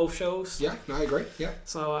over both shows. Yeah, no, I agree. Yeah.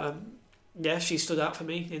 So she stood out for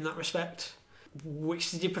me in that respect.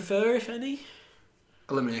 Which did you prefer, if any?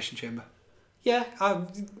 Elimination Chamber. Yeah,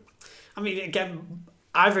 I mean, again,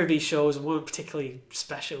 either of these shows weren't particularly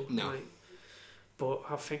special. No. Like, but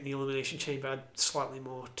I think the Elimination Chamber had slightly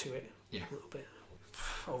more to it. Yeah. A little bit.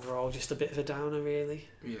 Overall, just a bit of a downer, really.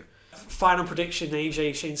 Yeah. Final prediction,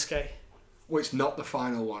 AJ Shinsuke. Well, it's not the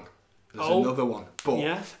final one. There's another one. But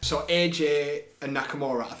yeah. So AJ and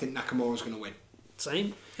Nakamura, I think Nakamura's going to win.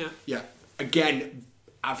 Same, yeah. Yeah. Again,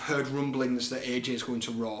 I've heard rumblings that AJ's going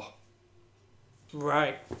to Raw.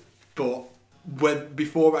 Right. But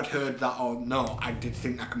before I'd heard that or no, I did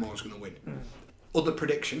think Nakamura's going to win. Other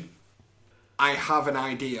prediction, I have an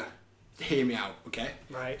idea. Hear me out, okay?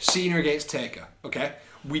 Right. Cena against Taker, okay?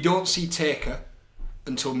 We don't see Taker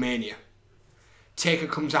until Mania. Taker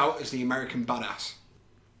comes out as the American Badass,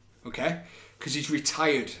 okay? Because he's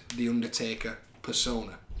retired the Undertaker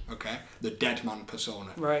persona, okay? The dead man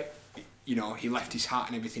persona. Right. You know, he left his hat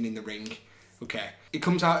and everything in the ring, okay? He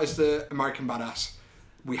comes out as the American Badass.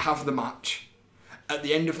 We have the match. At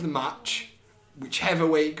the end of the match, whichever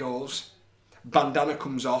way it goes, bandana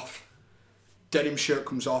comes off, denim shirt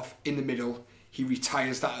comes off in the middle. He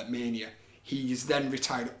retires that at Mania. He's then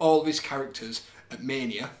retired all of his characters at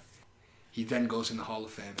Mania. He then goes in the Hall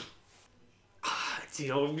of Fame. You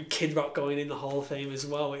know, Kid Rock going in the Hall of Fame as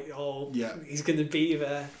well. He's going to be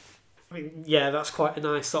there. I mean, yeah, that's quite a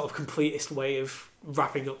nice sort of completist way of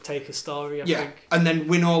wrapping up Taker's story, I think. And then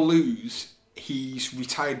win or lose, he's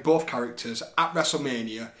retired both characters at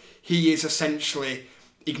WrestleMania. He is essentially,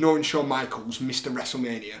 ignoring Shawn Michaels, Mr.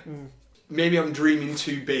 WrestleMania. Maybe I'm dreaming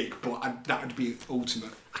too big, but that would be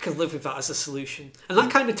ultimate. I could live with that as a solution. And that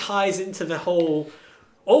kind of ties into the whole,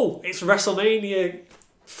 it's WrestleMania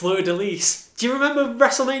fleur-de-lis. Do you remember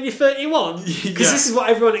WrestleMania 31? Because this is what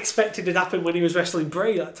everyone expected had happened when he was wrestling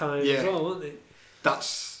Bray that time as well, wasn't it?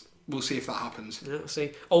 We'll see if that happens. Yeah, we'll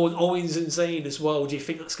see. Owens and Zayn as well. Do you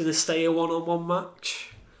think that's going to stay a one-on-one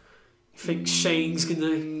match? You think Shane's going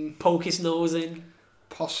to poke his nose in?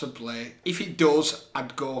 Possibly. If it does,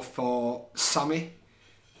 I'd go for Sammy.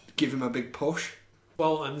 Give him a big push.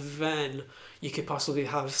 Well, and then you could possibly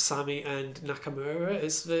have Sammy and Nakamura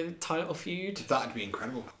as the title feud. That'd be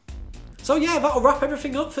incredible. So yeah, that'll wrap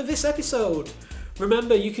everything up for this episode.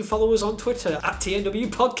 Remember, you can follow us on Twitter at TNW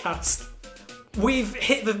Podcast. We've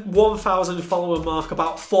hit the 1,000 follower mark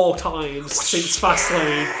about 4 times since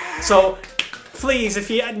Fastlane. So please,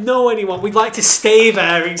 if you know anyone, we'd like to stay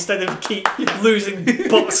there instead of keep losing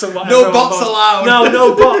bots or whatever. No bots allowed.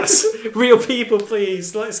 No bots. Real people,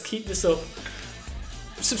 please. Let's keep this up.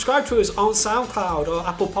 Subscribe to us on SoundCloud or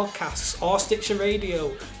Apple Podcasts or Stitcher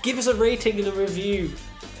Radio. Give us a rating and a review.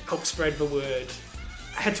 Help spread the word.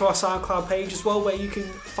 Head to our SoundCloud page as well, where you can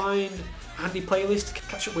find a handy playlist to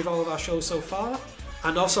catch up with all of our shows so far,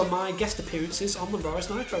 and also my guest appearances on the Raw's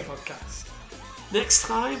Nitro podcast. Next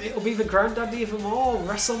time, it'll be the granddaddy of them all,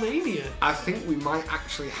 WrestleMania. I think we might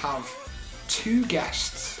actually have 2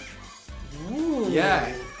 guests. Ooh.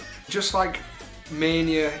 Yeah. Just like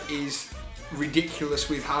Mania is ridiculous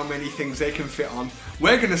with how many things they can fit on,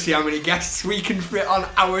 we're going to see how many guests we can fit on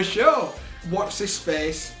our show. Watch this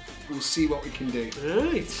space. We'll see what we can do.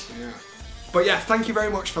 Right. Yeah. But yeah, thank you very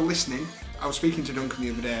much for listening. I was speaking to Duncan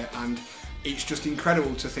the other day, and it's just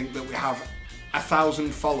incredible to think that we have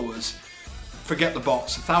 1,000 followers. Forget the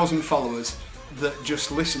bots. 1,000 followers that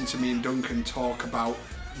just listen to me and Duncan talk about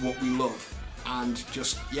what we love. And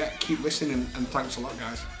just, keep listening, and thanks a lot,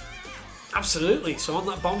 guys. Absolutely. So on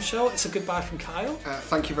that bombshell, it's a goodbye from Kyle.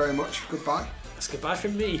 Thank you very much. Goodbye. That's goodbye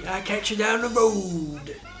from me. I'll catch you down the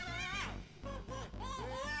road.